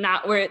pencil's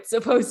not where it's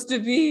supposed to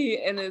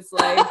be. And it's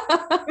like,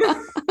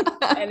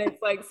 and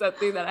it's like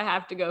something that I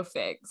have to go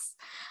fix.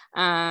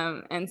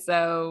 And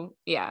so,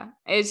 yeah,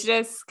 it's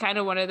just kind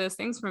of one of those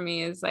things for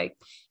me, is like,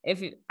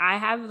 if I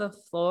have the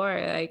floor,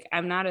 like,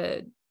 I'm not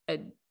a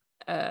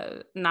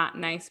not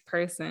nice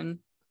person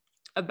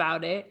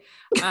about it.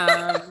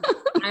 I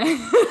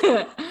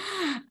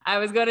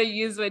was going to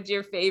use what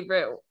your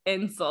favorite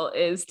insult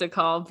is to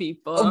call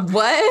people.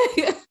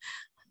 What?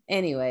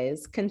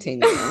 Anyways,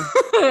 continue.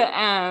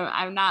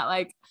 I'm not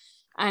like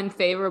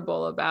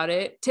unfavorable about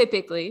it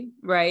typically,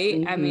 right?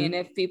 Mm-hmm. I mean,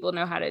 if people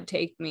know how to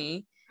take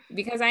me,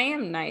 because I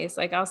am nice,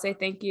 like, I'll say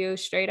thank you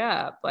straight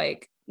up,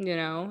 like,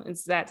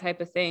 it's that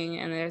type of thing.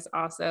 And there's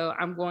also,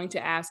 I'm going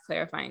to ask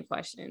clarifying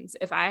questions.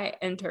 If I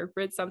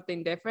interpret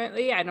something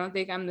differently, I don't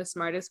think I'm the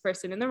smartest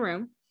person in the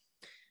room.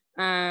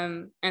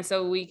 And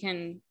so we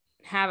can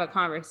have a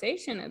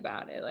conversation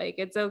about it. Like,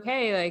 it's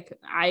okay. Like,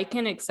 I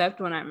can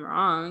accept when I'm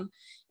wrong.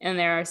 And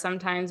there are some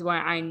times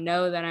where I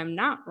know that I'm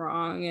not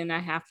wrong, and I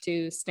have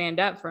to stand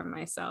up for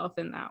myself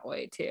in that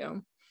way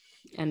too.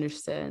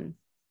 Understood.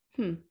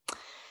 All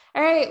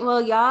right.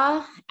 Well,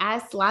 y'all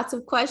ask lots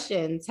of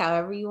questions,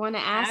 however you want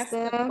to ask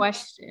them. The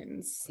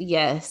questions.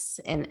 Yes.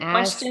 And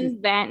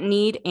questions that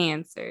need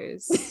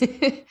answers.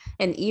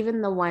 And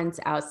even the ones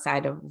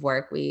outside of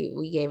work,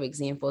 we gave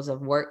examples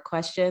of work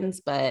questions,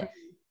 but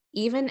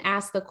even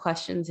ask the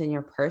questions in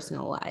your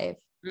personal life.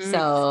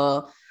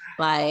 So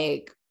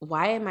like,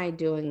 why am I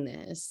doing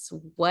this?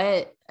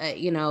 What,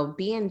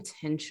 be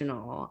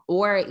intentional.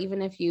 Or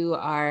even if you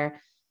are,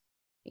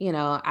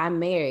 I'm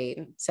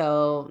married.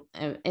 So,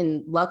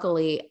 and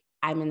luckily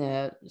I'm in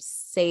a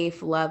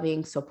safe,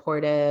 loving,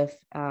 supportive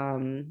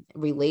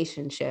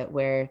relationship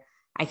where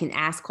I can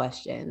ask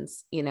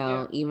questions,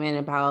 even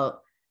about,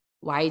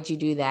 why did you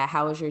do that?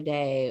 How was your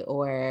day?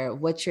 Or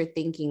what you're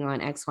thinking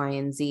on X, Y,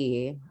 and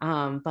Z.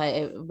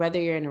 But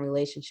whether you're in a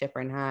relationship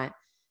or not,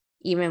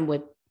 even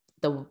with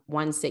the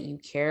ones that you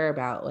care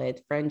about,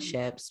 with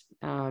friendships,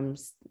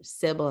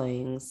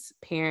 siblings,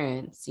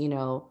 parents,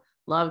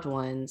 loved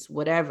ones,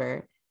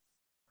 whatever,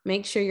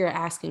 make sure you're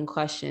asking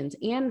questions,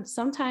 and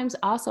sometimes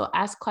also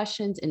ask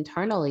questions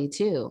internally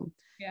too.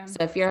 Yeah.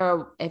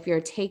 So if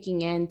you're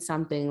taking in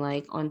something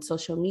like on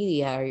social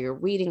media, or you're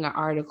reading an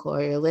article,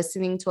 or you're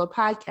listening to a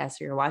podcast,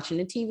 or you're watching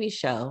a TV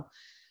show,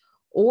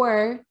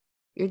 or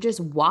you're just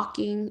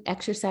walking,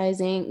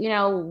 exercising,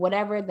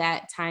 whatever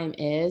that time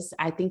is,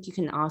 I think you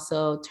can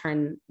also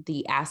turn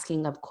the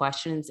asking of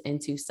questions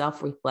into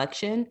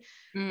self-reflection,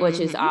 which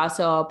is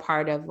also a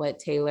part of what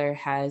Taylor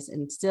has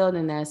instilled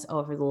in us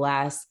over the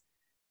last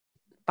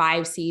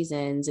 5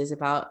 seasons, is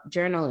about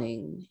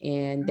journaling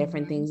and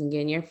different things and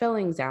getting your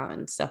feelings out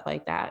and stuff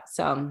like that.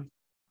 So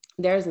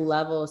there's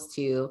levels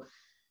to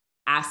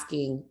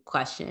asking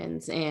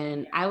questions,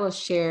 and I will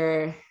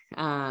share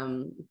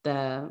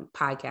the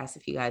podcast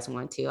if you guys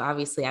want to.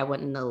 Obviously, I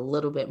went in a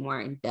little bit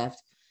more in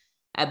depth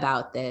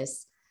about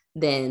this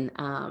than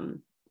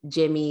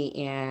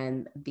Jimmy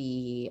and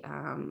the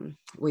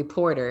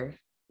reporter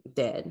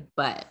did,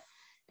 but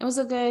it was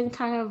a good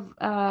kind of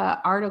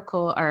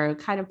article or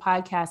kind of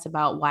podcast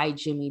about why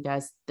Jimmy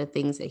does the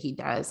things that he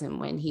does. And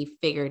when he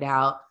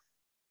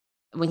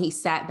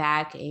sat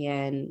back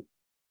and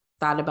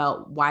thought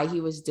about why he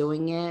was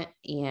doing it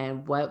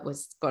and what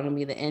was going to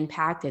be the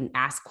impact, and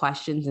ask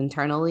questions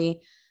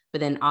internally, but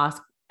then also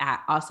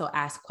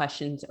ask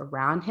questions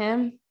around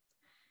him,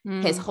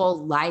 his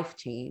whole life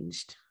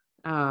changed.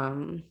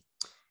 And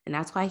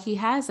that's why he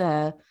has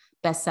a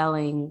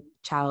best-selling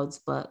child's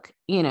book,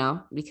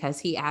 because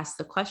he asked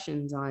the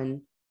questions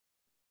on,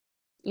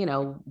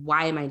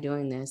 why am I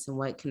doing this and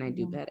what can I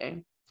do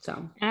better?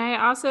 So, and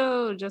I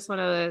also just want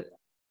to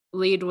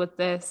lead with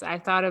this. I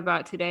thought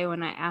about today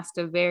when I asked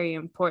a very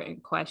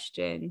important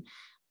question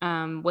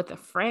with a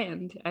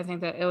friend. I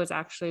think that it was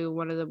actually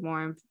one of the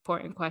more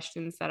important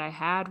questions that I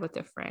had with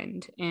a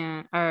friend,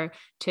 or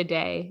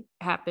today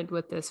happened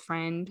with this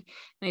friend.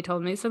 They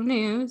told me some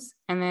news,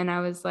 and then I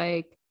was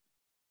like,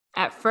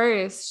 at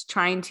first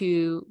trying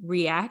to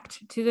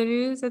react to the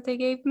news that they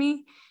gave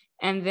me.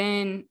 And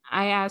then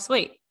I asked,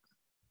 wait,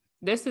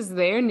 this is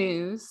their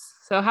news.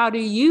 So how do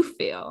you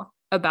feel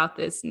about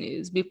this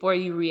news before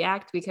you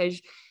react? Because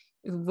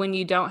when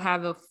you don't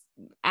have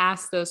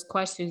ask those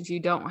questions, you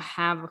don't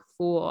have a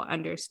full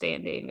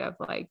understanding of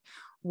like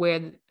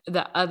where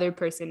the other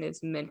person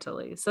is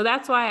mentally. So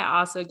that's why I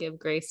also give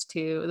grace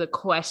to the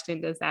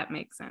question. Does that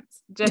make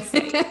sense? Just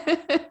saying.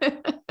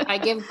 I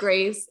give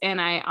grace,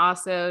 and I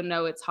also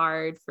know it's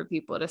hard for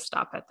people to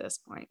stop at this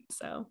point.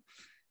 So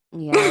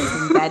yeah,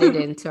 it's embedded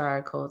into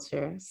our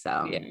culture.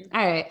 So, yeah.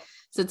 All right.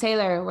 So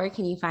Taylor, where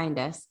can you find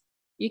us?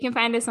 You can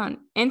find us on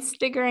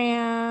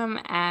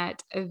Instagram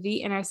at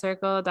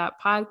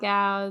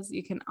theinnercircle.podgals.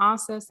 You can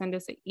also send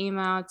us an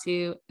email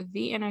to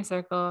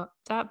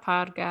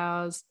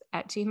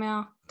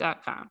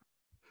theinnercircle.podgals@gmail.com.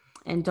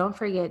 And don't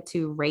forget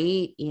to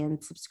rate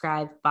and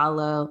subscribe,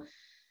 follow,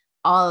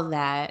 all of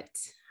that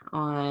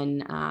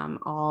on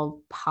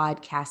all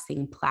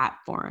podcasting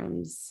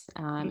platforms,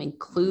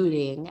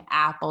 including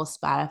Apple,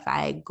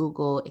 Spotify,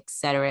 Google,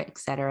 etc.,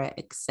 etc.,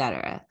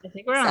 etc. I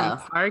think we're on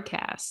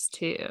Parcast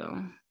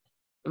too.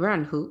 We're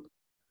on who?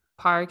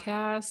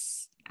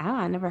 Parcast. Oh,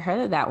 I never heard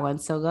of that one.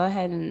 So go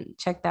ahead and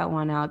check that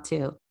one out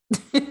too.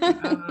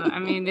 I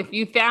mean, if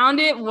you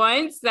found it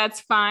once, that's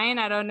fine.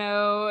 I don't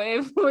know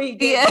if we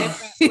get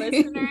different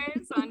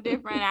listeners on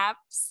different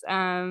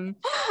apps.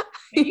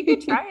 You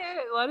can try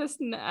it. Let us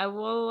know.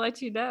 We'll let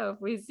you know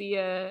if we see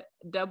a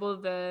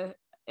double the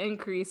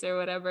increase or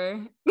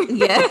whatever.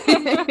 Yeah.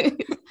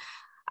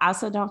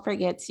 Also, don't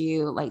forget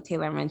to, like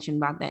Taylor mentioned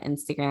about the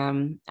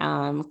Instagram,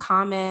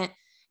 comment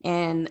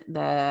in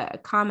the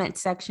comment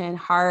section,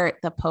 heart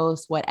the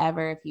post,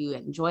 whatever. If you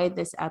enjoyed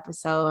this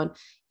episode,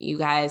 you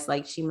guys,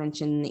 like she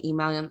mentioned in the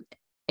email,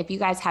 if you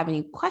guys have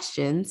any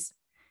questions,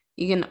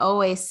 you can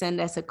always send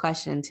us a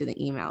question to the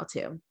email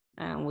too.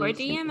 Or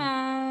DM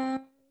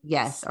us.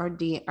 Yes, or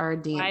DM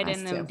Slide us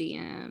in them too.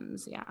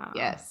 DMs. Yeah.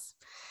 Yes.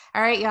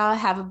 All right, y'all.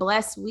 Have a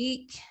blessed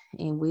week,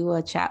 and we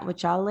will chat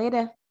with y'all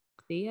later.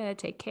 See ya.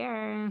 Take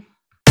care.